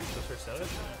 Goes for soda?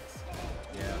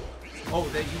 Yeah. Oh,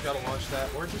 then you gotta launch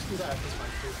that, or just do that. That's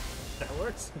fine too. That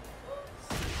works.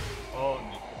 Oh.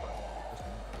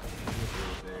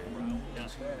 Yeah.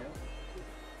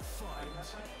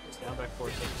 Down back 4-6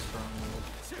 strong.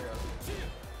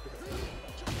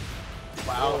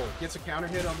 Wow. Gets a counter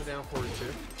hit on the down forward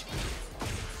too.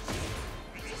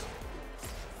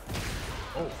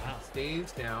 Oh wow.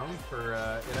 Stays down for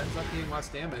it ends up being less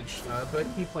damage, but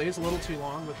he plays a little too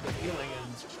long with the healing,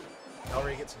 and El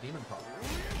Rey gets a demon pop.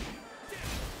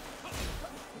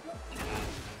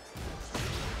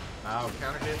 Wow,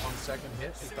 counter hit on the second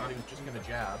hit. He thought he was just gonna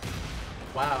jab.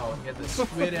 Wow, he had the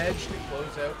squid edge to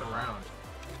close out the round.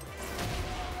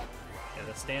 Yeah,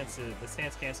 the stance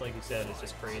cancel, like you said, is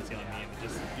just crazy on me.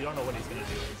 Just you don't know what he's gonna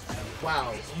do.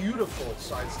 Wow, beautiful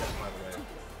sidestep by the way.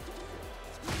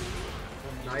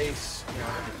 Nice.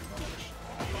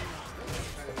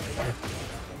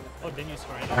 Oh, didn't you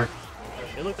tornado?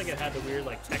 It looked like it had the weird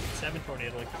like Tekken 7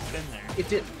 tornado like the spin there. It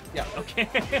did. Yeah. Okay.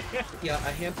 Yeah,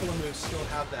 a handful of moves still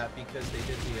have that because they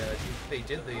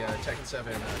did the Tekken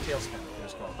 7 tailspin. It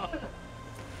was called.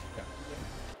 Yeah.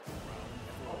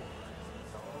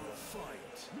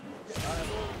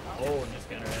 Oh, and this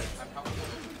counter hit.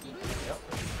 Yep.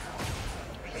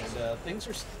 And things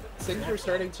are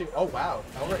starting to. Oh wow,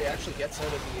 El Rey actually gets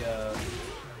out of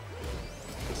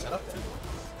the setup there.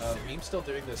 Meme's still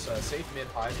doing this safe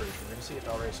mid-high version. We're gonna see if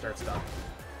El Rey starts it up.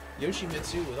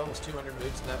 Yoshimitsu with almost 200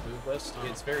 moves in that move list.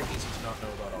 It's very easy to not know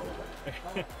about all of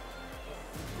them.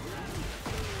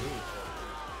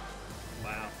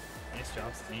 Wow. Nice Nice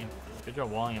job, Steam. Good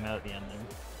job walling him out at the end there.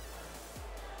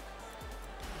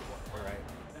 Alright.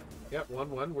 Yep,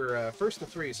 1-1. We're first to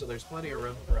 3, so there's plenty of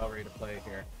room for Elray to play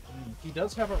here. He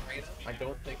does have a range. I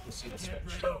don't think we'll see the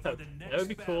switch. That would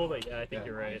be cool, but yeah, I think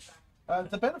you're right.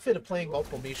 The benefit of playing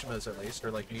multiple Mishimas, at least,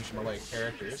 or like Mishima-like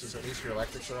characters, is at least your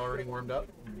electrics are already warmed up.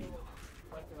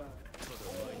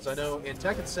 Because I know in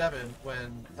Tekken 7,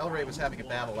 when Elray was having a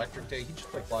bad electric day, he just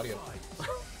played Claudio.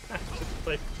 Just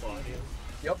play Claudio.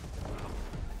 Yep.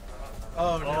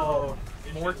 Oh no,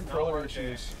 more controller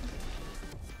issues.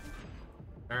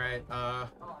 Alright,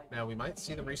 now we might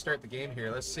see them restart the game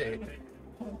here. Let's see.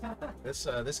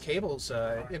 This cable's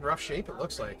in rough shape, it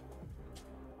looks like.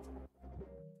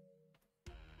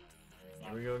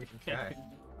 Here we go again. Okay.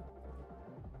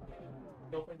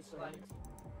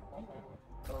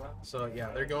 So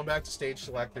yeah, they're going back to stage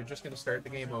select. They're just going to start the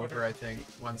game over, I think,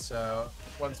 once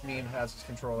Meme has his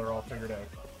controller all figured out.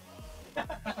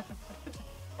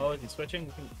 Oh, is he switching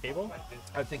cable?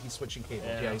 I think he's switching cables.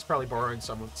 Yeah. Yeah, he's probably borrowing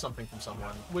something from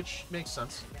someone, which makes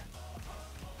sense.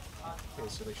 Okay,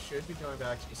 so they should be going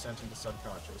back to Descent into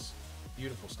Subconscious.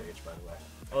 Beautiful stage, by the way.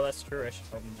 Oh, that's true. I should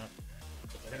tell them that.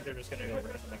 I think they're just gonna go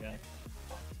random again.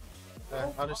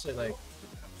 Honestly, like,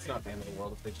 it's not the end of the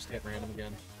world if they just hit random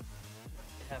again.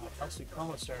 Have a healthy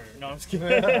combo starter. No, I'm just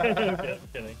kidding. I'm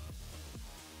kidding.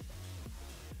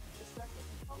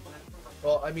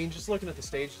 Well, I mean, just looking at the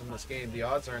stages in this game, the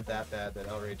odds aren't that bad that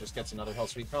Elray just gets another Hell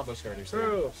Sweet combo starter.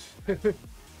 True.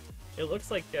 It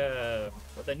looks like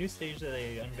with that new stage that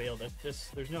they unveiled,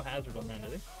 there's no hazard on that,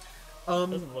 do they?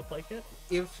 Doesn't look like it.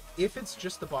 If it's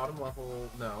just the bottom level,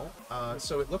 no.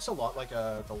 So it looks a lot like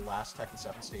the last Tekken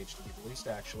 7 stage to be released,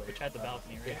 actually. Which had the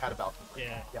balcony, right? It had a balcony.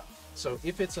 Yeah. Yeah. So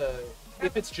if it's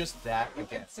just that,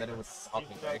 again, then it would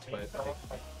probably make. But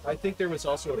I think there was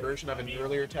also a version of an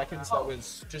earlier Tekkens that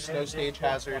was just no stage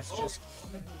hazards, just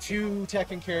two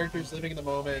Tekken characters living in the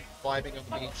moment, vibing on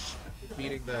the beach,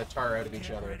 beating the tar out of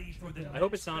each other. I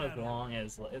hope it's not as long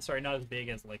as, sorry, not as big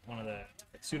as like one of the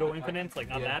pseudo infinites, like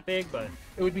not that big, but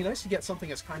it would be nice to get something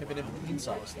that's kind of an in-between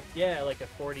size thing. Yeah, like a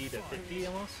 40 to 50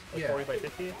 almost, like 40 by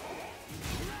 50.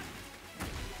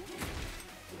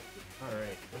 All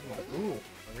right. Ooh,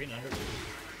 arena under.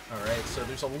 All right, so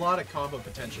there's a lot of combo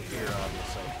potential here,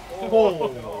 obviously.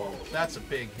 Oh, that's a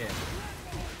big hit.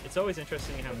 It's always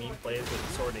interesting how Meme plays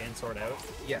with sword in, sword out.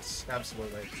 Yes,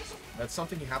 absolutely. That's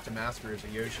something you have to master as a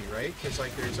Yoshi, right? Because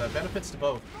like there's benefits to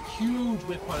both. Huge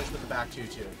whip punish with the back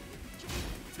 2-2.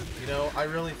 You know, I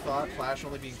really thought Flash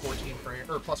only being 14 frame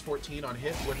or plus 14 on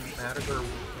hit wouldn't matter, or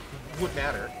would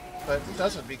matter, but it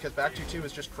doesn't because back 2-2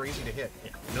 is just crazy to hit.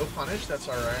 No punish, that's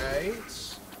all right.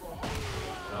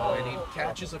 Oh, and he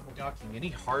catches him ducking, and he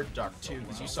hard ducked too,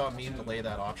 because you saw me delay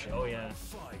that option. Oh yeah.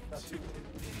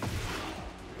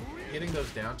 Hitting those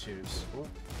down twos.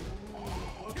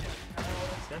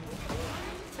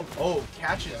 Oh,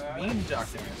 catches Meme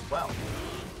ducking as well.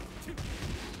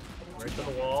 Right to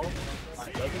the wall.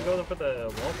 Doesn't go for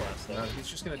the wall blast though. No, he's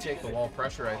just gonna take the wall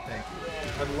pressure, I think.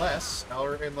 Unless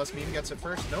Meme gets it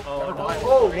first. Nope. Oh, never no. mind.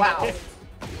 Oh wow.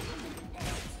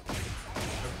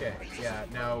 Okay, yeah.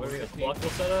 Now we're gonna blockable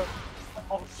setup.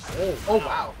 Oh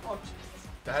wow.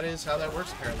 That is how that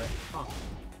works apparently. Huh.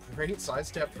 Great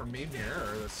sidestep from Meme here,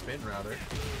 or the spin rather.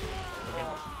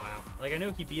 Wow. Like I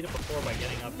know he beat it before by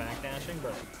getting up back dashing,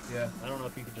 but yeah, I don't know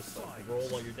if you could just like, roll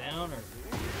while you're down or.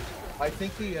 I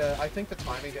think the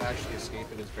timing to actually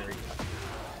escape it is very tough.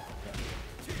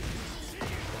 Yeah.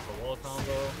 The wall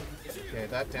combo. Okay,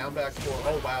 that down back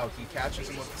 4. Oh wow, he catches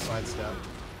him with the sidestep.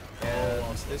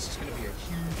 And this is going to be a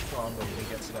huge combo when he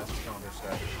gets it as a combo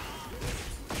step.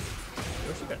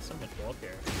 Yoshi got so much wall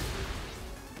care.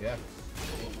 Yeah.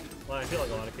 Well, I feel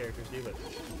like a lot of characters do, but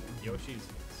Yoshi's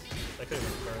that could have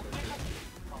been further.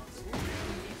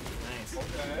 Nice.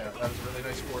 Yeah, that was a really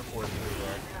nice 4-4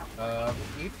 there.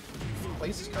 He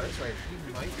plays his cards right.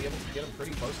 He might be able to get him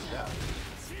pretty close to death.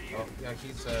 Oh, yeah,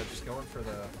 he's just going for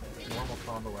the normal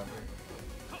combo weapon.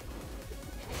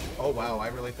 Oh wow, I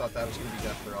really thought that was going to be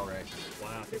death for Elray.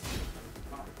 Wow.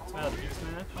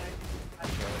 Smash.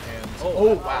 And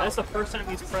oh wow. That's the first time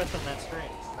he's pressed on that string.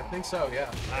 I think so,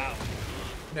 yeah. Wow.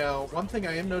 Now, one thing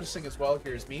I am noticing as well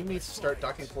here is Meme needs to start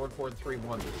ducking forward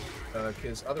 3-1,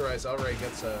 because otherwise Elray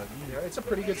gets it's a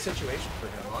pretty good situation for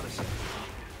him, honestly.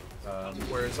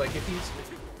 Whereas, like, if he's,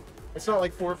 it's not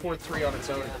like 4-4-3 on its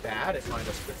own is bad, it might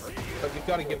just work, but you've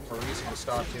got to give him a reason to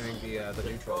stop doing the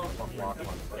neutral block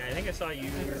one. Yeah, I think I saw you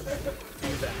do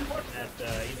that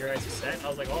at in your guys' set. I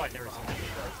was like, oh, I've never seen that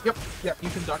before. Yep, yep, you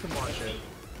can duck and launch it.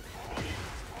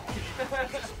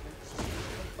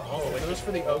 Oh, it goes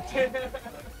for the oak.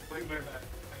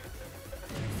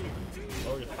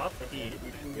 Oh, just pop the heat.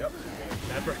 Yep.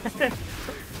 Remember?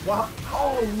 Wow.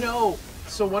 Oh no!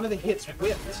 So one of the hits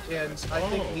whipped, and I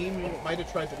think Meme might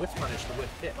have tried to whiff punish the whip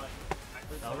hit.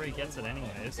 Already gets it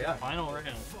anyways. Yeah. Final round.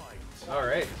 All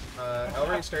right.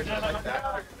 Elray started to fight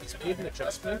back. He's made an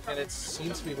adjustment, and it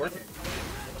seems to be working.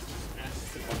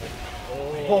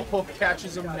 Oh,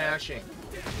 catches him mashing.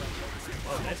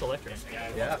 Oh, nice electric.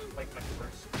 Yeah.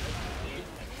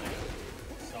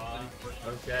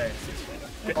 Okay.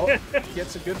 Oh,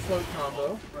 gets a good float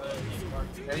combo.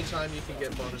 Anytime you can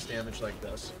get bonus damage like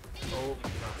this. Oh,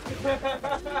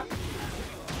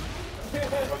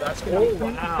 that's gonna be,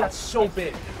 wow. That's so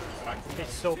big.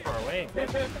 It's so far away.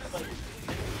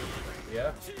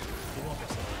 Yeah.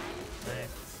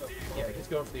 Yeah, he's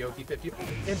going for the Oki 50.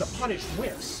 And the punish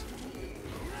whiffs.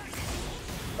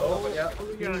 Oh, yeah.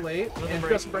 Too late. And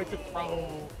doesn't break the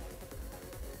throw.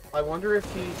 I wonder if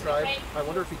he tried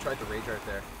the rage art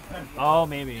there. Oh,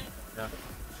 maybe. Yeah.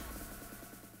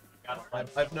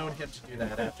 I've known him to do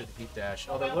that after the heat dash.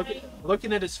 Although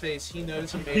looking at his face, he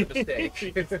knows he made a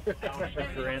mistake.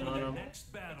 Ran on him.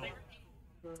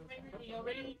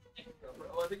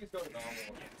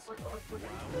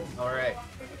 All right.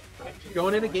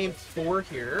 Going into game 4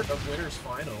 here of Winners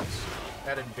Finals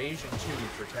at Invasion 2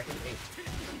 for Tekken 8.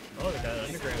 Oh, they got an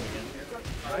underground again.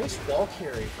 Nice wall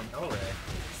carry from Elray.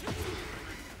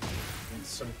 And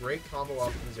some great combo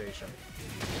optimization.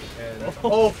 And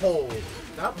oh,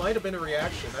 that might have been a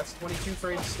reaction. That's 22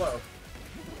 frames slow.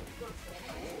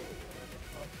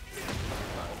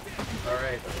 All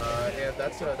right, and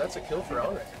that's a kill for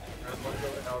Elray. Round 1 go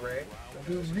to Elray,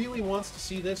 who really wants to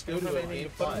see this go to a game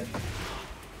 5.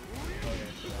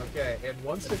 Okay, and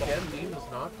once again, Meme is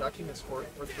not ducking his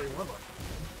 4-3-1.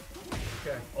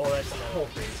 Okay. Oh, that's whole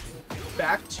crazy.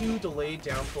 Back to delayed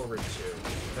down forward 2.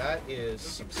 That is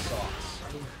some sauce.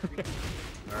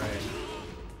 Alright.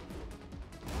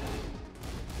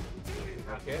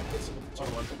 Okay, hits him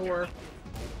with 2-1-4. So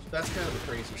that's kind of a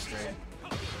crazy string.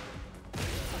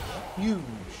 Huge.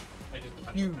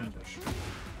 Huge.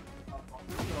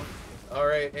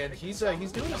 Alright, and he's doing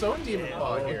his own demon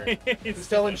paw here. He's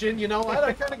telling Jin, you know what,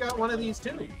 I kind of got one of these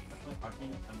too.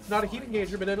 It's not a heat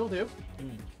engager, but it'll do.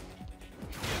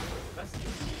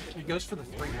 He goes for the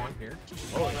 3-1 here.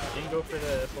 Oh, he didn't go for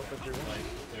the 4-3-1.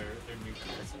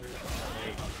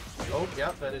 Oh,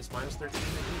 yeah, that is minus 13 to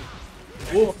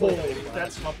heat. Whoa,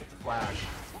 that's him up with the flash.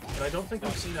 And I don't think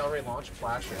we've seen Elray launch a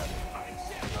flash yet.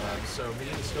 So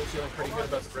Meme is still feeling pretty good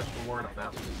about the risk reward on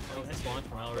that one. Oh, nice launch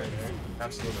from Elray there.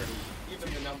 Absolutely.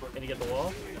 Can he get the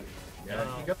wall? Yeah,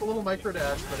 he got the little micro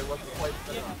dash, but it wasn't quite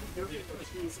enough.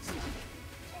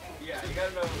 Yeah, you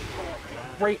gotta know.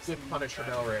 Great whip punish from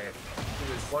Elray,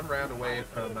 who is 1 round away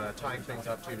from tying things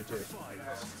up 2-2.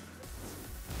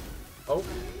 Oh.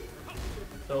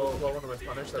 So, well, on the whip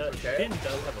punish, that's okay. Finn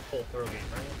does have a full throw game,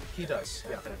 right? He does,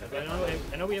 yeah.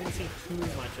 I know we haven't seen too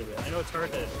much of it. I know it's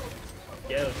hard to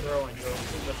get a throw on Joe.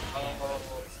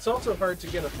 It's also hard to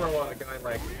get a throw on a guy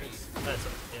like me. That's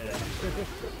yeah.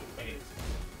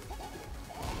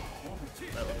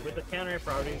 With the counter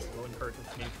properties, it wouldn't hurt to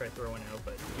maybe try throwing out,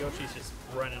 but Yoshi's just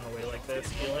running away like this,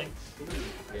 healing.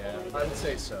 Yeah, I would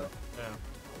say so. Yeah.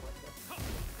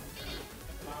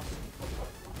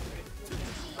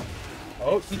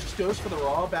 Oh, he just goes for the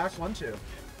raw back 1-2.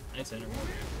 Nice interval.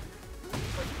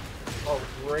 Oh,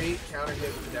 great counter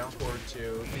hit with the down forward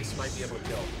 2. This might be able to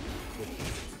kill.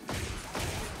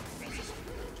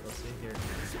 Let's see here.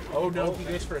 Oh no, he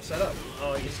goes for a setup.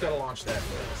 Oh, He's got to launch that.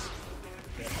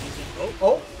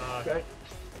 Oh, Okay.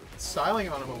 Styling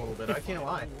on him a little bit, I can't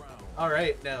lie.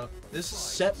 Alright, now, this is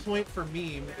set point for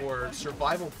Meme, or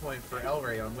survival point for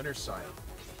Elray on winner's side.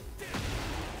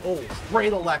 Oh,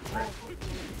 great electric.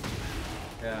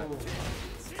 Yeah.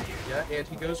 Yeah, and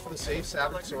he goes for the safe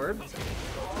Savage Sword.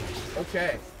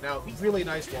 Okay, now, really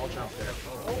nice wall jump there.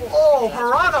 Oh,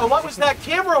 Harada, what was that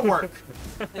camera work?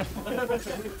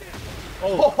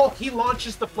 Oh, he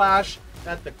launches the flash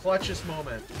at the clutchest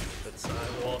moment. That's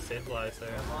wall save lives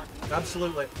there.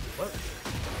 Absolutely. What?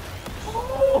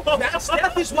 Oh,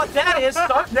 that is what that is.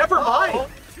 Never mind.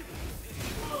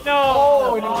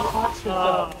 No.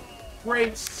 Oh,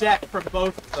 great set from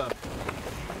both of them.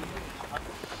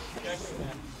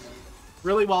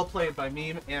 Really well played by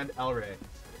Meme and Elray.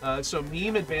 So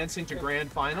Meme advancing to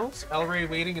grand finals, Elray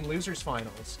waiting in losers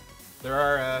finals. There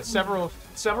are several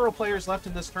players left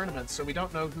in this tournament, so we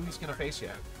don't know who he's going to face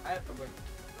yet. I have to win.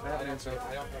 I don't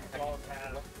know.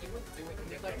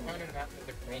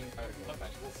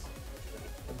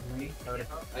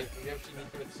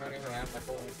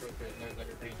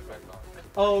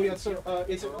 Oh yeah, so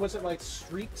was it like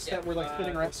streaks that were like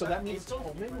spinning around? So that means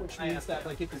homing, which means that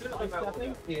like if you're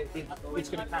sidestepping, it's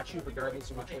gonna catch you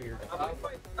regardless of which way you're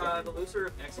going. The loser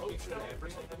of execution and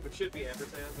ampersand, which should be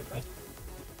ampersand.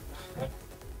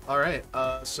 All right,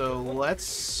 so let's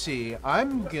see.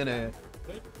 I'm gonna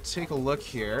take a look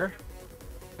here.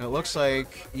 And it looks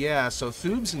like, yeah, so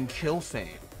Thoobs and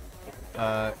Killfane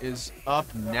is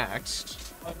up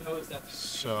next.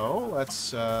 So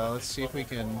let's see if we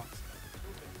can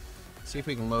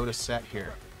load a set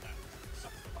here.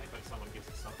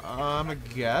 I'm gonna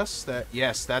guess that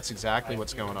yes, that's exactly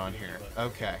what's going on here.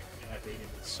 Okay,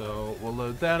 so we'll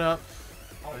load that up.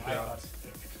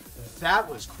 That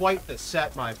was quite the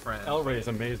set, my friend. Elray is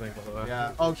amazing, by the way.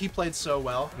 Yeah. Oh, he played so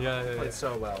well. Yeah, yeah, Played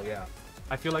so well. Yeah.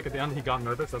 I feel like at the end he got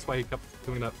nervous. That's why he kept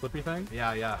doing that flippy thing.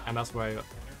 Yeah, yeah. And that's why I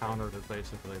countered it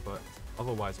basically. But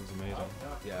otherwise, it was amazing.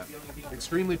 Yeah.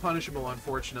 Extremely punishable,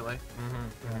 unfortunately.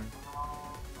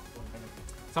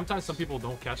 Sometimes some people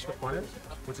don't catch the punish,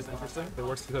 which is interesting. It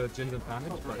works to Jin's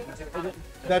advantage, but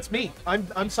That's me.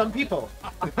 I'm some people.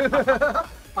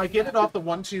 I get it off the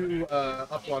 1-2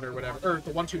 up one or whatever, or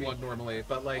the 1-2-1 normally.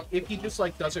 But like, if he just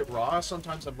like does it raw,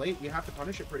 sometimes I'm late. You have to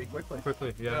punish it pretty quickly.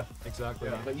 yeah, exactly.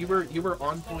 Yeah, but you were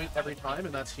on point every time,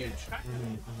 and that's huge.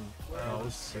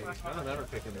 Let's see. None of them are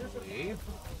picking the lead.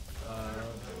 I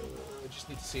just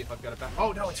need to see if I've got it back.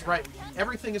 Oh no, it's right.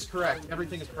 Everything is correct.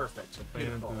 Everything is perfect.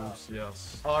 Beautiful.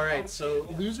 Yes. All right, so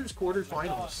losers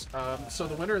quarterfinals. So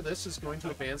the winner of this is going to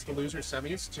advance the losers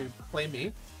semis to play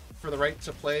me, for the right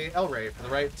to play Elray, for the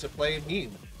right to play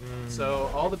Mean. So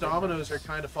all the dominoes are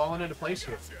kind of falling into place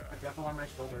here. I got one on my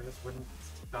shoulder. This wouldn't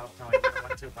stop telling me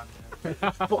what to punch.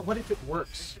 But what if it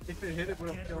works? If it hit, it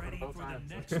would have killed him both times.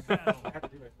 Next battle. I have to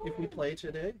do it. If we play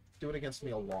today, do it against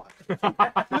me a lot.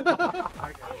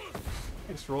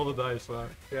 Just roll the dice, man.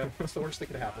 Yeah, that's the worst that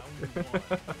could happen.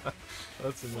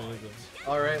 That's amazing.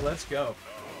 All right, let's go.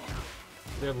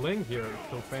 Their Ling here,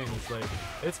 Killfane, is like,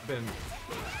 it's been,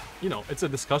 you know, it's a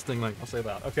disgusting Ling. I'll say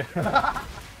that. Okay.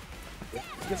 He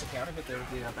gets a counter, but the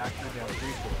back turn down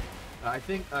 3-4. I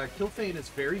think Killfane is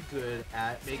very good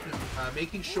at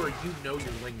making sure you know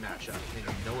your Ling matchup and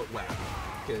you know it well,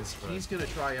 because he's gonna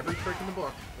try every trick in the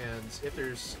book, and if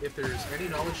there's any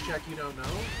knowledge check you don't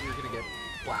know, you're gonna get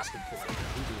blasted for it.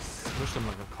 He just smushed him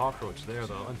like a cockroach there,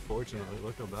 though. Unfortunately,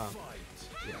 look at that.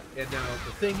 Yeah. And now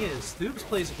the thing is, Thoobs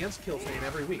plays against Killfane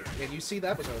every week, and you see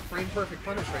that was a frame perfect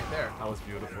punish right there. That was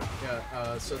beautiful.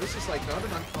 Yeah. So this is like not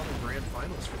an uncommon grand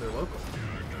finals for their local.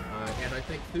 And I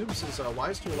think Thoobs is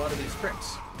wise to a lot of these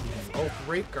tricks. Oh,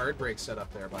 great guard break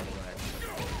setup there, by the way.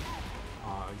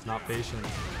 He's not patient.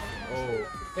 Oh,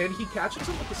 and he catches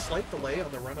him with a slight delay on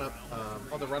the run up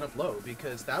low,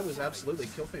 because that was absolutely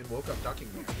Killfane woke up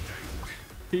ducking me.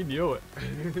 He knew it.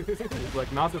 He's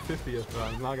like, not the 50th, it's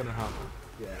not gonna happen.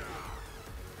 Yeah.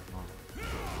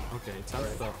 Okay, tough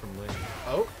stuff from Ling.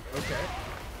 Oh, okay.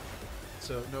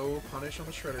 So no punish on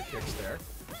the shredder kicks there,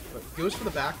 but goes for the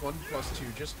back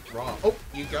 1+2, just draw. Oh,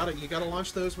 you gotta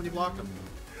launch those when you block them.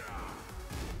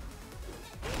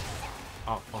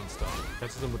 Oh, fun stuff.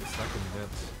 Catches him with the second hit.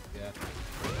 Yeah.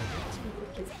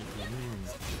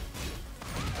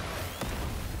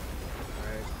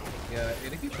 Alright. Yeah,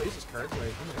 and if he plays his cards right, I'm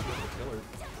gonna be able to kill her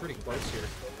pretty close here.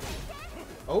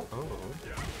 Oh! Oh. I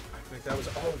think that was.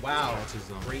 Oh, wow. That's his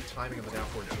great timing on the down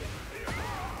forward.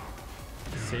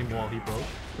 Same wall he broke.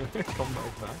 Come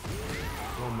back.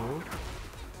 No move.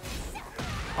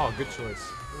 Oh, good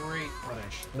choice. Great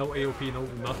punish. No AOP, no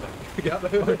nothing. Yep.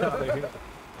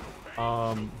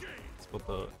 Let's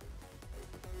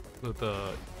put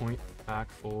the point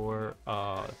back for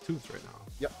Tooth right now.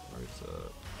 Yep.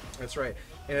 That's right.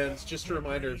 And just a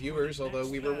reminder, viewers, although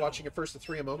we were watching a first to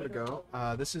 3 a moment ago,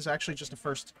 this is actually just a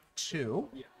first 2.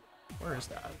 Where is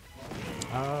that?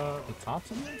 The top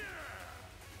somewhere?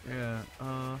 Yeah.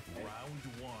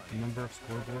 Number of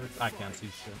scoreboards? I can't see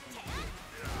shit.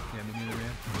 Yeah, me neither,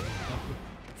 man.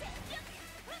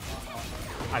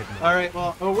 All right.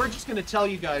 Well, we're just gonna tell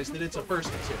you guys that it's a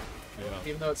first to 2, Yeah.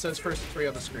 even though it says first to 3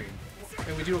 on the screen.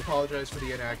 And we do apologize for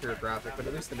the inaccurate graphic, but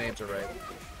at least the names are right.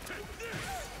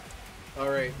 All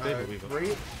right. They believe it.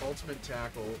 Great ultimate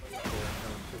tackle.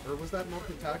 Or was that an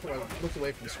ultimate tackle? I looked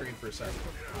away from the screen for a second.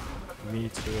 Me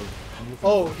too.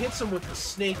 Oh, hits him with the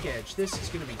snake edge. This is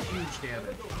going to be huge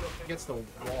damage. Gets the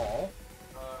wall.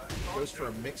 Goes for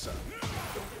a mix-up.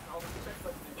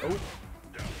 Oh.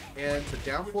 And the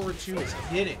down forward 2 is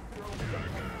hitting.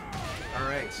 All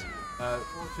right.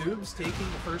 Thoobs taking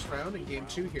the first round in game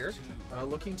 2 here.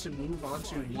 Looking to move on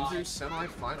to losers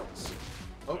semifinals.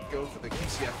 Oh, go for the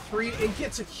QCF 3 and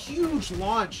gets a huge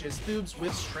launch as Thubes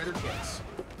with shredder kicks.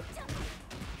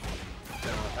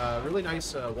 Really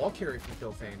nice wall carry from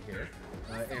Kilfane here.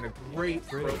 And a great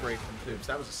throw break from Thubes.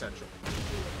 That was essential.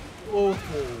 Oh,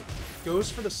 goes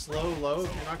for the slow low.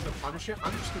 If you're not gonna punish it,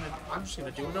 I'm just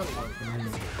gonna do another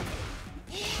one.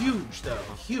 Huge though,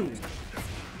 huge.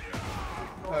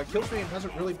 Kilfane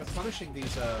hasn't really been punishing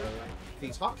these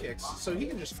hop kicks, so he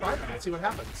can just try them and see what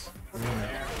happens.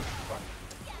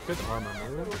 Good armor,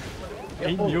 man. Yeah,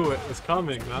 He knew it was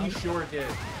coming, man. He sure did.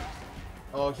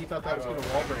 Oh, he thought that was gonna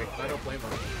wall break, and I don't blame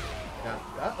him. Yeah,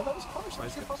 that was punished.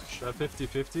 Nice punish. That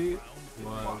 50-50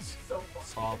 was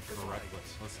soft and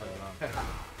reckless. Let's say that.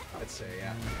 I'd say,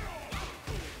 yeah.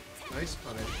 Nice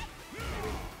punish.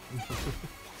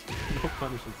 No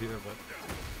punishes here, but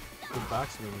good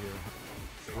backswing here.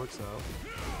 It works out.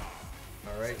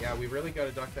 Alright, yeah, we really got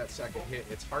to duck that second hit.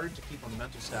 It's hard to keep on the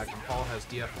mental stack when Paul has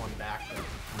DF1 back.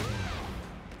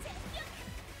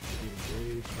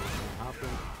 Engage, nothing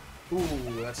happened.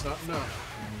 Ooh, that's not enough.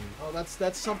 Oh,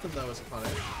 that's something though as a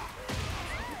punish.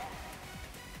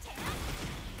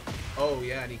 Oh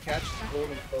yeah, and he catches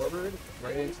holding forward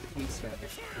right into the heat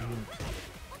smash.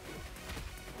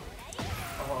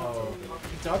 Oh,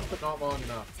 he ducked but not long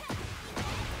enough.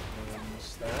 And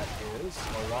that is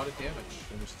a lot of damage.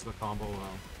 Finishes the combo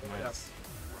round. Nice. Yes.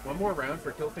 One more round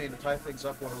for Kilfane to tie things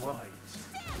up 1-1.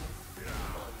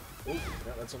 Ooh, yeah,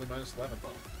 that's only -11.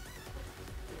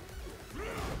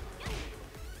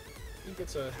 He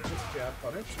gets a jab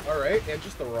punish. Alright, and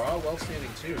just the raw, well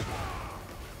standing too.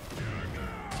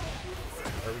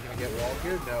 Are we gonna get wall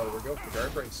here? No, we're going for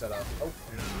guard break setup. Oh,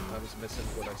 I was missing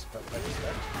what I expect.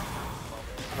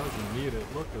 Doesn't need it.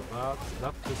 Look at that.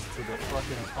 Left this to the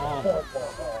fucking arm.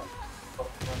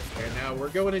 And now we're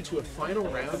going into a final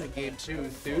round in game 2.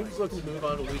 Thubes looking to move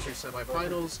on to loser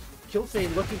semifinals.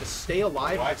 Kilfane looking to stay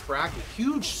alive in its bracket.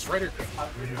 Huge shredder kick.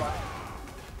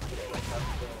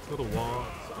 Little wall.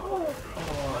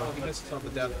 Oh, he missed on the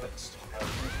death fist.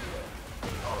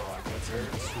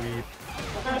 Sweep.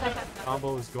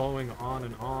 Combo is going on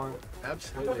and on.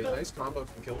 Absolutely. Nice combo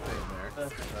from Kilfane there.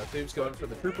 Thubes going for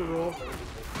the trooper roll.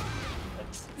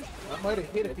 That might have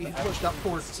hit if he pushed up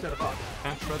forward instead of up.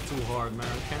 Can't shred too hard,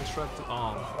 man. Can't shred too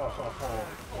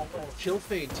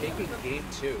Kilfane taking game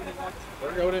 2.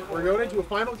 We're going into a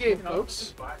final game,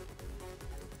 folks.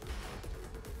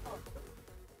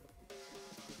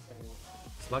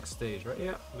 Select stage, right?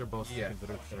 Yeah, they're both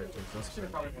considered characters. That's fair.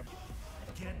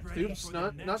 Thubes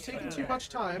not taking too much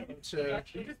time to.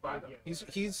 He's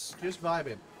just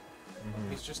vibing.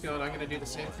 He's just going, I'm going to do the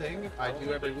same thing I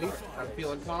do every week. I'm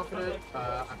feeling confident.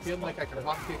 I'm feeling like I can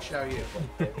hop kick Xiao Yu.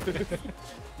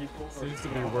 Seems to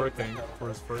be working for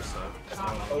his first set.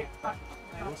 Oh.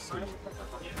 We'll see.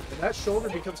 And that shoulder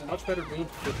becomes a much better move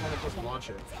if your opponent doesn't launch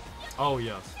it. Oh,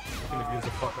 yes. I'm going to use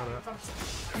the fuck out of that.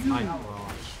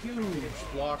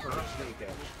 Huge blocker on Snake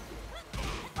Edge.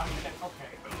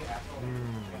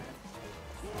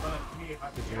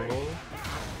 Good roll.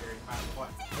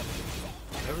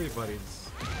 Everybody's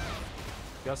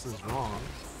guess is wrong.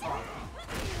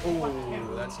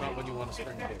 Oh, that's not when you want to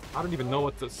spring kick. I don't even know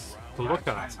what to look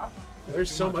at. There's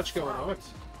so much going on.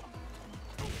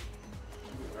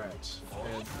 Alright.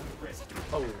 And,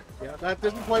 oh, yeah, that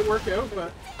doesn't quite work out,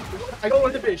 but I go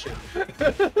into vision.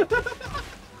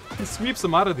 He sweeps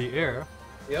him out of the air.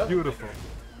 Yep. Beautiful.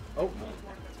 Oh.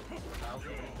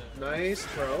 Nice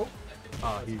throw.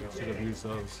 Ah, he should have used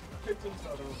those.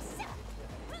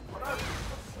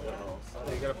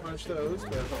 You gotta punch those,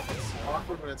 but it's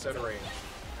awkward when it's out of range.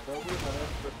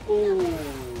 Ooh,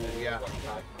 yeah.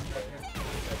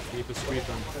 Keep it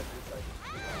sweeping.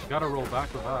 Gotta roll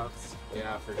back with that.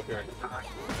 Yeah, for sure.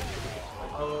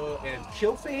 Oh, and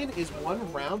Kilfane is one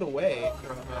round away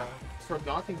from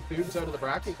knocking Thubes out of the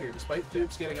bracket here, despite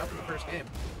Thubes getting up in the first game.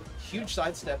 Huge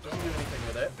sidestep, doesn't do anything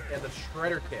with it, and the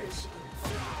shredder kicks.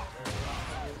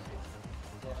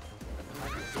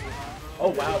 Oh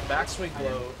wow, backswing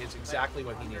blow is exactly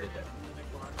what he needed there.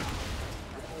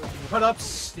 Put up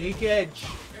Snake Edge.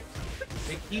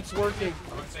 It keeps working.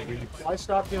 Why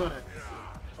stop doing it?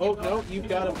 Oh no, you've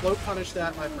got to float punish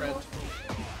that, my friend.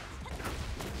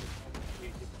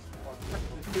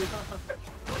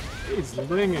 He's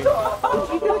linging. Is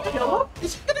he gonna kill him?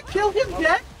 Is he gonna kill him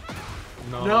dead?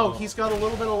 No. No, he's got a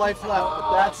little bit of life left,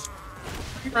 but that's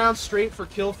 3 rounds straight for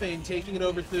Kilfane, taking it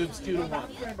over Thubes 2-1.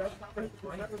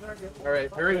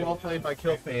 Alright, very well played by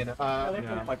Kilfane.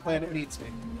 My planet needs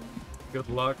me. Good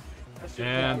luck.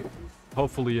 And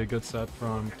hopefully a good set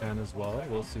from Ken as well.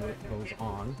 We'll see what goes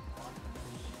on.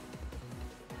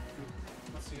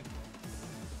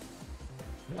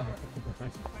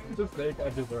 Just fake, I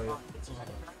deserve it.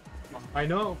 I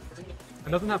know.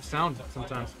 It doesn't have sound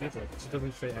sometimes, people. It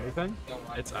doesn't say anything.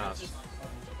 It's ass.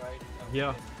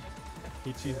 Yeah.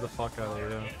 He cheesed the fuck out of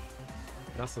it, yeah.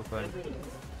 That's the thing.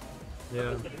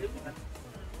 Yeah.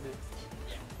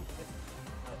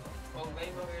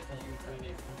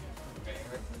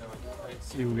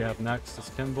 See who we have next is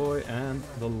Kenboy and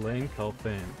the Lane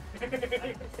Kelpin.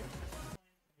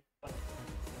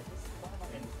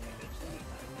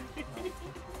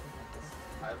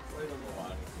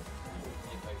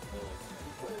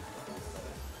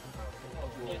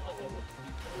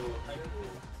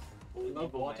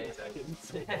 love watching Tekken.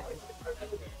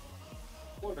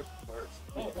 Wonderful first.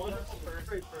 Oh, wonderful first.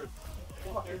 Great first.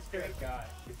 There's a great guy.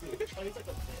 He's like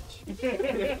a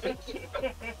bitch.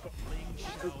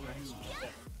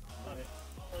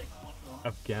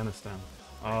 Afghanistan.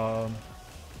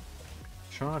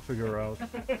 Trying to figure out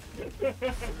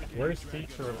where's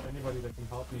teacher or anybody that can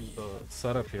help me with the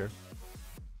setup here.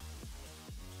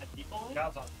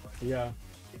 Yeah.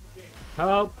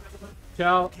 Help!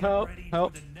 Help! Help!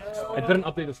 Help! I didn't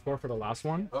update the score for the last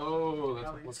one. Oh,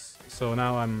 that's so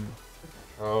now I'm.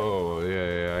 Oh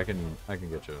yeah, I can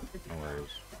get you. No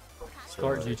worries.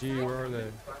 Start GG. Where are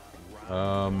they?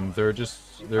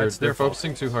 They're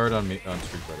focusing too hard on me on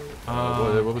Street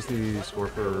Fighter. What was the score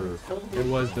for? It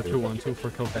was the 2-1-2 for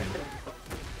Kilpain.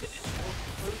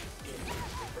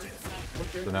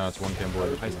 So now it's one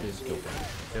Kenboy. High speed.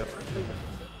 Yep.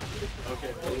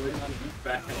 Okay, we're not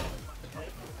back.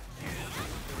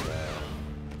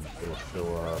 It'll show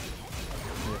up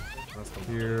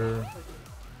here.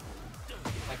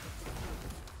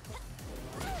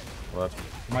 Well, that's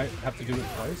might have to do it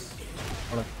twice,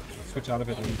 or like switch out of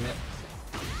it and do it.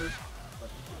 I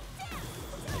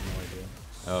have no idea.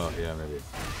 Oh yeah, maybe.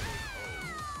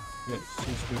 Yeah,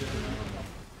 she's good.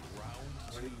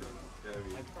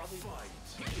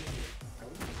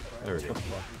 There we go.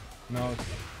 No, it's...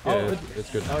 Yeah, oh, it's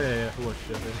good. Oh yeah, yeah. Oh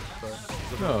shit.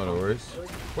 No, no worries.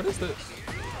 What is this?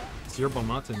 It's yerba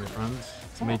mate, my friends.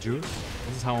 It's May juice.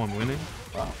 This is how I'm winning.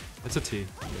 Wow. It's a tea,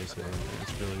 basically.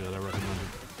 It's really good. I recommend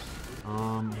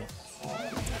it.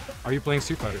 Are you playing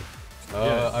Street Fighter?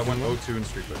 Yeah, I went 0-2 in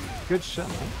Street Fighter. Good shit,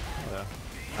 man. Yeah.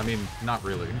 I mean, not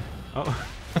really. Oh.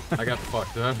 I got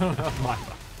fucked up.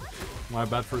 My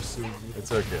bad for assuming.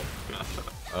 It's okay.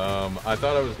 I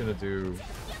thought I was gonna do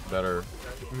better,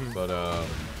 but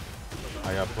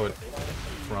I got put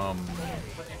from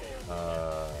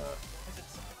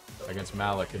against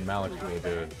Malik, and Malik was really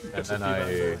good. And then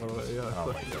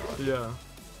yeah.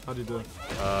 How'd you do?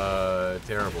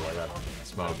 Terrible. I got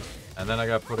smoked. And then I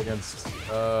got put against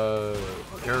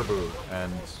Caribou,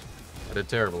 and I did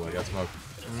terrible. I got smoked.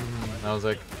 And I was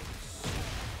like,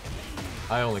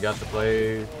 I only got to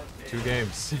play 2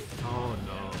 games. Oh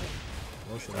no.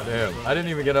 Listen, damn, I didn't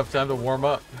even get enough time to warm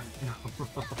up.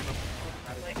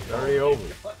 It's already over.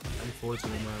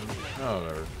 Unfortunate, man. Oh,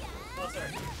 whatever.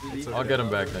 I'll get him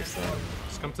back next time.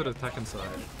 Just come to the Tekken side.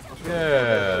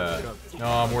 Yeah. No,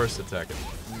 I'm worse at Tekken.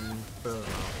 Fair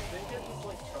enough.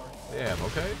 Damn,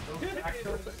 okay.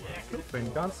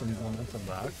 Been got some momentum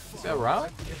back. Is that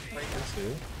right? Let's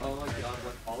see. Oh my god,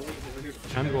 what all these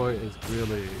Kenboy is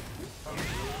really...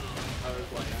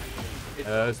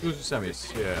 It's losers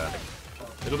semis, yeah.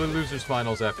 It'll be losers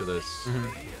finals after this.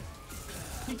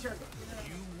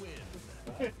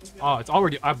 Oh, it's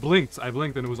already... I blinked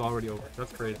and it was already over.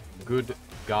 That's crazy. Good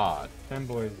God.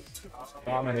 Kenboy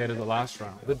dominated the last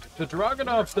round. The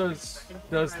Dragonovs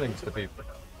does things to people.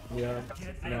 Yeah.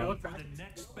 Yeah.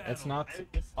 It's not...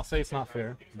 I'll say it's not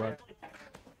fair, but...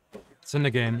 It's in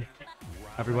the game.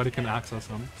 Everybody can access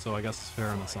them, so I guess it's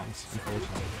fair in a sense,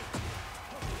 unfortunately.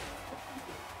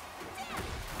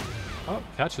 Oh,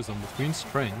 catches him between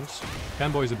strings.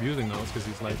 Kenboy's abusing those because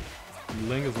he's like,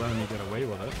 Ling is letting me get away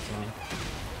with it, so...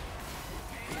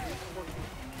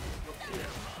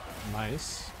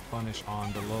 Nice. Punish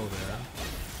on the low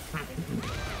there.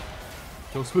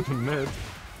 Goes with the mid.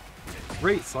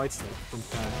 Great sidestep from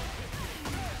Ken.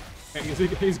 And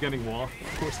he's getting wall.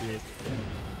 Of course he is.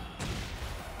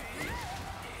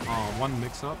 Oh, one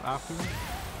mix-up after.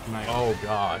 Nice. Oh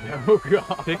god. Oh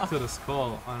god. Kick to the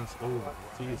skull and it's over.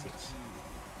 Jesus.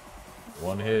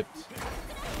 One hit.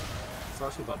 It's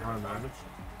actually about hard damage.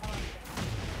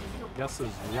 Guess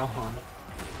is wrong.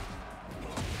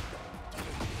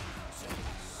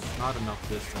 Not enough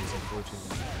distance,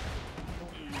 unfortunately.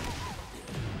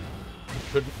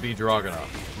 Couldn't be Dragunov.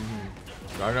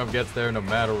 Dragunov gets there no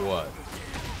matter what.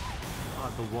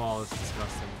 The wall is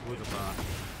disgusting. Look at that.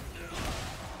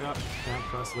 Yep, can't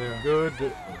press there.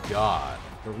 Good God.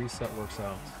 The reset works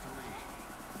out.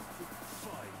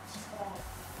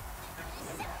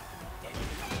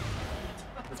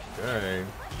 Okay.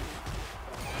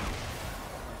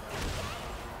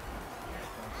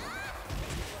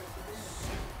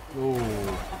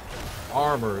 Ooh.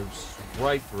 Armors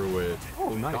right through it. Oh,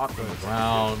 nice. Got from the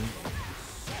ground.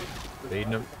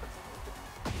 Fading him.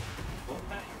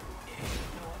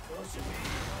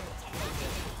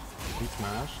 Big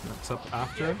smash. Next up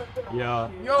after. Yeah.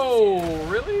 Yo,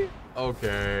 really?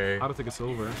 Okay. I don't think it's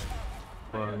over.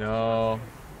 But No.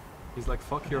 he's like,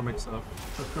 fuck your mix-up.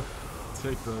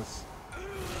 Take this.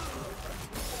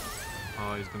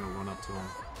 Oh, he's gonna run up to him.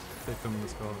 Take him in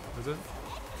this call. Is it?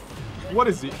 What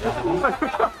is he?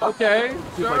 Okay,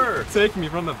 He's sure. like, take me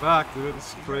from the back, dude.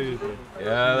 It's crazy.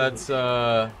 Yeah, that's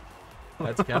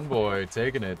Ken Boy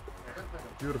taking it.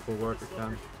 Beautiful work,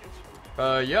 Ken.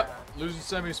 Yep. Losers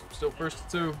semis, still first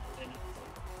to 2.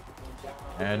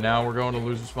 And now we're going to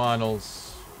losers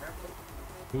finals.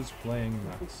 Who's playing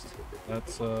next?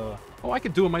 That's Oh, I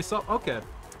can do it myself. Okay.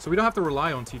 So we don't have to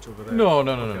rely on Teach over there. No.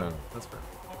 That's fair.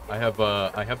 I have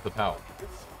the power.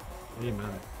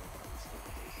 Amen.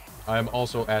 I am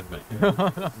also admin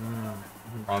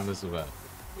on this event.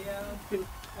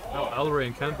 Now Elray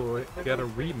and Kenboy get a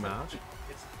rematch.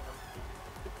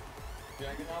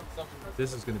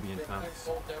 This is going to be intense.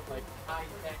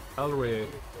 Elray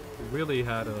really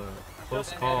had a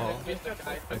close call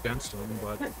against him,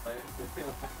 but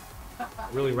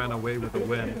really ran away with the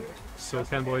win. So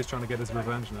Kenboy is trying to get his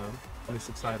revenge now. And it's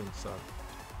exciting stuff.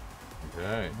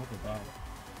 Okay. I'm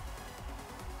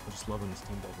just loving this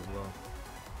team build as well.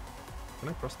 Can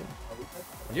I press them?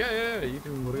 Yeah. You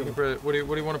can. What do you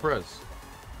want to press?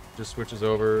 Just switches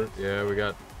over. Yeah, we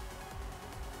got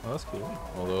Oh, that's cool.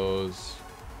 all those.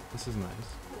 This is nice.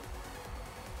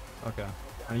 Okay.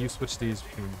 And you switch these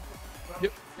between.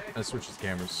 Yep. That switches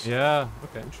cameras. Yeah.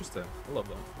 Okay. Interesting. I love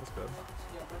that. That's good.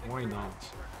 Why not?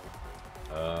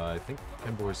 I think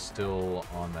Ken Boy's still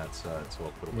on that side, so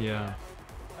I'll put it away. Yeah.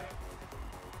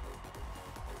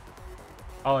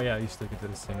 Oh yeah, you stick it to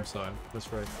the same side.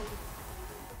 That's right.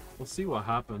 We'll see what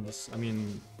happens. I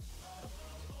mean,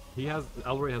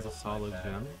 Elray has a solid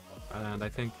gym, and I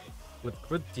think with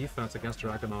good defense against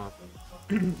Dragunov,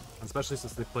 especially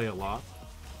since they play a lot,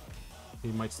 he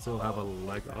might still have a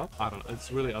leg up. I don't know.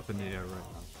 It's really up in the air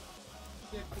right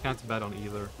now. I can't bet on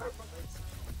either.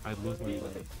 I'd lose my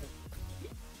leg.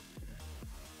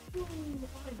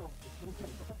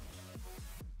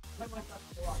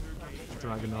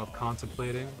 Dragunov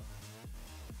contemplating.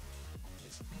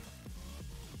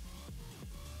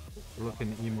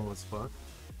 Looking emo as fuck.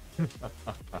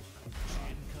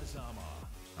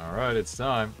 Alright, it's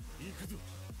time.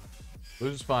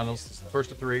 Losers finals,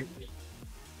 first of 3.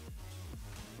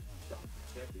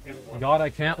 God, I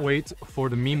can't wait for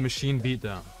the meme machine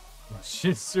beatdown.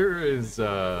 She sure is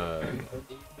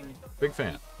big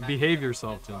fan. Behave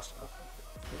yourself, Jinch.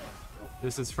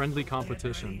 This is friendly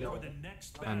competition,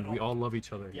 and we all love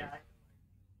each other here.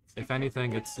 If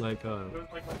anything, it's like a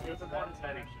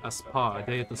spa, a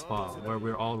day at the spa, where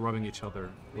we're all rubbing each other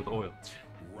with oil,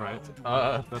 right?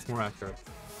 That's more accurate.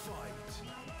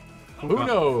 Who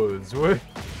knows? We've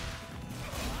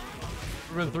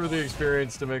been through the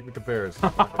experience to make the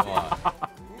comparison. Not gonna lie.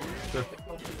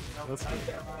 That's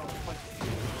good.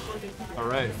 All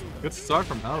right, good start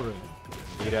from Elray.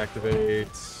 Heat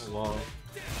activates. Wow.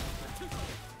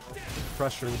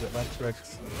 Pressure with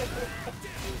electrics.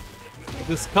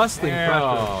 Disgusting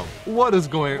pressure. What is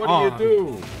going What on? do you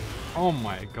do? Oh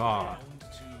my god.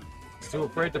 Still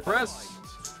afraid to press?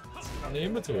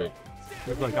 Name it to it.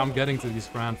 It's like I'm getting to these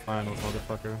grand finals,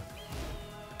 motherfucker.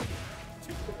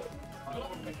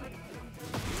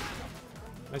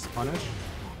 Nice punish.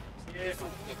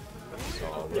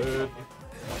 Solid.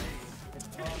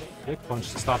 Dick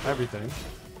punch to stop everything.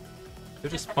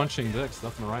 They're just punching dicks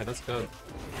left and right. That's good.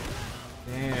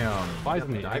 Damn. Fight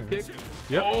me. Dive kick?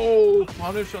 Yep. Oh,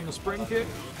 punish on the spring kick?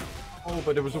 Oh,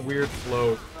 but it was a weird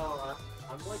float.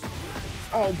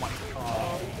 Oh my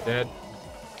god. Dead.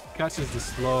 Catches the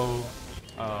slow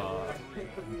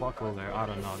buckle there. I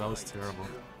don't know. That was terrible.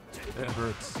 It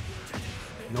hurts.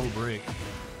 No break.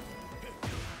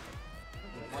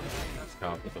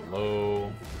 Stop with the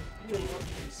low.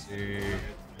 See.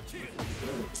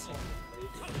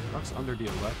 Ducks under the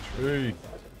electric. Hey.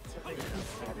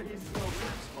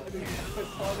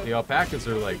 The alpacas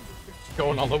are like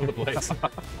going all over the place.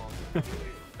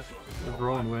 They're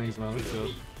growing wings, man. That's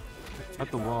good.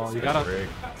 At the wall. You gotta Break.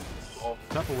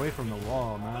 step away from the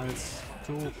wall, man. It's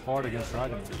too hard against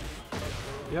Dragon.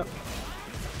 Yep.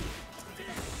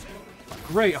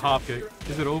 Great hop kick.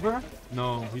 Is it over?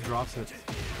 No, he drops it.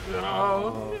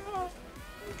 Oh.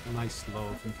 Nice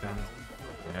slow from Ken.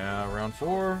 Yeah, round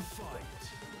 4.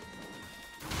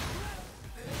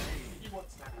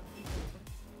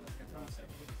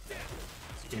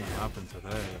 gonna happen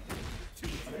today?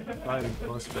 Fighting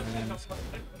plus frames.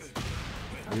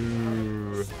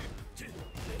 Ooh.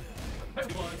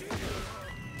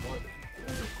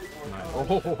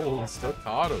 Oh, still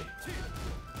caught him.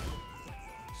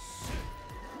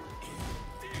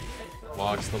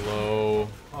 Walks the low.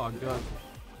 Oh god.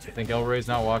 I think El Rey's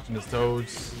not watching his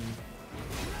toes.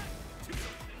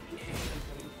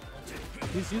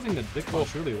 He's using the dick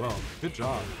punch really well. Good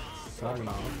job.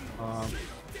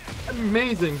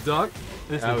 Amazing duck.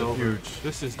 This That is was over. huge.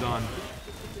 This is done.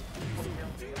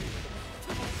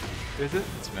 Is it?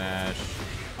 Smash.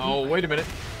 Oh, wait a minute.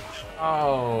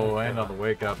 Oh, and on the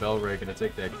wake up, El Rey gonna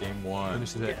take that game one.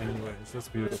 Finishes it anyways. That's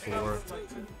beautiful work.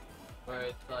 Where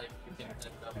it's like you can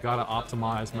You gotta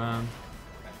optimize, man.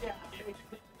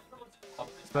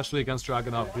 Especially against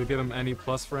Dragunov. You give him any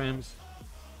plus frames,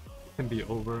 it can be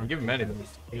over. Give him anything.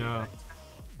 Yeah.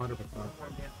 100%.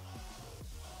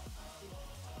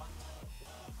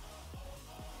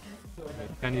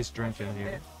 Kenny's drinking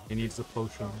here. He needs a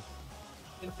potion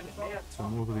to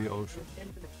move the ocean.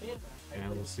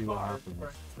 And we'll see what happens.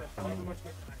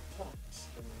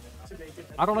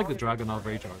 I don't like the Dragunov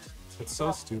Rage Arts. It's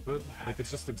so stupid. Like, it's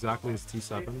just exactly as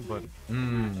T7,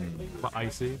 but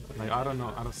icy. Like, I don't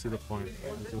know. I don't see the point.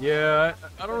 Yeah,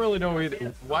 I don't really know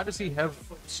either. Why does he have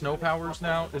snow powers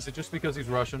now? Is it just because he's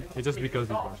Russian? It's just because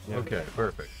he's Russian. Yeah. Okay,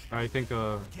 perfect. I think,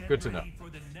 Good to know.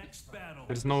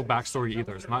 there's no backstory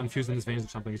either. It's not infused in his veins or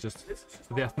something. It's just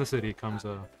the ethnicity comes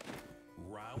a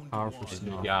powerful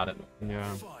snow. You got it.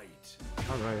 Yeah.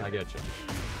 Alright. I get you.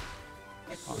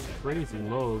 Oh, crazy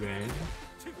low game.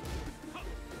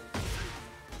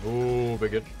 Ooh,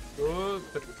 big hit.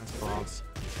 That's false.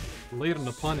 Late on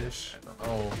the punish.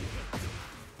 Oh.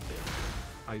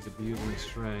 He's abusing his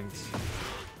strengths.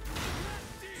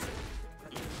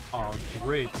 Oh,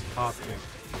 great top kick.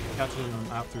 Catching him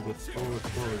after the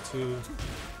forward 2.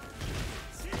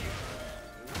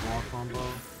 Wall combo.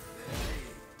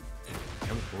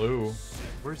 That was blue.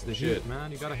 Where's the Shit. heat,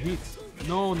 man? You gotta heat.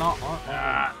 No, not on.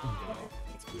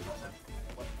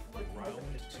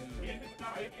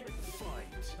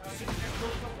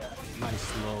 Nice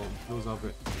low. Goes up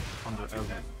it under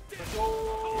everything.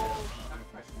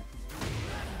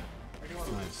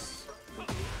 Nice.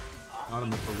 Got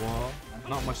him at the wall.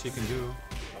 Not much he can do.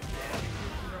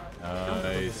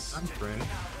 Nice. I'm afraid.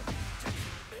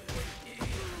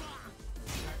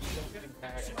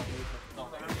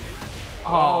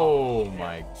 Oh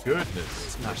my goodness.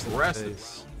 Smash the Aggressive.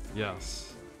 face. Yes.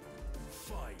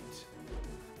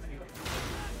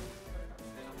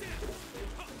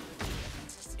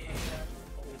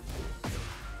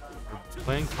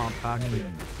 Playing compactly.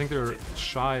 I think they're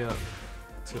shy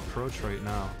to approach right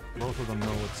now. Both of them know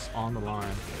what's on the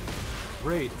line.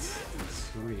 Great.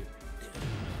 Sweet.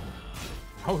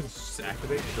 Oh, it's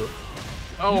activated.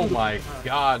 Oh my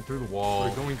god, through the wall.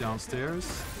 We're going downstairs.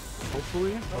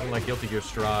 Hopefully. I'm like Guilty Gear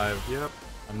Strive. Yep.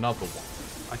 Another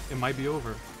one. It might be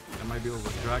over. It might be over.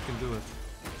 Drag can do it.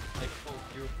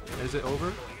 Is it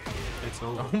over? It's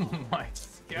over. Oh my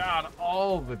god,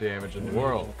 all the damage in the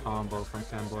world. Combo from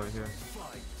Fanboy here.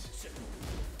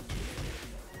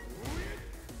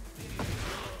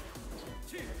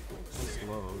 So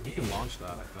slow. He can launch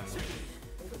that, I think.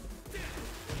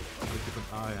 Gotta keep an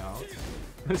eye out.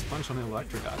 Nice punch on the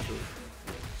electric, actually.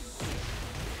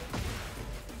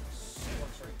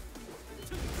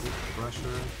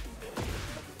 Pressure.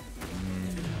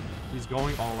 He's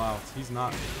going all out. He's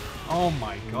not. Oh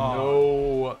my god.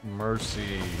 No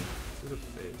mercy. To the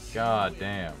face. God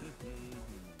damn.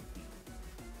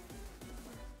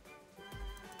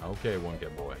 Okay, one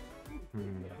get boy.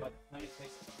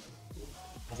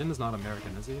 Jin is not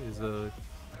American, is he? He's a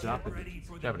Japanese.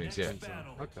 Japanese, yeah.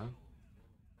 Okay.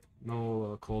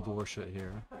 No Cold War shit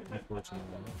here, unfortunately.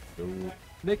 Ooh.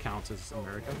 They count as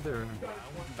American. They're.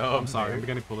 Oh, I'm sorry, I'm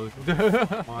getting political.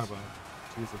 My bad.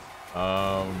 Jesus.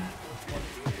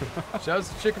 Shouts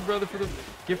to Chicken Brother for the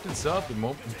gifted sub, the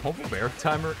Mobile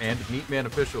Maritimer and Meat Man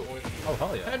official. Oh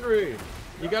hell yeah. Henry,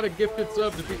 you got a gifted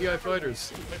sub to PEI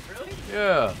Fighters.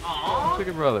 Yeah. Aww.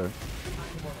 Chicken Brother.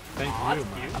 Thank you,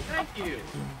 man. Thank you.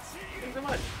 Thanks so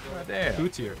much. Damn.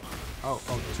 2-tier. Oh,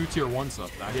 2-tier 1 sub.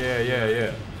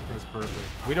 Yeah. That's perfect.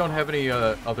 We don't have any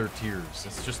other tiers.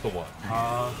 It's just the one. Fair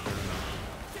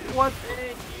enough. What?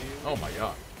 Oh my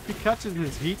god. He catches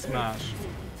his heat smash.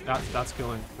 That's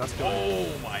killing. That's killing. Oh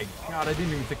my god, I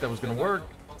didn't even think that was gonna work.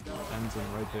 Ends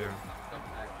him right there.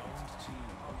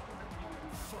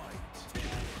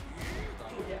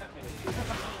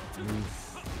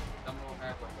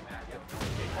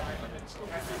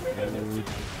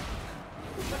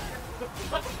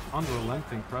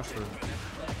 Unrelenting pressure.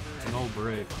 No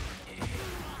break.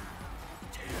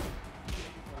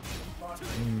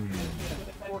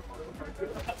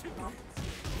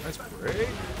 Nice break.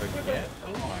 Again.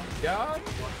 Oh my god.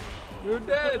 You're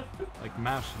dead. Like,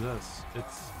 mash this.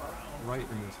 It's right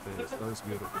in his face. That was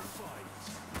beautiful.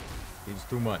 He's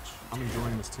too much. I'm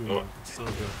enjoying this too much. It's so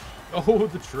good. Oh,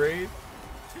 the trade.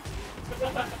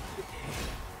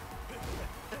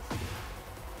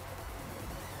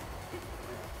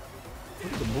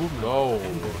 Look at the movement. Oh,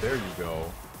 there you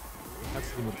go.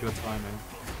 Excellent good timing.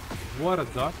 What a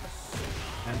duck.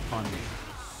 And funny.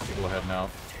 Go ahead now.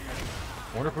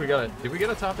 I wonder if we got a... Did we get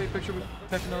a top 8 picture with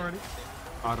Tekken already?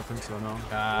 I don't think so, no.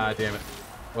 Ah, damn it.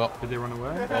 Well, Did they run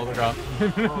away? well, they're gone.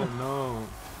 Oh no.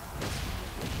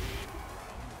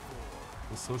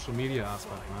 The social media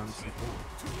aspect, man. It's so cool.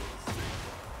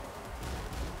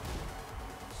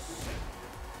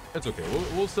 It's okay.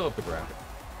 We'll still have the graphic.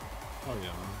 Oh yeah,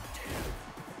 man.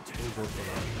 We'll go for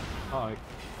that. Oh, it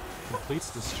completes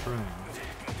the string.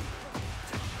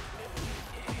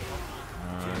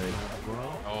 Alright.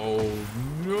 Well, Oh,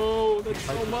 no. That's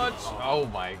so much. Oh,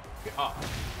 my God.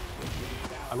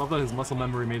 I love that his muscle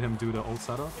memory made him do the old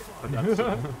setup, but that's,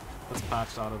 that's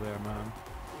patched out of there, man.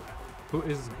 Who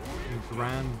is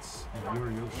Grand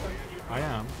Yuriyoshi? I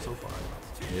am, so far.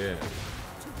 Yeah.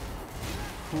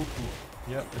 Cool.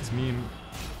 Yep, it's meme.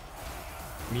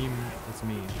 It's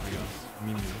me, I guess.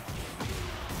 Meme.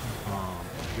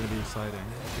 It's gonna be exciting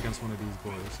against one of these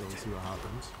boys, so we'll see what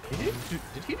happens.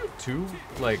 Did he do 2,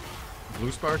 like,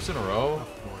 blue sparks in a row?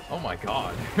 Oh, my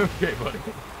God. Okay, buddy.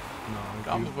 No,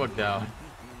 Calm the fuck down.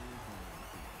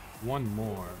 one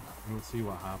more, and we'll see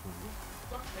what happens.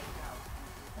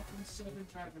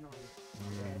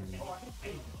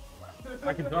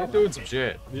 He's doing some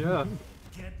shit. Yeah,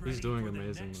 Get he's ready doing for the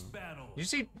amazing. next Though. battle. You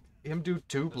see him do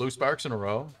 2 blue sparks in a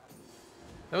row?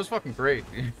 That was fucking great.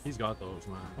 He's got those,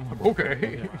 man.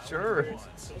 Okay, sure.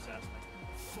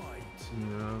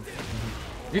 Yeah.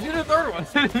 You did a 3rd one.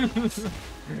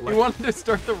 He wanted to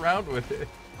start the round with it.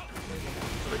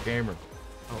 For the gamer.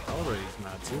 Oh, Elray's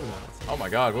mad too now. Oh my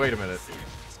God, wait a minute.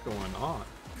 What's going on?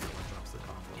 Drops the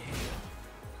combo.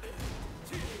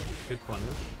 Good punish.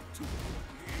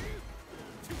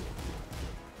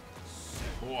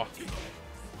 Whoa.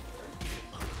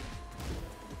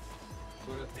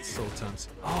 It's so tense.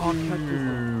 Oh,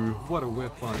 no. What a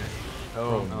whip punish.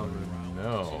 Oh, no.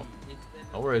 no.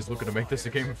 Alray's looking to make this a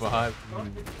game of 5.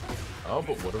 Oh,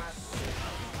 but what a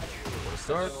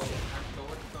start.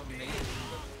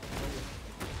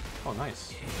 Oh,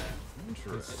 nice.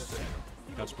 Interesting.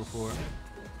 Catch before.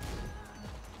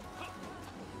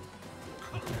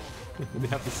 They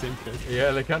have the same kick.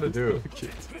 Yeah, they kind of do.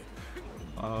 Cute.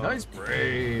 Nice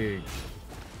break.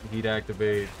 Heat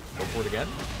activate. Go for it again.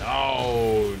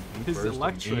 No. His Burst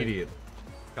electric. immediate.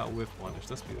 Got whip punish.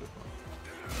 That's beautiful.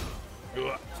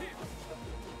 Ugh.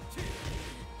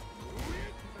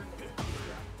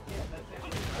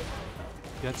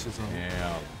 Catches him.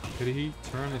 Damn. Could he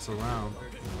turn this around?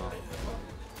 No.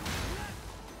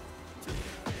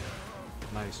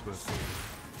 Nice whip.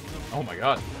 Oh my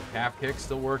God. Half kick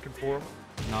still working for him.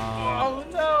 Nah. Oh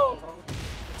no.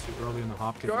 Too early in the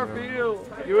hop kick. there.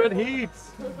 Garfield, you had heat.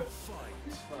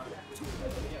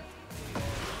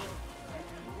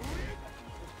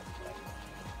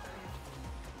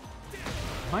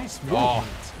 Nice movement. Oh.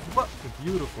 What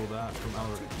beautiful that from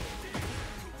Elray.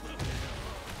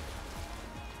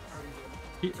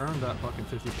 He earned that fucking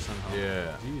 50% health.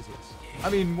 Yeah. Jesus. I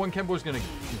mean, one Kembo's gonna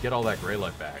get all that gray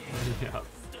light back. Yeah.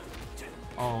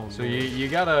 Oh. So man. you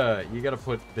gotta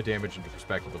put the damage into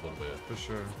perspective a little bit. For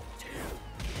sure.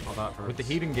 Oh, that hurts. With the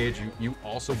heat engage, you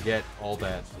also get all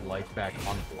that life back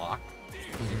on block.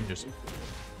 You can just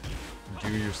do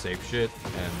your safe shit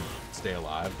and stay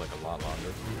alive like a lot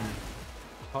longer.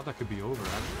 Thought that could be over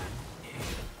actually,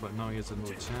 but no, he has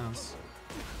another chance.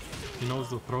 He knows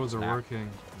the throws are working.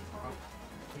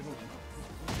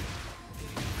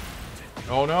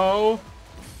 Oh no!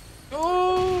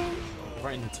 Oh!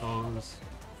 Right in the toes.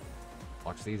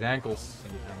 Watch these ankles.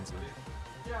 And he ends it.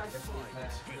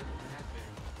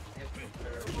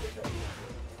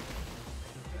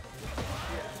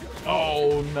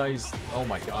 Oh, nice! Oh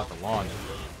my God, the launch.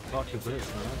 Fuck is this,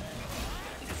 man?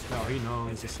 No, he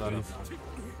knows the setup.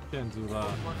 Can't do that.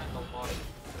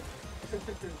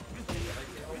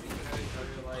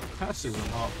 Catches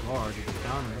him off guard with the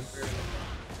counter.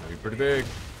 That'd be pretty big.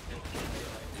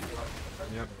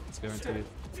 Yep, it's guaranteed.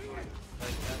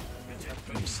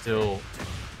 I'm still.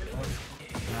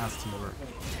 Nasty work.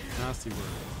 Nasty work.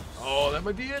 Oh, that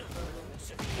might be it.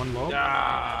 One low?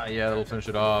 Ah, yeah, that'll finish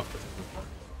it off.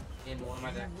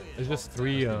 There's just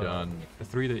three, Done. the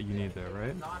 3 that you need there,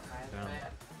 right?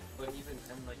 Yeah.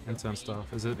 Intense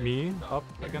stuff. Is it me up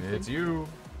against It's him? you.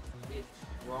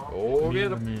 Go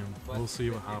get him. Man, we'll see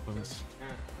what happens.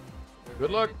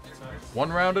 Good luck.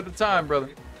 One round at a time, brother.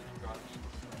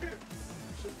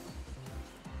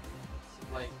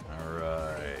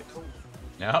 Alright.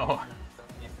 Now,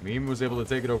 Meme was able to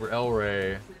take it over El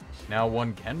Rey. Now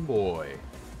one Ken Boy.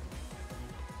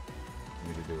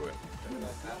 Need to do it.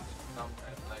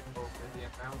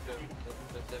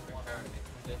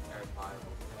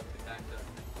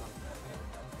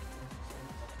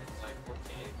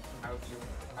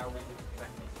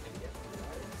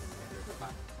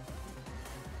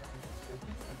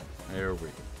 There we go.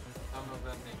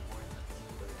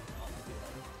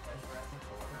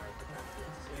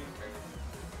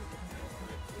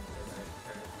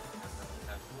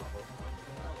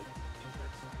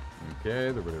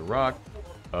 Okay, they're ready to rock.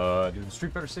 Did the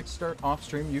Street Fighter 6 start off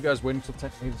stream? You guys waiting until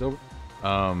Tekken 8 is over?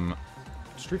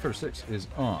 Street Fighter 6 is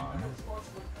on.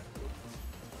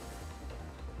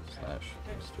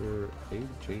 / Mr.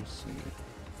 AJC.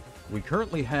 We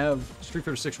currently have Street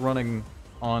Fighter 6 running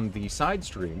on the side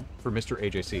stream for Mr.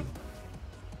 AJC.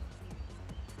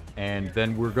 And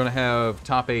then we're gonna have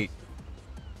top 8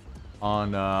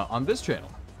 on this channel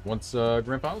once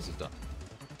Grand Finals is done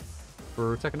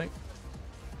for Tekken 8.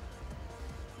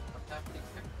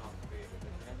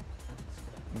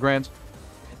 Grand.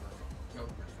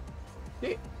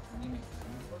 Yeah.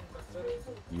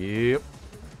 Yep.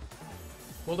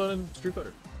 Well done in Street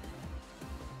Fighter.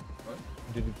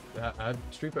 How'd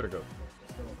Street Fighter go?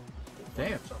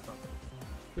 Damn.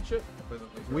 Good shit.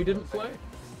 We didn't play.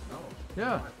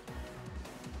 Yeah.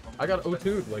 I got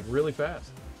O2'd like really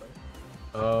fast.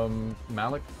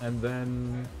 Malik and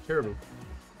then Caribou.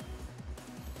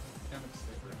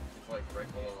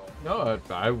 No,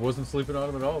 I wasn't sleeping on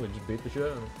him at all. They just beat the shit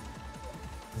out of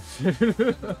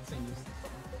him.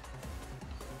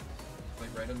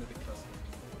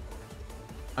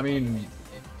 I mean,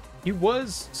 he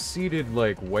was seated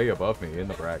like way above me in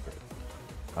the bracket.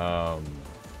 I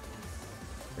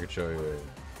could show you.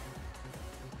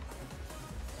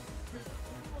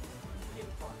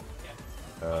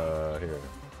 Here.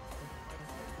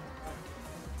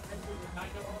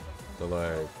 So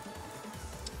like,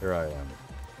 here I am.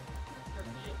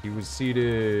 He was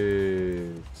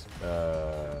seated,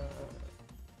 I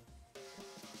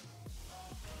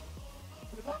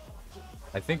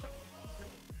think,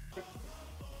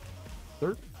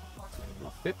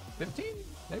 15,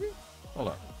 maybe? Hold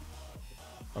on.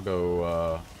 I'll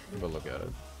go look at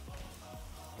it.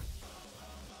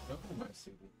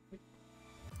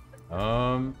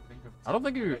 I don't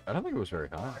think it was very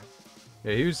high.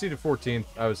 Yeah, he was seated 14th.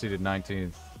 I was seated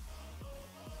 19th.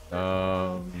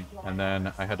 And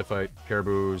then I had to fight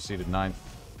Caribou, seated 9th.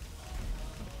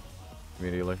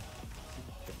 Immediately.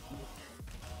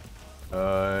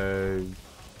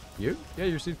 You? Yeah,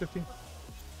 you're seated 15th.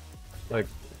 Like,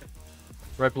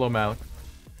 right below Malik.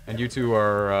 And you two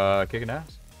are, kicking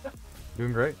ass.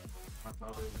 Doing great.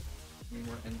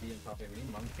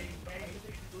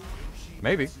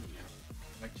 Maybe.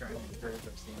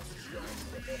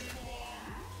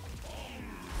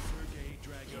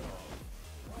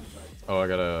 Oh, I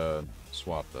gotta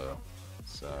swap the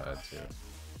side too.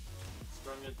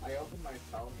 I opened my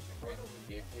phone and randomly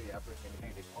gave me the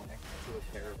opportunity to connect to a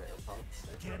pair of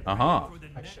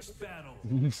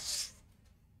AirPods.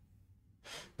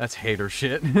 That's hater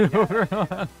shit.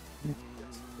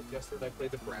 Guess that I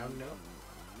played the brown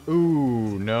note?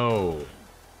 Ooh, no.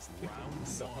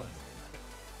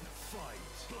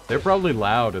 They're probably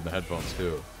loud in the headphones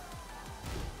too.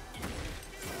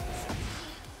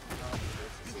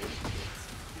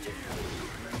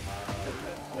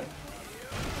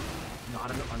 Not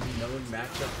an unknown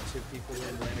matchup to people in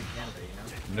Atlantic Canada,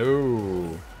 you know?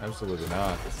 No, absolutely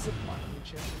not. Is it Monkey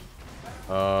Chat?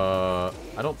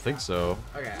 I don't think so.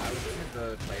 Okay, I was looking at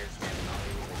the player's hand and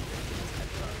Ollie was like drinking his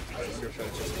headphones. I was sure if it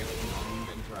was just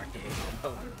interacting with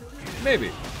combo.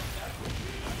 Maybe.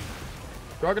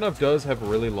 Dragunov does have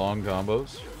really long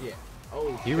combos. Yeah.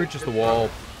 Oh, he reaches the wall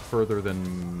further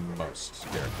than most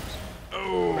characters.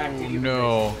 Oh,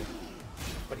 no. Basically.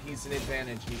 But he's an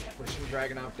advantage. He's pushing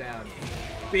Dragunov down.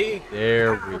 Big.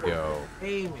 There we go.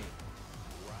 Aiming.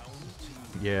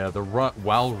 Yeah, the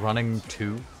while running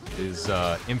 2 is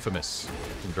infamous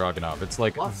in Dragunov. It's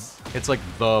like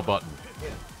the button. Yeah.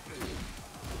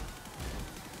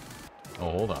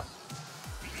 Oh, hold on.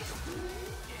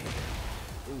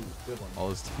 Ooh, good one. All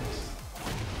his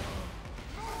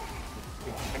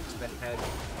Big kick to the head.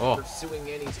 Oh. Pursuing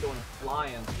in, he's going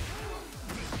flying.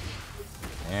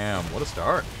 Damn, what a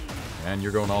start. And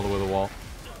you're going all the way to the wall.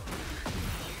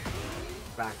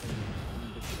 Back in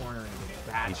the corner and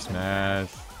He smash.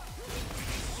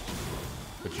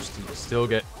 But you still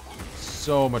get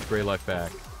So much gray life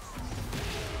back.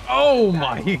 Oh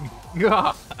my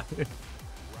god!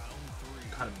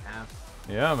 Cut him in half.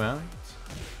 Yeah, man.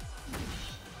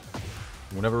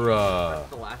 Whenever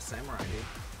The last samurai,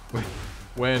 dude.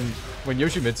 when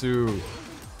Yoshimitsu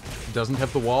doesn't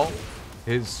have the wall,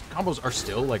 his combos are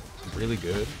still like really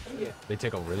good. Yeah. They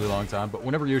take a really long time, but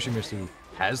whenever Yoshimitsu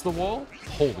has the wall,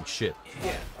 holy shit.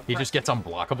 Yeah. He just gets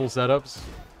unblockable setups.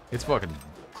 It's fucking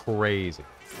crazy.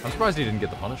 I'm surprised he didn't get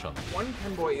the punish on that. One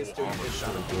Kenboy is doing a good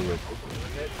job of being open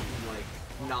with it and, like,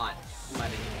 not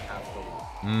letting him have the wall.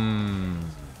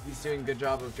 He's doing a good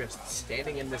job of just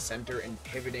standing in the center and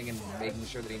pivoting and making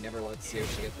sure that he never lets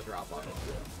Yoshi get the drop on it.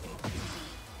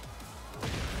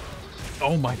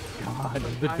 Oh my god,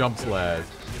 the jump slash.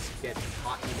 Just get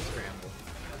caught in the scramble.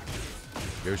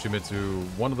 Yoshimitsu,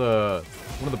 one of the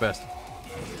best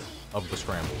of the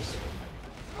scrambles.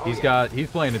 Oh, He's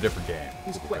playing a different game.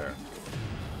 He's to be quick. fair.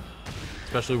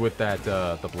 Especially with that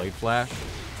the blade flash.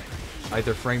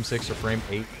 Either frame 6 or frame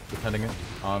 8, depending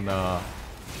on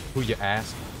who you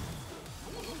ask.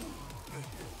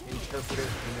 Interpreter,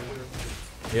 maneuver.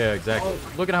 Yeah, exactly.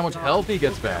 Look at how much health he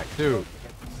gets back, too.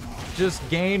 Just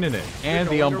gaining it. And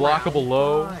the Going unblockable around.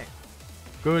 low. Why?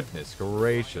 Goodness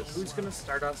gracious. Who's gonna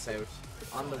start us out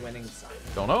on the winning side?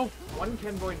 Don't know. One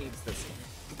Kenboy needs this one.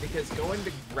 Because going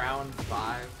to round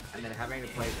 5 and then having to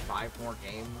play 5 more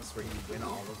games where you win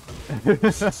all of them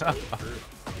is so brutal.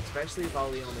 Especially if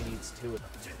Ollie only needs 2 of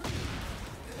them.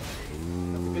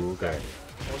 Ooh, okay.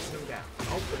 Forcing him down.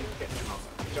 Oh, but he's getting him off.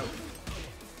 Jump.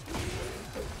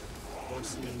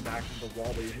 Forcing him back to the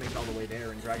wall, but he's making all the way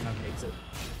there, and Dragonite takes it.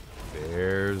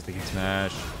 There's the heat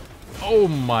smash. Oh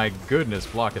my goodness,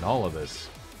 blocking all of this.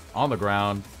 On the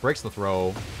ground, breaks the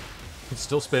throw. It's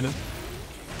still spinning.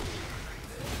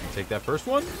 Take that first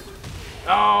one.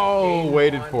 Oh, Game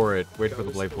waited one for it. Waited for the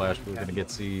goes blade to flash. one We were gonna get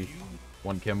Kenboy. C.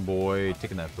 One Kenboy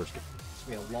taking that first one. It's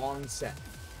gonna be a long set.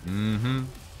 Mm-hmm.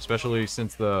 Especially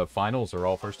since the finals are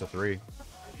all first to 3.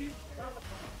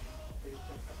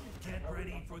 Get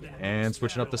ready for the And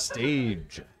switching up the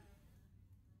stage.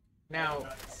 Now,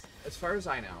 as far as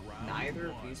I know, neither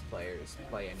of these players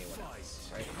play anyone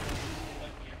else, right?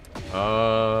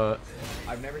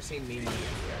 I've never seen Mimi use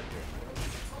the character.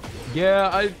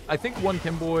 Yeah, I think one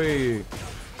Kenboy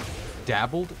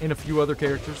dabbled in a few other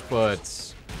characters,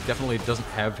 but definitely doesn't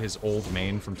have his old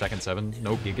main from Tekken 7.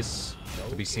 No Gigas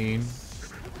to be seen.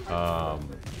 Oh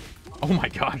my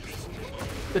god.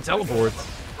 The teleports.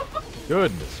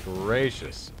 Goodness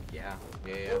gracious. Yeah.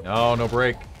 Oh, no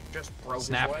break. Just broke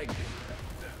Snap. his leg.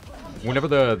 Whenever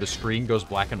the screen goes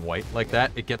black and white like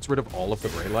that, it gets rid of all of the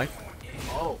gray life.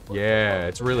 Oh. Yeah,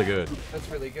 it's really good. That's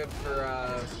really good for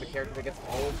the character that gets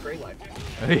all of Grey Life.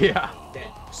 Yeah.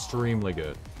 Dead. Extremely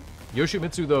good.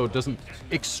 Yoshimitsu, though, doesn't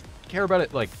care about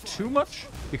it, like, too much,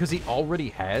 because he already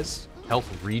has health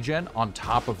regen on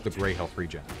top of the gray health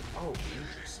regen. Oh,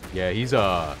 interesting. Yeah, he's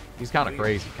kind of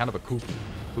crazy, kind of a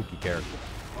kooky character.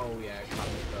 Oh yeah, caught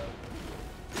with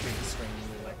the big swing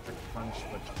electric punch,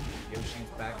 but Yoshi's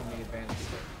back in the advantage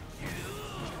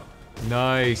state.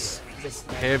 Nice. Just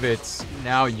Pivots.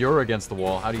 Now you're against the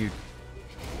wall. How do you...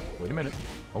 Wait a minute.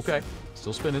 Okay.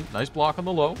 Still spinning. Nice block on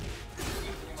the low.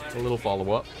 A little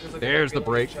follow-up. There's the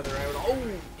break. each other out. Oh,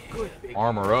 good big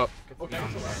Armor up. yeah.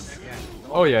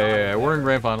 Oh, yeah. We're in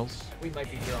grand finals. We might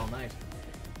be here all night.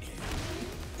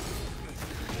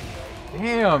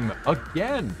 Damn.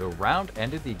 Again, the round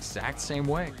ended the exact same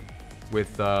way.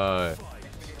 With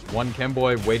one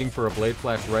Kenboy waiting for a blade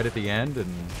flash right at the end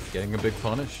and getting a big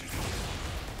punish.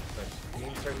 But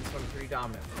Dean started this one pretty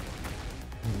dominant.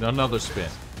 Another spin.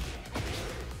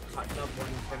 Cutting up one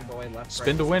Kenboy left.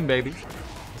 Spin to right, win, baby.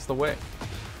 That's the way.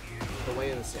 The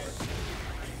way of the sword.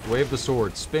 Way of the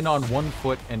sword. Spin on one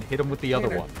foot and hit him with the other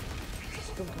Tanner, one.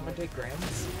 Still commentate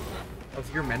grams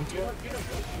of your mentor.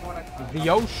 The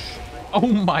Yosh. Oh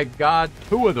my god.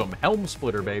 2 of them. Helm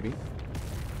splitter, baby.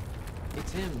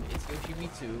 It's him. It's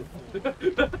Yoshimitsu.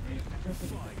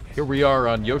 Here we are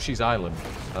on Yoshi's Island.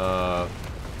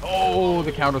 Oh,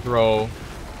 the counter throw.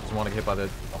 Doesn't want to get hit by the...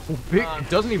 Oh, big. It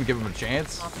doesn't even give him a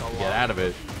chance to get out of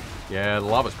it. Yeah, the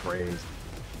lava's crazy.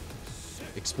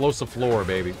 Explosive floor,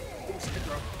 baby.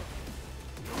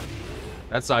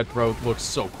 That side throw looks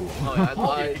so cool. Oh, yeah, I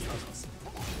love it.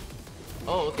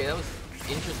 Oh, okay, that was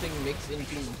interesting mix into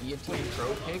guillotine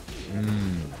throw kick.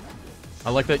 I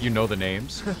like that you know the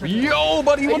names. Yo,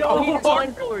 buddy, what the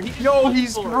fuck? He's Yo,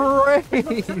 he's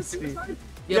crazy.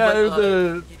 Yeah, but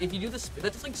the... if you do this,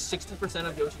 that's like 60%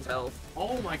 of Yoshi's health.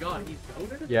 Oh my god, he's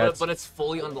goaded? Yeah, But it's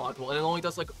fully unblockable, and it only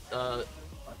does like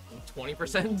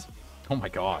 20%. Oh my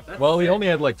god. Well, he only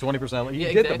had like 20%. He did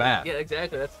exactly. the math. Yeah,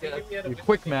 exactly. That's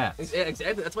Quick math. yeah,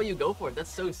 exactly. That's why you go for it. That's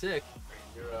so sick.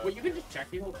 Wait, you can just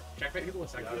checkmate people with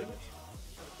second.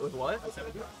 With what?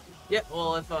 Yeah,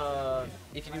 well,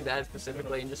 if you do that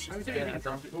specifically and just spin at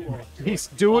them. He's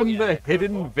doing the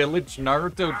hidden village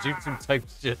Naruto jutsu type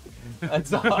shit.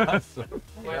 That's awesome.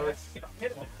 Yeah, it's,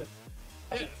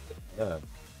 Yeah.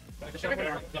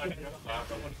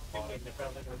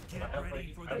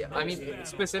 yeah, I mean,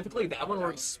 specifically that one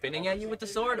where he's spinning at you with the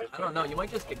sword, I don't know, you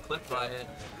might just get clipped by it.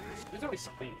 There's always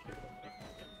something.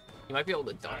 You might be able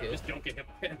to duck it. Just don't get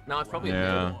hit. No, it's probably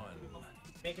Yeah.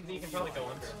 You can probably go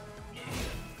once.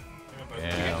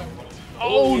 Damn.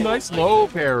 Oh, nice low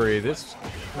parry. This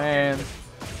man.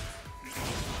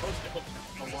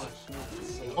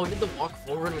 Oh, did the walk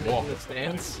forward when in the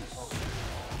stance?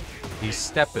 He's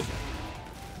stepping.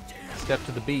 Step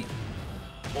to the beat.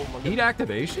 Oh my Heat god.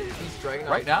 activation? These Dragon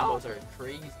Right now? combos are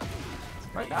crazy.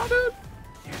 Right now, dude?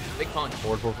 Big punch.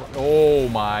 Forward, forward, forward. Oh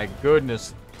my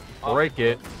goodness. Break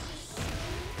it.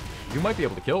 You might be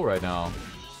able to kill right now.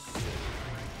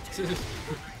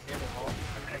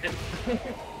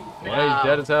 Yeah, he's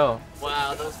dead as hell.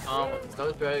 Wow, those combos.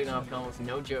 Those Dragon combos,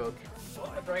 no joke.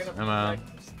 Come on.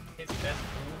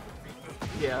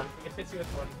 Yeah.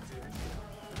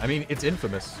 I mean, it's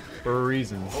infamous for a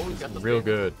reason. Oh, he got It's the real big-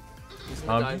 good. Using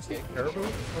the dive kick. Caribou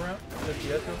around?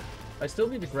 I still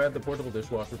need to grab the portable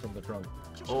dishwasher from the trunk.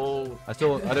 Oh, I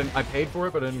paid for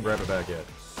it, but I didn't grab it back yet.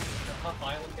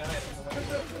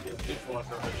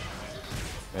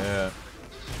 Yeah.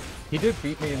 He did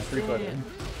beat me in Street Fighter.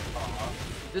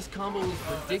 this combo is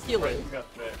ridiculous.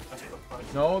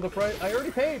 No, the price. I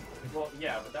already paid. Well,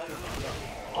 yeah, but that was.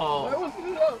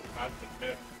 Oh,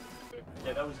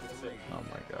 Yeah, that was insane. Oh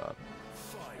my god.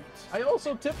 I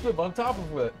also tipped him on top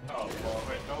of it. Oh, well,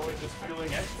 wait, no, we're just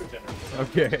feeling extra generous.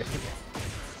 Okay.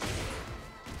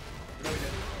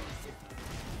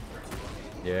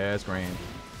 Yeah, it's grand.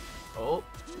 oh,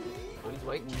 he's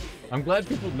waiting. I'm glad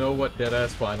people know what Deadass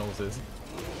Finals is.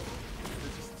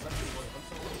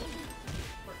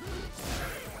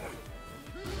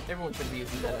 Everyone should be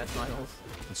using that at finals.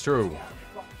 It's true.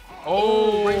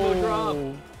 Oh, rainbow drop.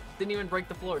 Didn't even break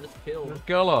the floor, just killed.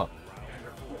 Killer.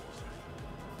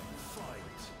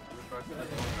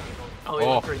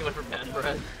 Oh, he went for bad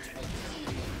breath.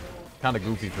 Kind of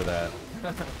goofy for that.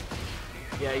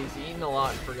 Yeah, he's eating a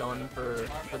lot for going for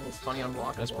this funny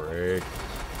unblockable. That's break.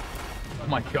 Oh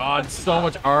my god, so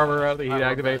much armor out of the heat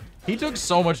activate. He took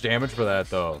so much damage for that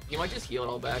though. You might just heal it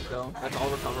all back though. That's all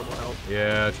recoverable health.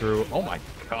 Yeah, true. Oh my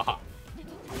god.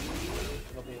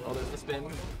 Oh, there's the spin.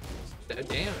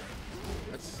 Damn.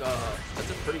 That's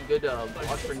a pretty good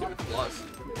block spring to be plus.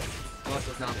 Unless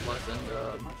it's not plus,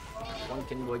 and one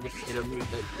King Boy just hit a move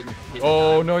that didn't hit.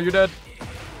 Oh no, you're dead.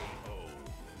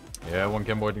 Yeah, one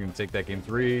Kenboy can take that game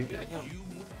 3.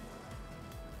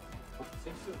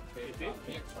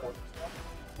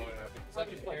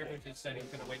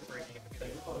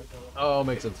 Oh,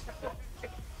 makes sense.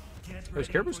 Is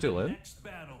Caribou still in?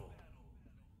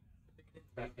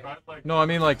 No, I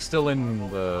mean like still in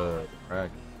the crack.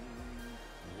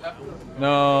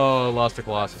 No, lost to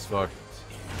Colossus. Fuck.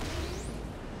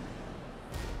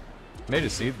 Made a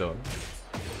seed though.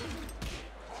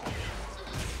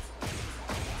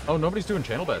 Oh, nobody's doing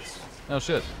channel bets. Oh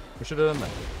shit. We should have done that.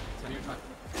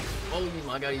 Oh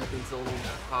my god, you can still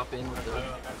hop in with the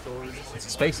swords.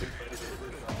 It's spacing.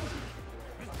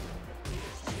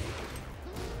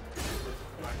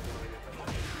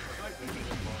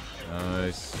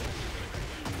 Nice.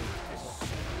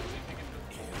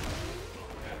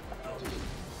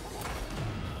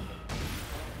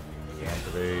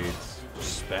 Activates.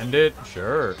 Spend it?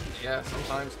 Sure. Yeah,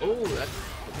 sometimes. Oh, that's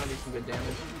gonna be some good damage.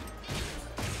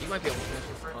 You might be able to finish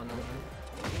this. Oh, no.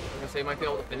 I'm gonna say you might be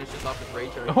able to finish this off with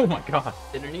Rage. Oh my god.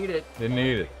 Didn't need it. Didn't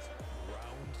need it.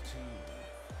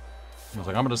 I was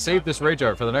like, I'm gonna save this Rage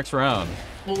Art for the next round.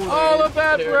 Oh, the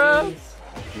bad breath!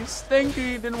 He's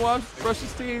stinky, didn't brush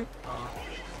his teeth.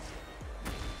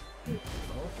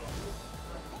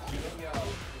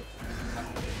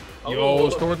 Yo,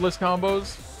 swordless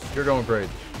combos? You're going great.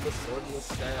 The swordless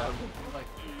stab.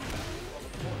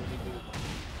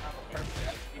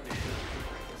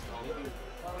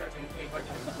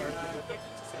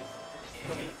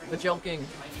 The joking.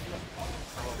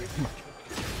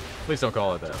 Please don't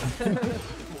call it that.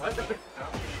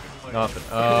 What?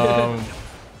 Nothing.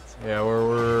 Yeah,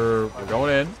 we're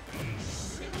going in.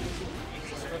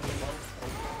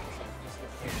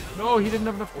 No, he didn't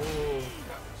have enough.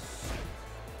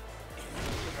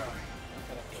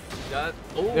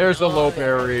 Oh, There's the low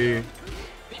parry.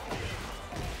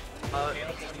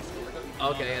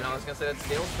 Okay, and I was gonna say that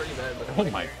scale's pretty bad, but Oh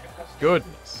my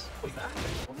goodness.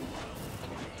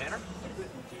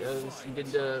 because he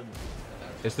did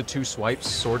It's the 2 swipes,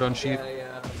 sword unsheath.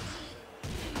 yeah.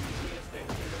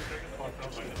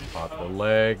 Pop the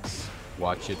legs.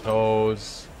 Watch your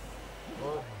toes.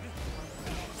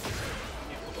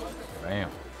 Bam.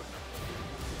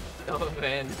 Oh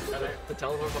man, the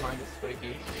teleport behind is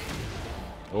squeaky.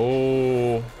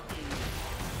 Oh.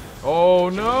 Oh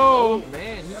no. Oh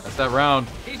man, That's that round.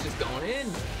 he's just going in.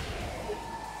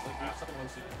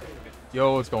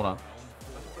 Yo, what's going on?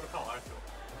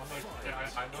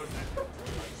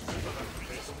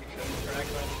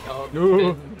 Oh,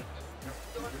 No.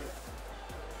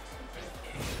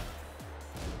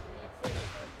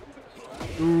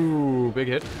 Ooh, big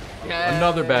hit. yes.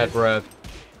 Another bad breath.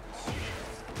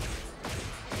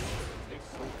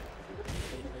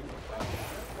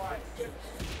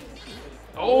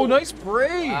 Oh, nice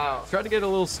break! Wow. Tried to get a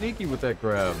little sneaky with that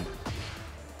grab.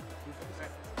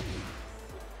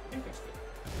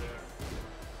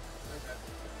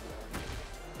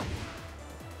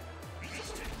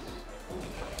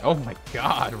 Oh my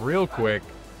god, real quick.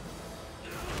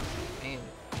 Man.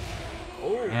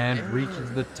 Oh, And man.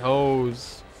 reaches the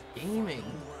toes. Gaming.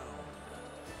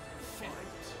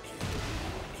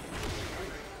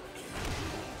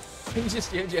 He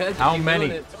just yeah, How keep many?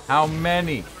 doing it. How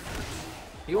many?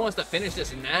 He wants to finish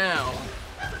this now.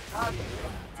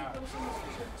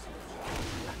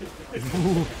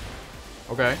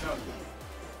 Okay.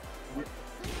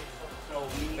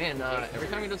 Man, every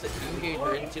time he does a engage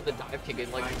or into the dive kick,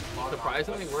 it like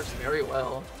surprisingly works very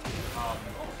well.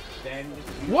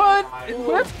 What?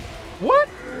 What? What?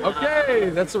 Okay,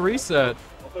 that's a reset.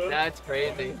 That's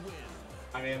crazy.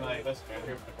 I mean, like, that's fair.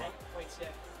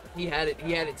 He had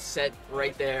it set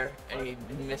right there, and he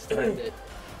mistimed it.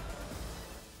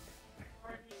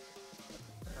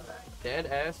 Dead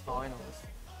ass finals.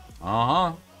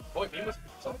 Uh-huh. Oh, he must.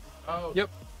 Oh. Yep.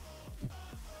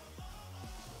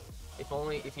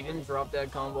 If he didn't drop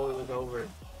that combo, it was over.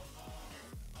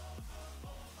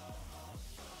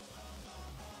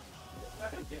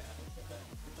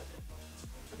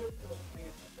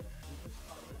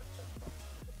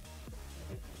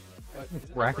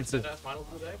 Rackets it. That's finals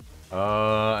today?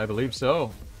 I believe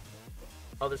so.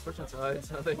 Oh, they're switching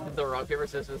sides. I think the rock paper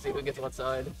scissors, see who gets what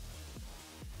side.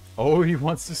 Oh, he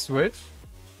wants to switch?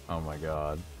 Oh my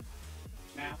god.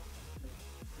 Now.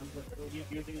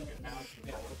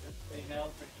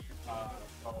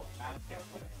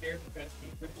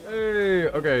 Hey,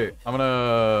 okay. I'm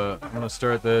gonna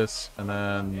start this and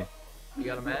then You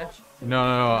got a match? no,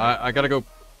 I gotta go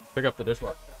pick up the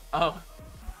dishwasher. Oh.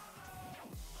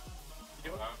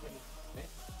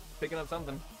 Picking up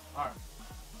something. Alright.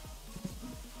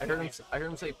 I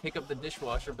heard him say pick up the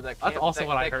dishwasher, but that That's can't, also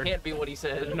what I that heard. can't be what he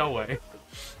said. No way.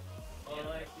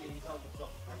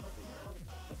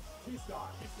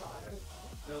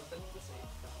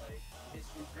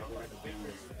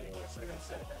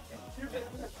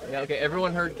 Yeah, okay,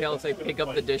 everyone heard Cal say pick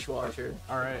up the dishwasher.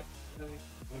 All right.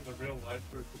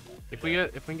 If we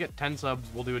can get 10 subs,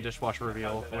 we'll do a dishwasher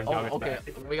reveal when Cal Oh, gets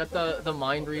okay. back. We got the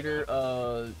mind reader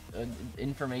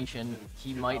information.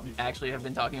 He might actually have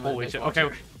been talking about Holy shit. dishwasher.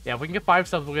 Okay. Yeah, if we can get 5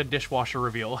 subs, we'll get a dishwasher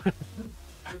reveal.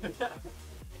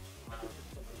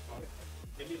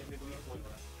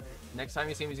 Next time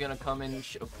you see him, he's gonna come in,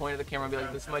 point at the camera, and be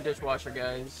like, "This is my dishwasher,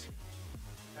 guys."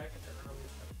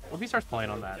 What if he starts playing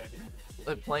on that?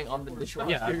 Like, playing on the dishwasher.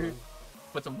 Yeah.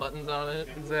 Put some buttons on it.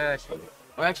 Exactly.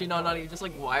 Or actually, no, not even just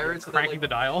like wire it so that Cranking like the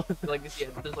dial. like yeah,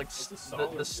 there's like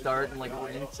the start and like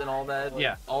rinse and all that.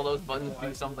 Yeah. All those buttons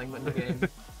do something in the game.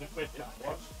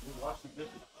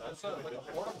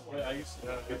 I used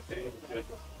to.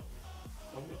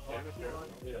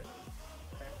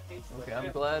 Okay,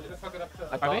 I'm glad.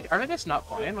 Are they just not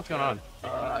playing? What's going on?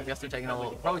 I guess they're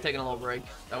probably taking a little break.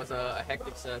 That was a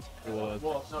hectic set. It was.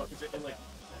 Well, no, because it like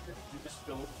you just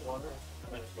fill it with water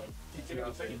and then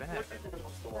it's like You back.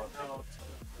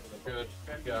 Good.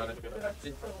 Got it.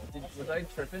 Was I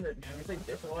tripping? Did you say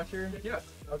dishwasher? Yeah.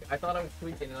 Okay, I thought I was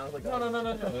tweaking, and I was like, No.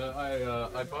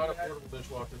 I bought a portable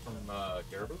dishwasher from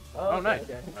Caribou. Oh, okay, nice.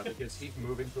 okay. Because he's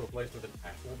moving to a place with an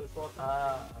actual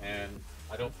dishwasher. And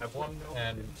I don't have one,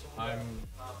 and I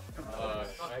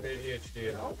have ADHD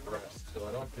and I'm depressed, so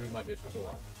I don't do my dishes a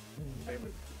lot.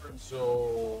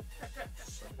 So,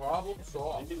 problem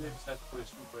solved. maybe they just had to put a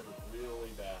screwdriver really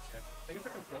bad. I think it's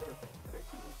like a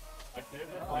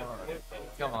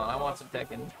Come on, I want some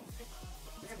Tekken.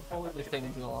 It's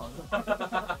taking too long.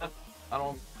 I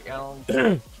don't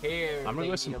care. I'm gonna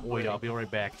go taking some a oil. break. I'll be right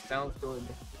back. Sounds good.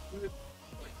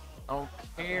 I don't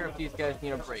care if these guys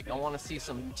need a break. I want to see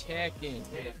some Tekken.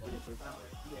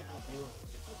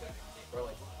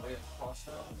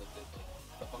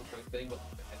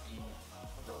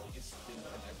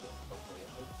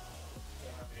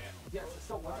 Yeah, it's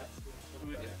still live.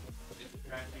 You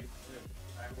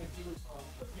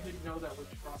didn't know that with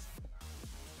trust.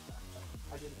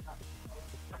 I didn't have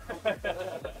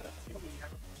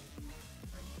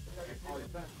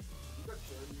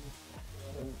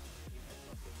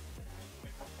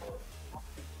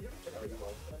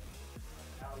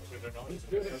He's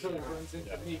good until he runs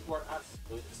into me or us.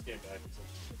 Just came back.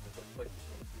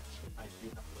 I do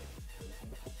have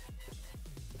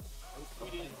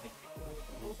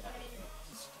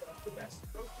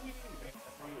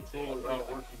Controller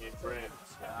not working in France.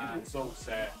 It's so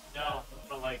sad. No,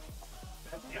 but like,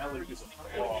 That like is a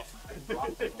flaw.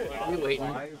 We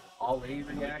waiting. Live Ali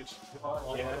reaction.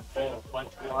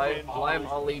 Live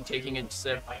Ali taking a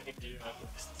sip.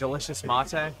 Delicious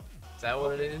mate. Is that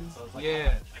what it is?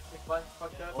 Yeah.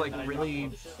 It's like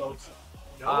really.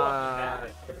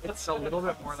 It's a little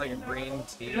bit more like a green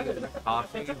tea than a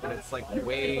coffee, but it's like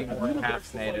way more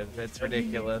caffeinated. It's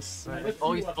ridiculous.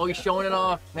 Oh, he's showing it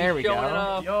off. There we He's showing go. it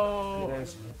off. Yo.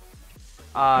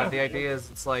 The idea is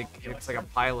it's like a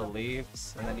pile of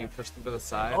leaves, and then you push them to the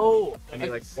side. Oh, And you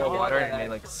like pour water, and he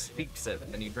like steeps it,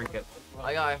 and then you drink it.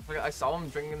 I forgot. I saw him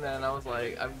drinking that, and I was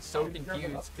like, I'm so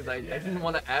confused because I didn't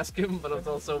want to ask him, but I was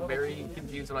also very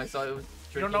confused when I saw it was.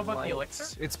 you don't know about the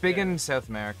elixir? It's big in South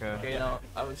America. Okay, no,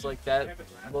 I was like, that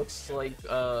looks like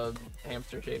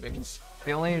hamster shavings.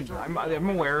 The only I'm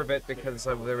aware of it because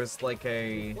there was like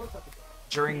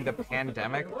during the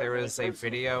pandemic there was a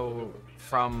video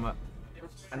from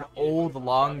an old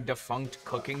long defunct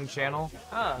cooking channel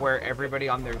where everybody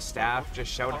on their staff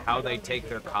just showed how they take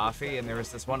their coffee, and there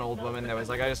was this one old woman that was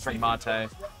like, I just drink mate,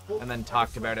 and then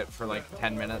talked about it for like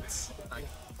 10 minutes.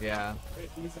 Yeah.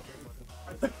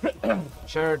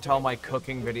 Shout out to all my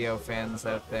cooking video fans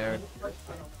out there.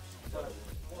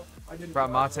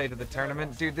 Brought mate to the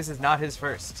tournament, dude. This is not his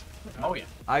first. Oh yeah.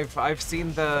 I've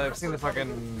seen the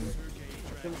fucking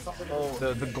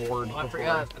the gourd. Oh, I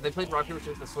forgot. They played Rock Paper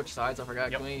Scissors to switch sides. I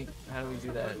forgot. How do we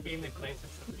do that?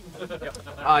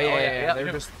 Oh yeah.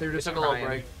 They're just They took a little crying.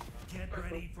 break. Get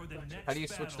ready for the next How do you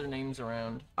switch their names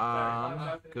around?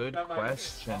 Good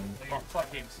question.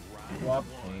 Fuck games. Swap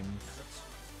names.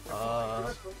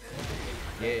 Yeah.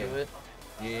 Do it.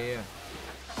 Yeah.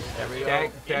 There we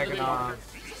go. Dagenham.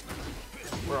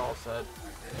 We're all set.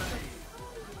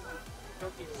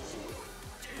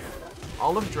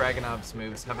 All of Dragonov's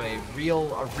moves have a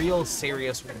real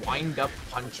serious wind-up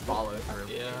punch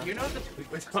follow-through. Yeah. You know the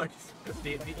tweet was like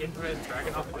the infrared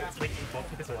Dragonov fights like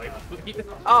both his wife.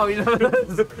 Oh, you know,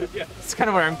 that's kind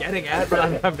of where I'm getting at,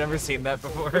 but I've never seen that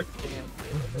before.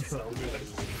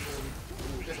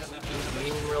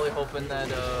 I'm really hoping that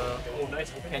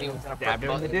Kenny was gonna Dabbed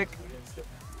him in the dick.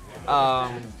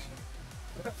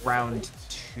 Round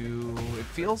 2. It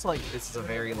feels like this is a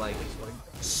very like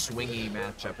swingy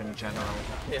matchup in general.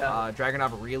 Yeah.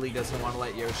 Dragonov really doesn't want to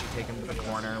let Yoshi take him to the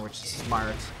corner, which is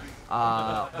smart.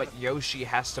 But Yoshi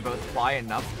has to both apply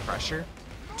enough pressure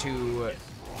to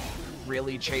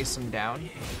really chase him down,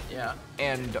 Yeah.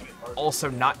 and also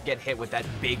not get hit with that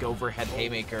big overhead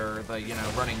haymaker, or the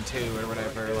running 2 or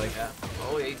whatever. Like, Yeah.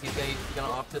 Oh, yeah, he's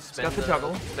gonna opt to spend got the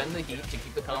juggle. spend the heat to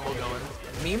keep the combo going.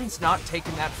 Meme's not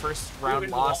taking that first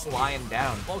round loss lying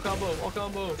down. Wall combo, wall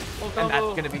combo, wall combo. And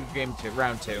that's gonna be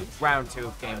round two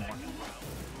of game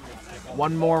 1.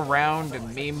 One more round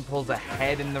and Meme pulls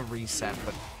ahead in the reset,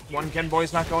 but one Ken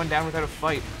Boy's not going down without a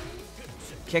fight.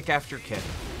 Kick after kick.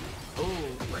 Ooh.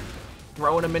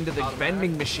 Throwing him into the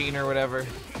vending machine or whatever.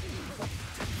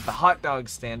 The hot dog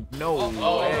stand. No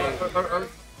way.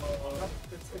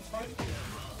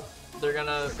 They're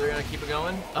gonna keep it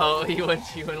going. Oh, he went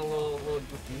a little.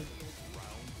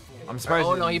 I'm surprised.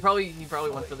 Oh no, he probably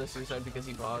went for the suicide because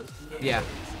he paused. Yeah.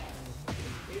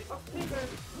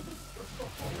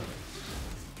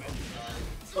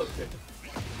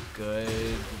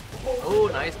 Good. Oh,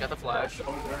 nice, got the flash.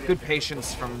 Good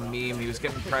patience from Meme. He was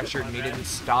getting pressured and he didn't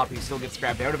stop. He still gets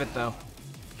grabbed out of it though.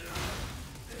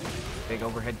 Big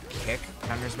overhead kick.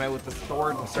 Counters him out with the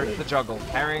sword and starts the juggle.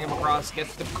 Carrying him across,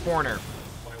 gets the corner.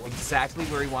 Exactly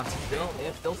where he wants it to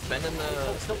be. Still spending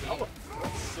the.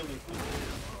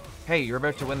 Hey, you're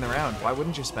about to win the round. Why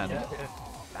wouldn't you spend it?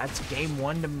 That's game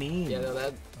 1 to Meme. Yeah,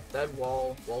 no, that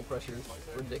wall pressure is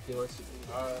ridiculous.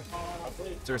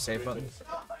 Is there a save button?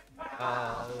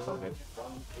 Okay.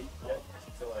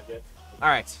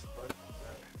 Alright.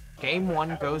 Game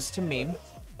 1 goes to Meme.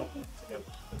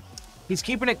 He's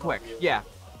keeping it quick, yeah.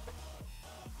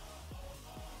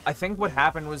 I think what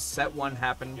happened was set 1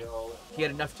 happened. He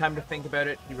had enough time to think about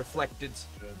it. He reflected.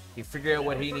 He figured out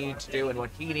what he needed to do, and what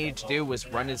he needed to do was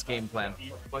run his game plan.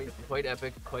 Quite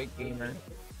epic, quite gamer.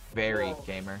 Very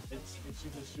gamer. She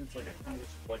just shoots like a huge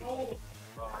like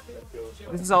rock that goes.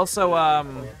 This is also,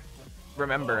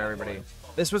 remember everybody,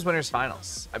 this was Winners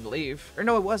Finals, I believe. Or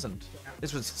no, it wasn't.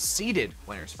 This was seeded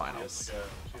Winners Finals.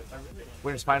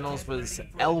 Winners Finals was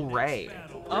El Rey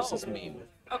versus Meme.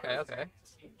 Okay, okay.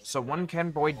 So one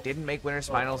Ken Boy didn't make Winners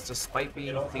Finals despite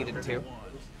being seeded 2.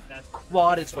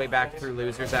 Clawed his way back through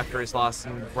losers after his loss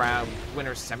in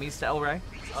Winners Semis to El Rey.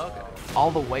 Okay.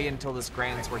 All the way until this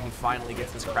Grands where he finally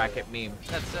gets his crack at Meme.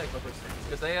 That's sick.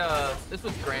 Because they, this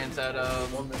was Grants at,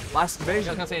 Last I was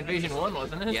Invasion. gonna say Invasion 1,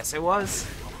 wasn't it? Yes, it was.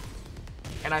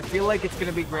 And I feel like it's going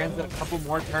to be Grands at a couple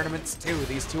more tournaments too.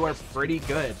 These two are pretty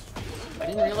good. I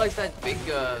didn't realize that big,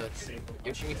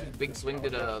 Yoshimitsu's big swing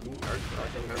did a, or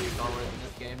whatever you call it in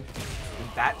this game.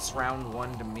 That's round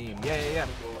 1 to Meme. Yeah.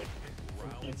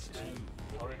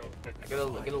 I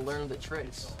gotta learn the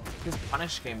tricks. His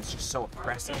punish game is just so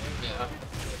oppressive. Yeah.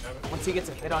 Once he gets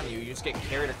a hit on you, you just get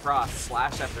carried across,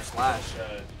 slash after slash.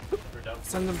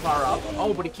 Sends him far up.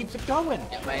 Oh, but he keeps it going.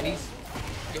 Yeah, man,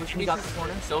 Yoshimitsu's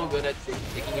corner so good at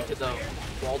taking you to the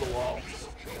wall.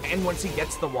 And once he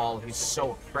gets the wall, he's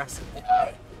so oppressive.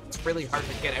 Yeah. It's really hard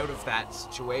to get out of that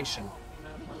situation.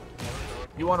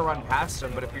 You want to run past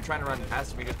him, but if you're trying to run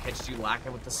past him, he just catches you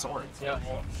lacking with the sword. Yeah.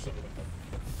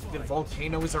 The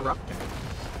volcano is erupting.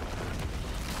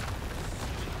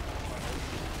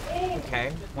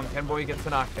 Okay, one Ken Boy gets the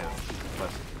knockdown. But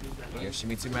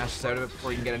Yoshimitsu mashes out of it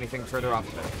before you can get anything further off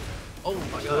of it. Oh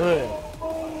my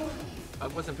god. I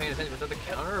wasn't paying attention. Was that the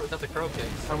counter or was that the crow kick?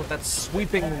 And with that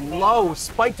sweeping low,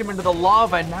 spiked him into the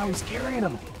lava, and now he's carrying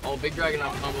him. Oh, big dragon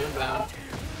off combo inbound.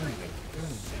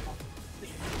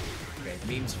 Okay,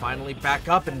 Meme's finally back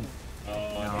up, and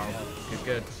no, he's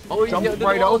good. Oh, he jumped did the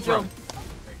right wall over him. jump.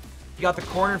 He got the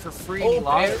corner for free, and he Oh,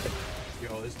 lost man. it.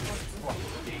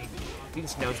 He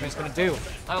just knows what he's gonna do.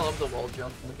 I love the wall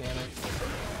jump mechanics.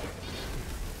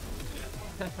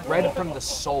 Red from the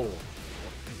soul.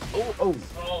 Oh.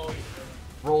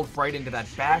 Rolled right into that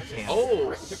backhand.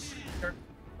 Oh.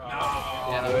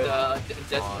 Yeah,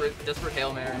 desperate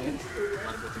Hail Mary.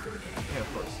 Yeah,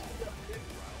 of course.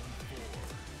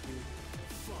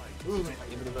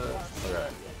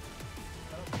 Alright.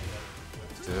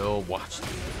 Still watch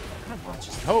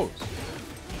his toes. Oh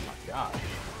my god.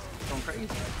 Going crazy.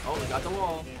 Oh, we got the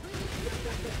wall.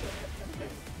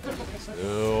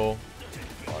 Still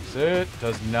watch it.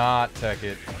 Does not tech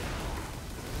it.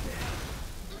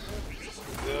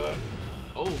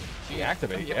 Oh,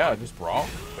 Deactivate. Yeah, just raw.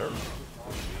 Sure.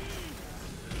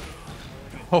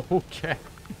 Okay.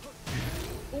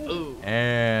 Ooh.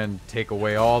 And take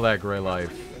away all that gray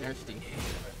life. Nasty.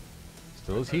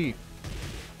 Still his heat.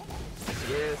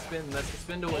 Yeah, spin. That's the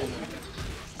spin to win.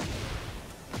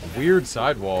 Weird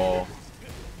sidewall.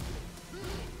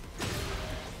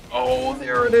 Oh,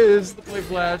 there it is. The play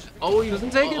flash. Oh, he doesn't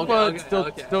take it, okay, but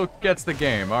okay. still gets the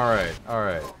game. All right.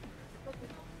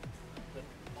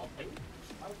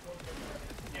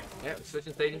 Yeah,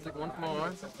 switching stages like once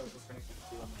more.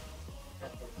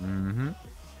 Mm-hmm.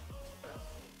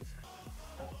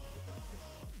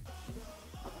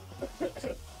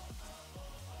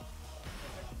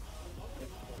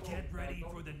 Get ready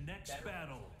for the next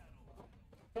battle.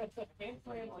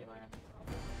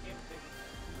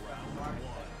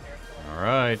 All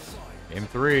right. Game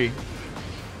 3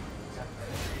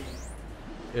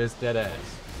 is dead ass.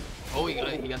 Oh, he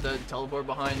got the teleport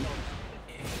behind.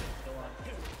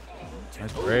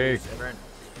 Nice break.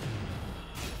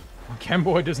 Ken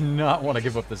Boy does not want to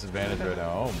give up this advantage right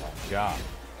now. Oh my god.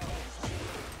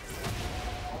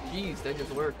 Jeez, that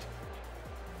just worked.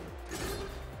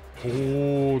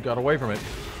 Oh, got away from it.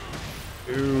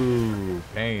 Ooh,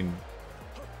 pain.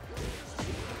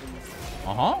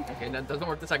 Uh-huh. Okay, that doesn't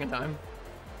work the second time.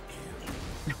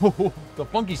 The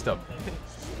funky stuff.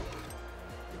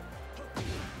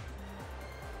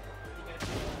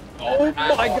 Oh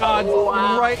my god,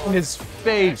 right in his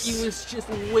face. He was just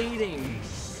waiting.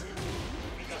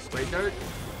 Spray dart.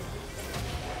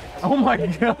 Oh my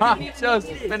god, just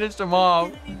finished him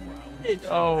off.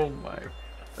 Oh my.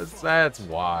 That's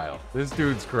wild. This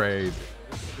dude's crazy.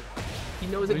 He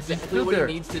knows But he just exactly stood what there.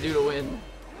 he needs to do to win.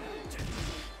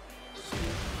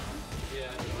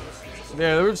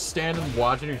 Yeah, they were standing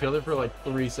watching each other for like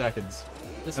 3 seconds.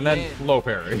 This And man, then low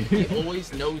parry. he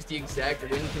always knows the exact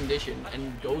win condition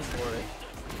and goes for it.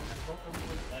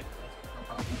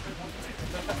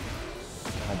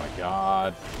 Oh my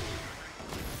god.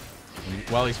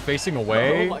 While he's facing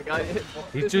away, Oh my god.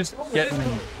 he's just getting,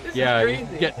 This is yeah, he's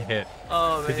crazy. getting hit.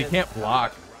 Oh, Because he man. can't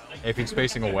block if he's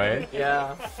facing away.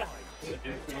 Yeah.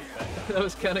 That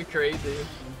was kind of crazy.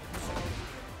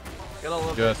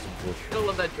 Gotta Just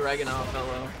love that Dragunov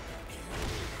fellow.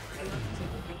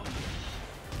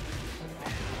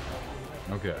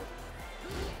 okay.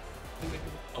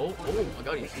 Oh my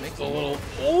god, he's making A little.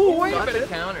 Oh, wait a got the minute.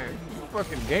 counter.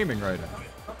 Fucking gaming right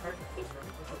now.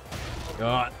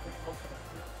 God.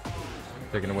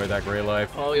 Taking away that gray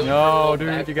life. Oh, you no, went for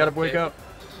the dude, you gotta back wake kick. up.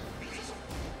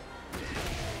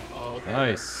 Oh, okay.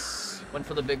 Nice. Went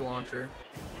for the big launcher.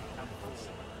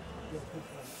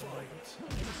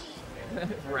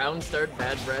 Round start,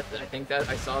 bad breath. I think that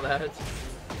I saw that.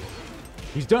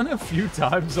 He's done it a few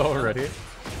times already.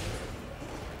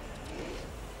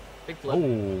 Big flip.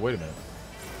 Oh, wait a minute.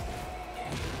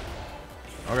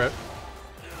 Okay.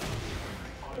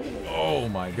 Oh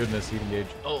my goodness, he engaged.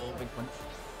 Oh, big punch.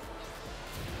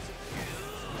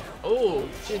 Oh,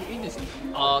 shit, he just.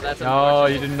 Oh, that's No,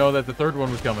 unfortunate. you didn't know that the third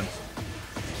one was coming.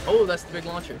 Oh, that's the big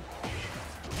launcher.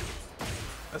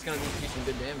 That's gonna do some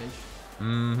good damage.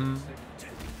 Mm-hmm.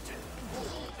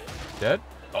 Dead?